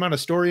decent amount of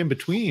story in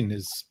between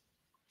is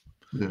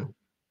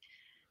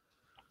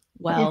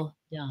well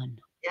done.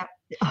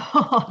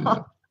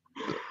 Yeah.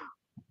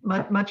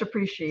 Much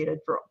appreciated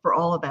for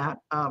all of that.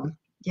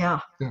 Yeah.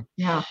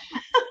 Now,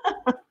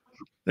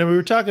 we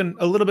were talking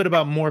a little bit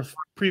about Morph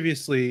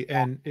previously,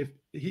 and if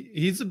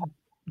he's a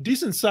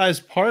decent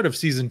sized part of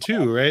season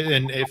 2, right?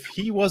 And if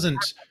he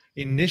wasn't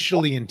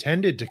initially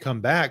intended to come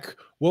back,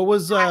 what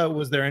was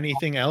there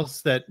anything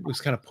else that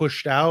was kind of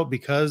pushed out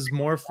because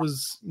Morph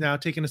was now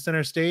taking a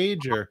center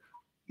stage? Or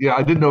yeah,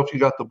 I didn't know if you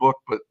got the book,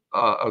 but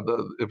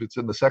if it's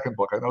in the second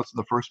book, I know it's in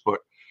the first book.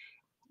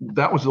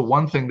 That was the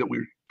one thing that we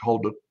were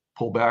told to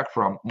pull back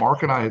from.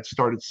 Mark and I had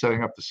started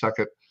setting up the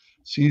second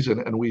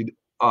season, and we'd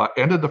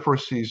ended the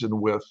first season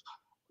with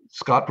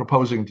Scott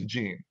proposing to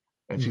Jean,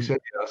 and she said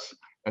yes.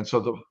 And so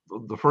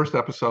the first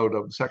episode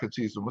of the second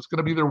season was going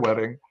to be their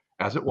wedding,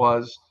 as it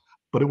was,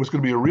 but it was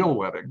going to be a real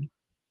wedding.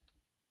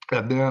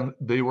 And then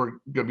they were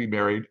going to be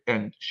married,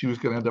 and she was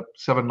going to end up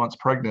 7 months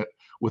pregnant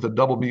with a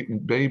double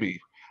mutant baby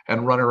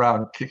and run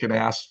around kicking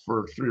ass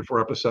for 3 or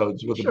 4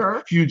 episodes with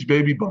a huge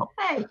baby bump.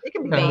 Hey, it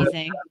can be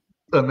amazing.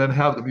 And then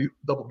have the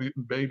double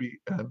mutant baby,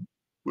 and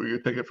we're going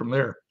to take it from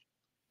there.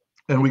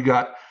 And we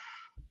got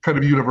kind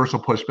of universal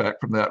pushback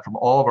from that, from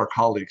all of our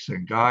colleagues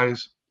saying,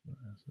 guys,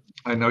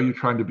 I know you're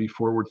trying to be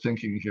forward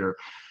thinking here,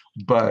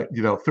 but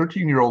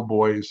 13-year-old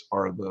boys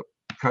are the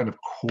kind of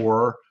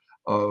core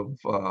of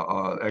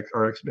our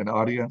X-Men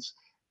audience,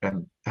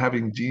 and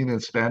having Jean in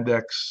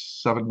spandex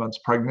 7 months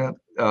pregnant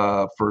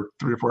for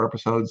 3 or 4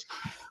 episodes,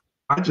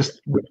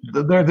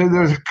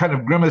 there's kind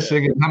of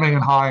grimacing and humming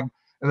and hawing.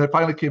 And they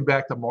finally came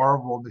back to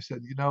Marvel and they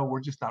said,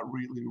 we're just not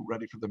really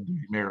ready for them to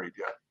be married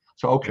yet.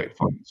 So, okay,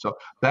 fine. So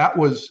that's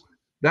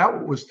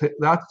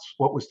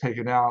what was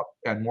taken out,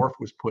 and Morph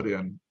was put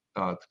in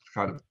to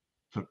kind of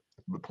took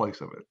the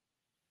place of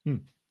it.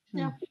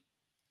 Yeah.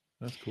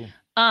 That's cool.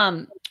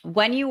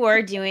 When you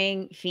were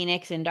doing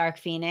Phoenix and Dark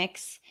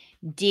Phoenix,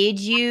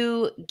 did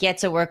you get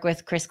to work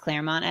with Chris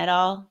Claremont at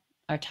all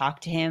or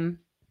talk to him?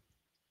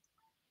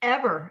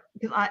 Ever,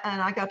 because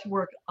I got to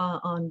work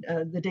on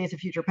the Days of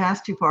Future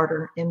Past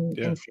 2-parter in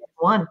season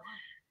 1.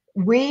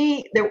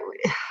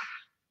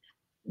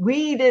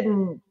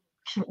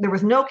 There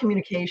was no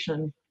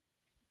communication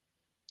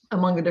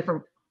among the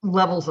different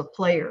levels of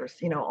players.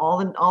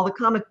 All the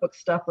comic book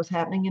stuff was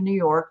happening in New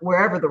York,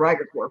 wherever the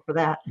writers were for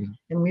that,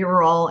 and we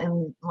were all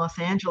in Los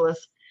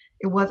Angeles.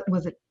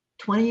 Was it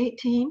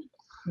 2018?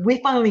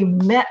 We finally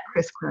met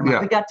Chris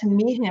Claremont. We got to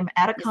meet him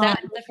at a con. Is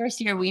that the first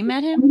year we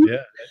met him? Yeah,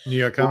 New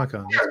York Comic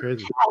Con. That's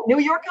crazy. New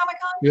York Comic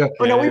Con? Yeah.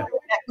 Oh, no,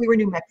 we were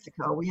New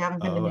Mexico. We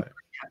haven't been to New York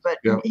yet.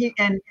 But he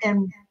and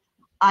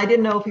I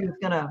didn't know if he was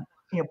gonna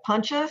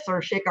punch us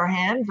or shake our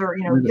hands or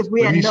because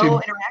we had no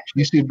interaction.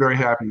 He seemed very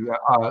happy.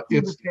 He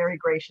was very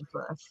gracious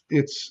with us.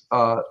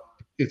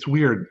 It's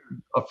weird.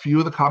 A few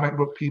of the comic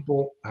book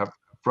people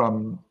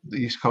from the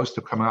East Coast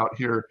have come out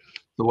here,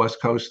 the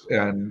West Coast,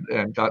 and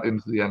got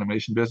into the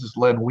animation business.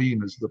 Len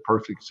Wein is the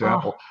perfect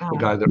example, the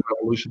guy that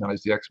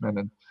revolutionized the X-Men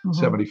in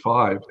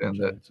 '75, and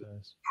that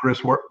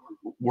Chris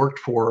worked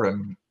for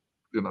and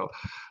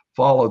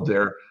followed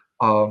there.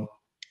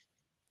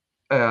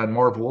 And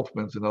Marv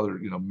Wolfman's another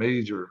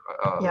major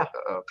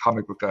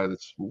comic book guy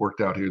that's worked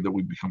out here that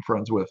we've become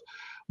friends with.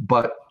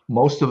 But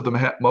most of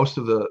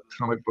the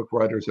comic book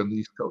writers in the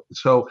East Coast.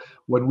 So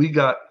when we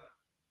got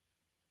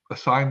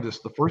assigned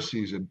the first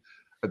season,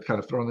 I'd kind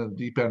of thrown in the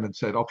deep end and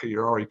said, okay,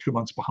 you're already 2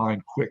 months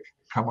behind, quick,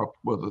 come up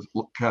with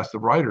a cast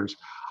of writers.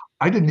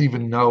 I didn't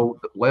even know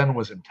that Len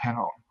was in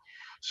town.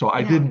 So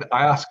I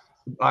asked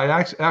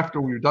after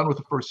we were done with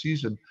the first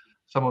season,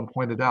 someone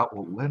pointed out,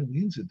 well, Len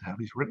Wein's in town,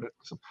 he's written it.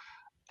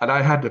 And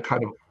I had to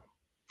kind of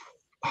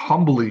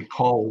humbly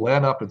call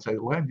Len up and say,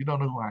 Len, you don't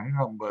know who I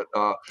am, but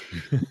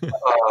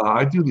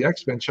I do the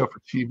X-Men show for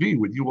TV.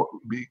 Would you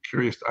be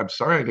curious? I'm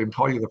sorry I didn't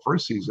call you the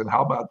first season.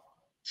 How about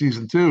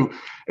season 2,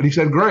 and he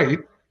said great,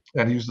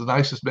 and he was the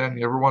nicest man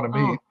you ever want to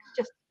meet.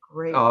 Just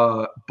great.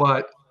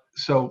 But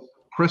so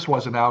Chris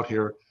wasn't out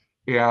here,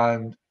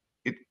 and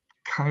it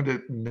kind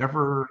of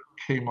never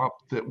came up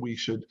that we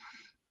should,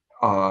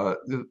 try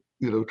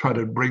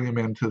to bring him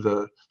into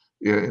the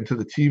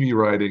TV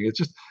writing.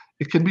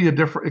 It can be a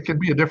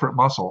different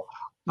muscle.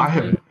 I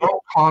have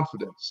no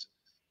confidence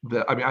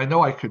that, I mean, I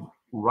know I could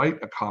write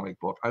a comic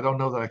book. I don't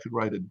know that I could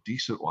write a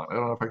decent one. I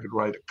don't know if I could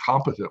write a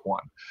competent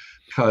one,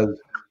 because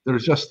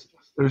there's just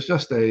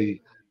a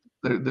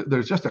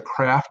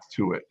craft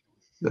to it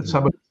that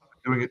somebody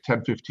doing it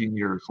 10, 15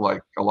 years,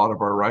 like a lot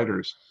of our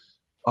writers,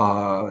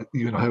 have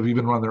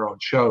even run their own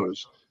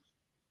shows,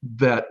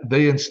 that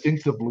they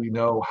instinctively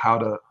know how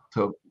to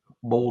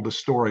mold a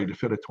story to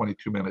fit a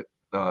 22-minute,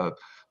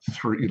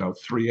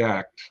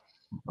 3-act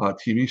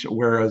TV show.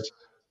 Whereas,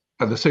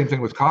 and the same thing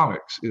with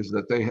comics, is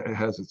that it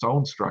has its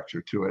own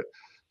structure to it.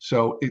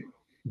 So it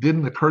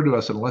didn't occur to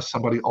us, unless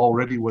somebody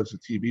already was a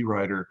TV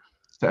writer,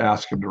 to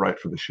ask him to write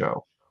for the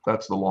show.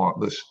 That's the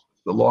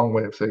long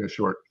way of saying a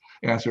short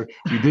answer.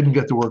 We didn't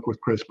get to work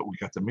with Chris, but we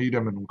got to meet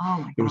him, and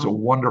it was a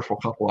wonderful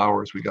couple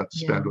hours we got to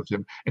spend with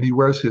him. And he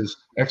wears his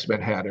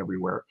X-Men hat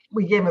everywhere.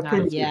 We gave him a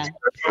pretty hat.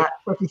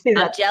 So if you see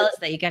that, I'm jealous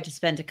that you got to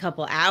spend a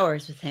couple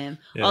hours with him.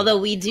 Yeah. Although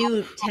we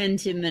do tend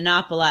to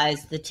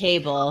monopolize the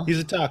table. He's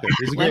a talker.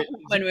 He's a great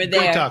when we're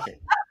there. Talker.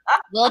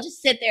 We'll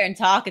just sit there and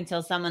talk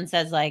until someone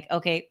says, like,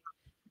 okay,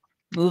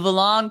 move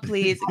along,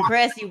 please.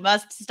 Chris, you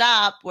must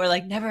stop. We're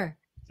like, never.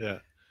 Yeah.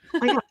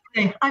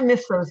 I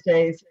miss those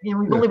days. We've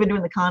only been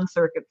doing the con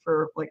circuit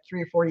for like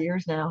 3 or 4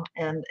 years now,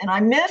 and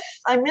I miss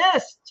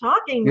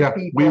talking to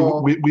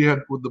people. We had,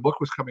 when the book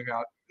was coming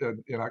out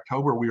in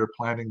October, we were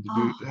planning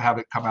to have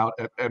it come out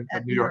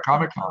at New York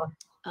Comic Con.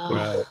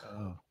 That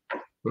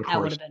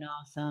would have been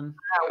awesome.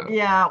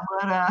 Yeah,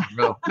 but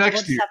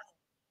next year,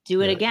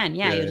 do it again.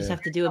 Yeah, you just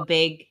have to do a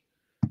big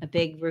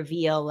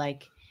reveal.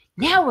 Like,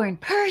 now we're in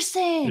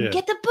person.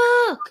 Get the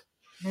book.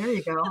 There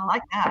you go. I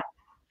like that.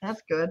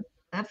 That's good.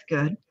 That's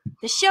good.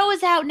 The show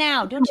is out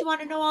now. Don't you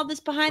want to know all this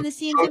behind the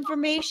scenes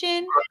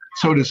information?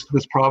 So does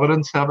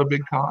Providence have a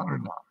big con or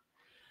not?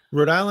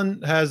 Rhode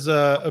Island has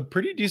a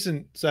pretty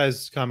decent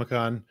sized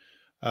Comic-Con.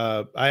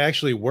 I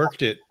actually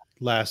worked it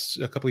a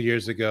couple of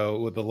years ago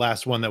with the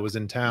last one that was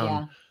in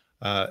town.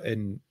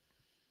 And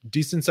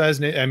decent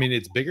sized. I mean, I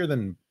think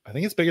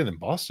it's bigger than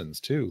Boston's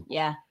too.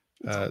 Yeah.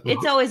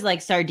 It's always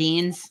like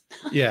sardines.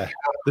 Yeah.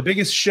 The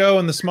biggest show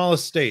in the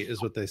smallest state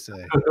is what they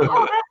say.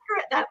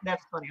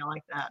 That's funny. I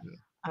like that.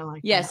 I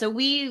like that. that. So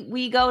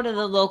we go to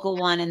the local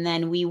one, and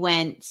then we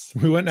went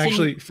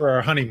actually for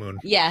our honeymoon.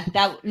 Yeah,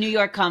 that New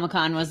York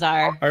Comic-Con was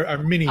our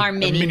mini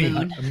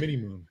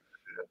moon.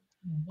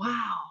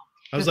 Wow.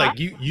 I was like,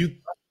 you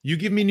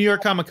give me New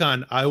York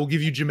Comic-Con, I will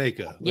give you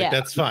Jamaica.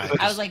 That's fine.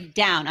 I was like,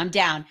 I'm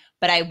down,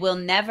 but I will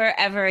never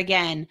ever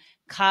again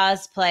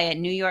cosplay at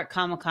New York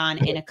Comic-Con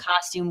in a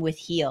costume with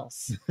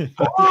heels.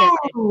 Because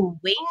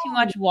way too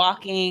much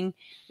walking,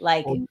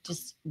 like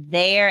just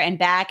there and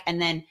back.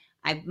 And then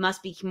I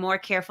must be more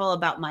careful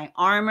about my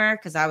armor,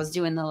 because I was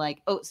doing the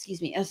like,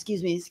 excuse me. Okay.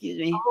 Excuse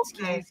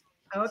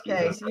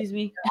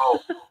me.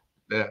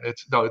 Yeah,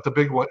 it's a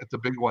big one. It's the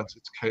big ones.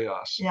 It's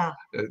chaos. Yeah.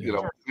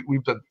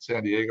 We've done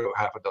San Diego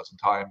half a dozen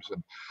times,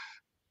 and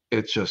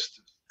it's just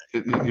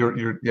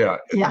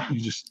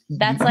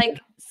that's like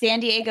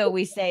San Diego.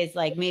 We say is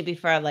like maybe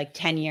for our like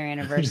 10-year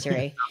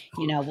anniversary.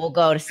 We'll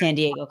go to San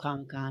Diego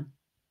Comic-Con.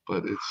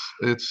 But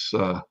it's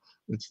a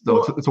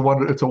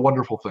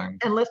wonderful thing.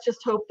 And let's just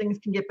hope things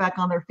can get back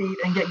on their feet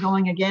and get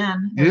going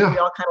again. Yeah. We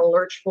all kind of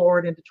lurch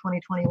forward into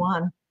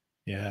 2021.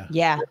 Yeah.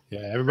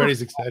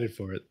 Everybody's excited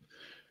for it.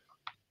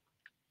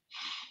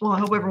 Well, I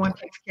hope everyone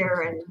takes care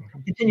and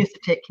continues to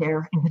take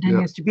care and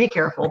continues to be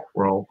careful.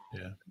 Well,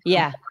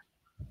 yeah.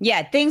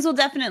 Things will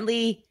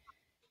definitely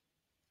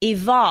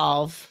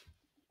evolve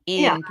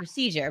in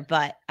procedure,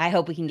 but I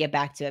hope we can get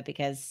back to it,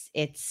 because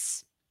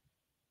it's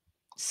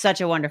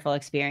such a wonderful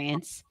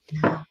experience.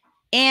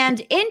 And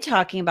in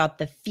talking about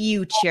the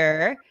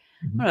future,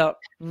 I'm going to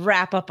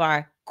wrap up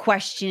our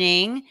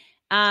questioning.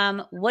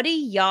 What do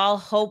y'all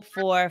hope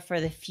for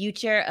the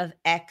future of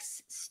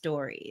X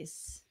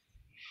Stories?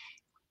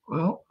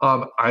 Well,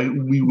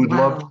 we would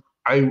love.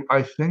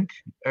 I think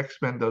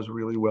X-Men does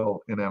really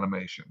well in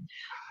animation,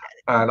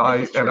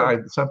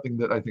 and something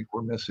that I think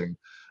we're missing.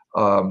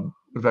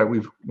 In fact,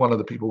 one of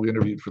the people we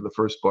interviewed for the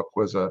first book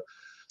was a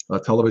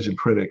television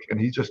critic, and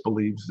he just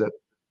believes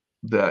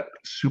that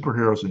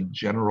superheroes in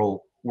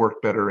general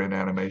work better in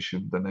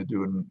animation than they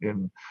do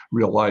in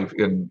real life.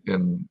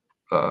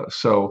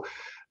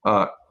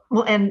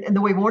 Well, and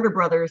the way Warner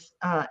Brothers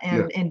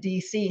and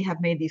DC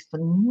have made these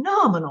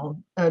phenomenal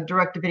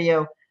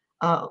direct-to-video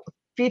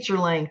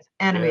feature-length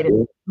animated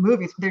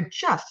movies, they're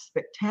just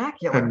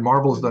spectacular. And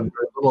Marvel's done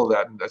very little of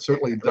that, and that's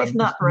certainly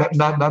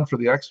none for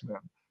the X-Men.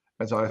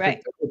 And so I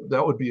think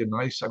that would be a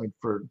nice,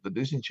 for the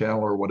Disney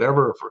Channel or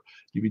whatever, for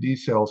DVD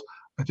sales,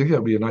 I think that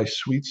would be a nice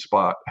sweet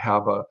spot.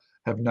 Have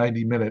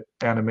 90-minute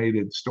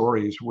animated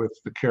stories with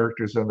the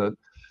characters that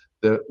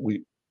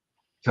we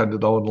tend to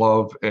know and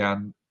love,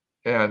 and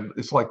And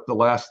it's like the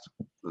last,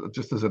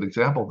 just as an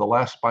example, the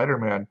last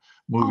Spider-Man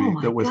movie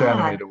that was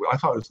animated. I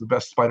thought it was the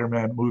best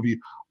Spider-Man movie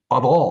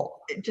of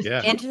all. Into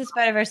the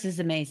Spider-Verse is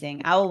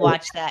amazing. I will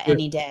watch that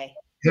any day.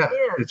 Yeah,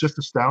 it's just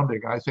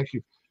astounding. I think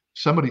if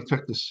somebody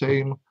took the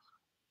same,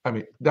 I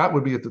mean, that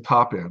would be at the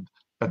top end.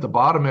 At the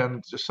bottom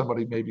end, just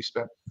somebody maybe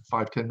spent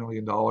 $5-10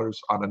 million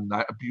on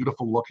a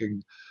beautiful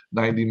looking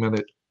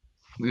 90-minute,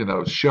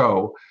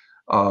 show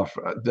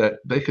that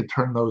they could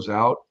turn those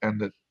out,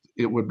 and that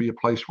it would be a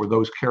place where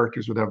those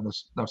characters would have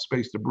enough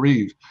space to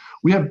breathe.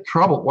 We have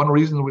trouble. One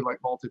reason we like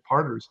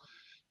multi-parters,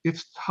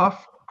 it's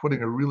tough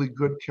putting a really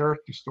good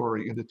character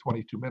story into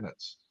 22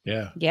 minutes.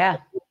 Yeah.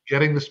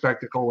 Getting the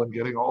spectacle and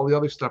getting all the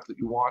other stuff that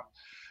you want.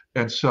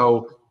 And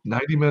so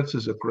 90 minutes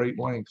is a great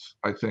length,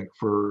 I think,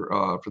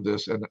 for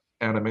this, and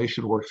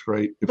animation works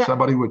great. If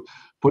somebody would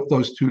put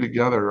those two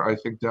together, I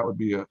think that would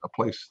be a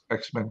place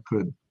X-Men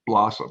could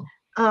blossom.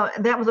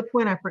 That was a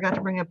point I forgot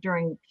to bring up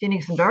during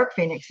Phoenix and Dark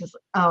Phoenix, is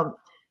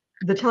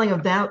the telling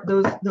of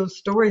those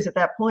stories at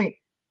that point.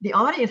 The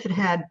audience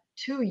had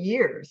 2.5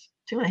 years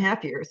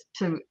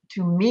to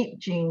meet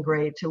Jean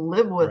Grey, to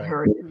live with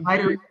her, to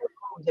invite her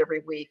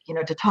every week,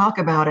 to talk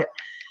about it.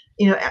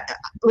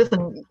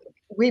 Listen,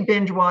 we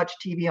binge watch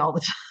TV all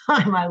the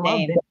time. I love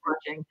binge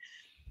watching.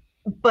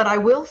 But I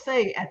will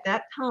say, at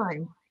that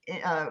time,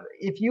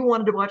 if you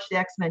wanted to watch the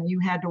X-Men, you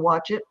had to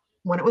watch it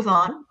when it was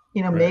on.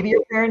 Maybe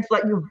your parents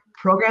let you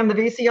program the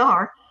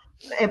VCR,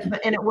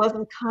 and it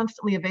wasn't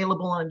constantly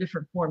available on a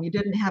different form. You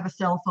didn't have a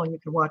cell phone you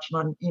could watch it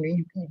on.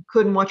 You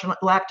couldn't watch it on.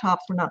 Laptops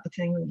were not the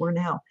thing we were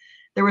now.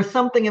 There was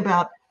something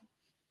about,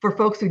 for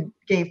folks who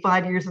gave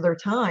 5 years of their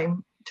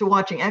time to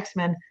watching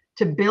X-Men,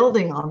 to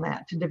building on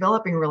that, to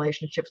developing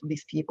relationships with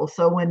these people.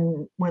 So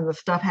when the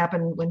stuff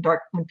happened, when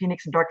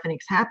Phoenix and Dark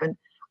Phoenix happened,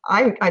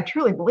 I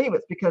truly believe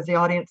it's because the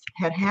audience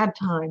had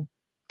time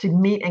to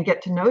meet and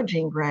get to know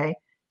Jean Grey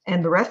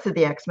and the rest of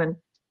the X-Men,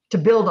 to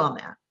build on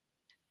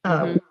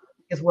that.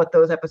 Is what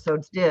those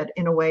episodes did,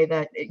 in a way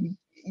that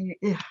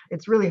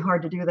it's really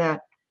hard to do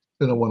that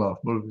in a one-off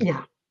movie.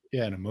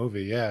 Yeah, in a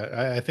movie.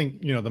 Yeah, I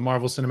think the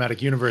Marvel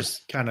Cinematic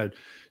Universe kind of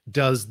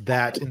does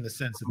that, in the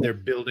sense that they're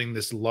building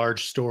this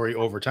large story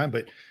over time,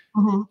 but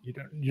you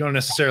don't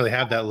necessarily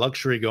have that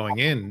luxury going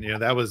in.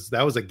 That was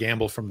a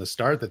gamble from the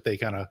start, that they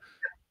kind of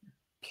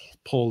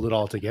pulled it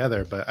all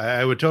together. But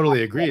I would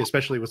totally agree,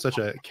 especially with such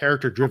a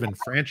character-driven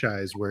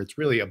franchise, where it's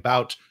really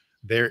about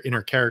their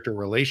inner character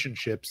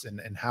relationships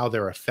and how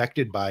they're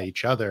affected by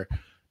each other.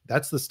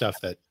 That's the stuff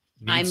that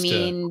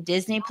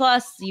Disney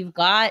Plus, you've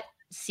got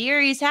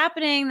series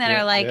happening that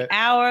are like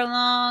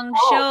hour-long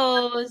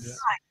shows.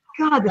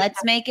 God,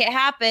 let's make it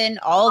happen.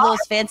 All those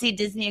fancy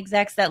Disney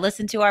execs that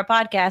listen to our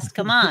podcast,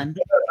 come on.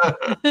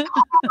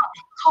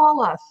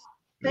 Call us.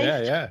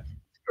 Yeah.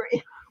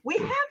 We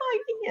have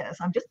ideas.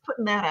 I'm just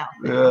putting that out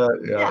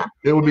there. Yeah.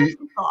 It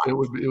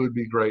would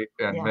be great.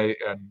 And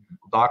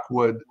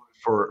Lockwood,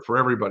 for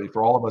everybody,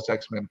 for all of us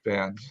X-Men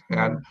fans,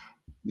 and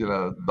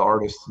the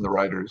artists and the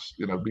writers,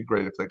 it'd be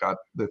great if they got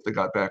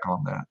back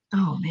on that.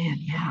 Oh man,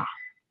 yeah.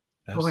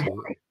 Absolutely.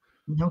 Boy,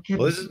 no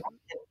kidding. Well,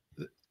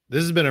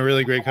 this has been a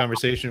really great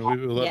conversation. We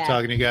love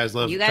talking to you guys.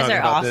 Love you guys talking are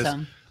about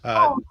awesome. This.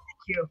 Thank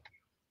you.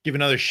 Give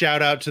another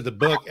shout out to the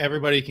book.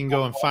 Everybody can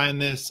go and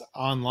find this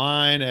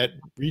online at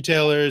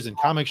retailers and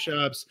comic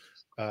shops.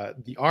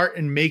 The Art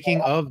and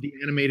Making of the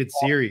Animated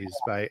Series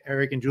by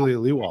Eric and Julia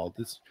Lewald.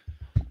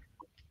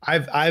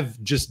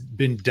 I've just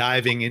been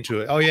diving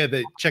into it. Oh yeah,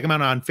 check them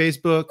out on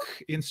Facebook,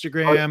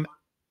 Instagram,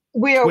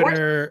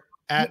 Twitter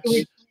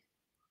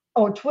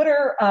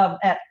Twitter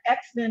at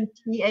X-Men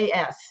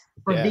TAS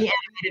for the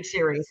animated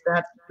series.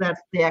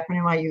 That's the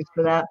acronym I use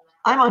for that.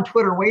 I'm on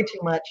Twitter way too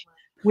much.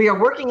 We are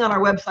working on our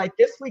website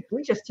this week.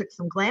 We just took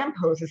some glam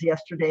poses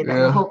yesterday that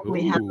will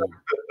hopefully have.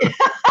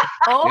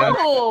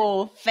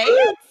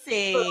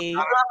 Fancy!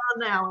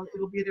 Now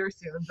it'll be there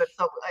soon. But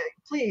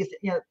please,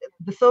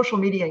 the social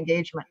media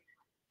engagement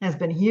has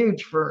been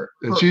huge for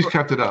she's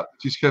kept it up.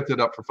 She's kept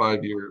it up for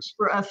 5 years.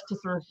 For us to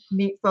sort of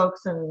meet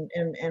folks and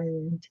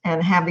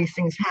have these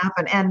things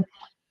happen. And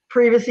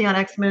previously on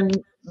X-Men,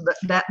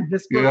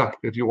 this book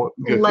if you want,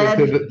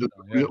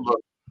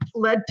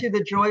 led to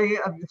the joy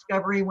of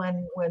discovery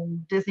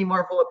when Disney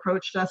Marvel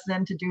approached us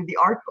then to do the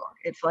art book.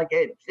 It's like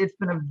it's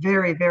been a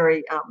very,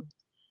 very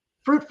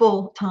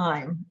fruitful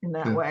time in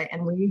that way,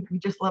 and we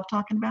just love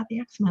talking about the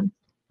X-Men.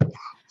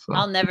 So.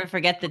 I'll never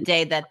forget the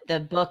day that the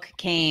book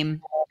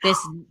came.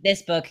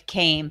 This book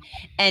came,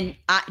 and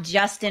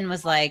Justin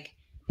was like,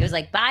 it was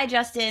like, bye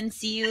Justin,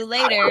 see you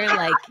later,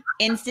 like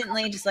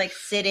instantly, just like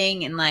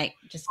sitting and like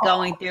just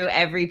going through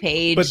every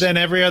page. But then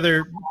every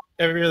other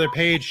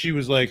page she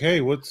was like,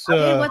 hey, what's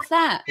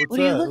that? What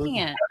are you looking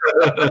at?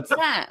 What's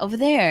that over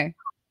there?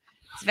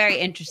 It's very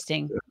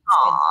interesting. It's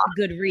a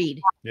good read.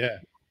 Yeah.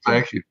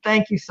 Thank you.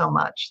 Thank you so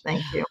much.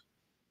 Thank you.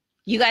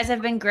 You guys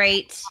have been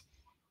great.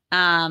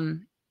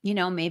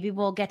 Maybe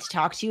we'll get to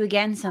talk to you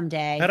again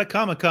someday. At a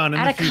Comic-Con.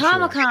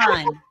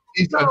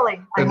 East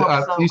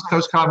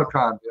Coast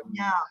Comic-Con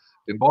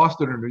in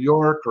Boston or New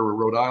York or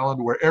Rhode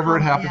Island, wherever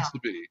it happens to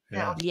be.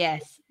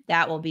 Yes,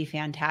 that will be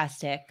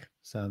fantastic.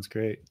 Sounds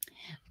great.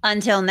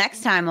 Until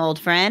next time, old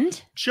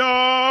friend.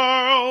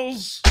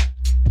 Charles!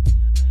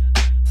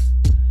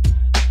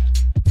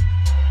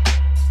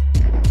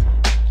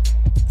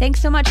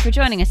 Thanks so much for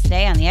joining us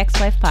today on the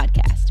Ex-Wife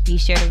Podcast. Be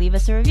sure to leave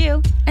us a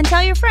review and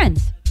tell your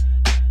friends.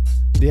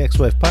 The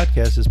Ex-Wife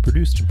Podcast is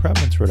produced in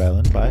Providence, Rhode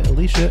Island by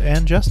Alicia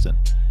and Justin.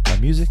 Our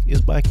music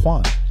is by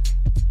Quan.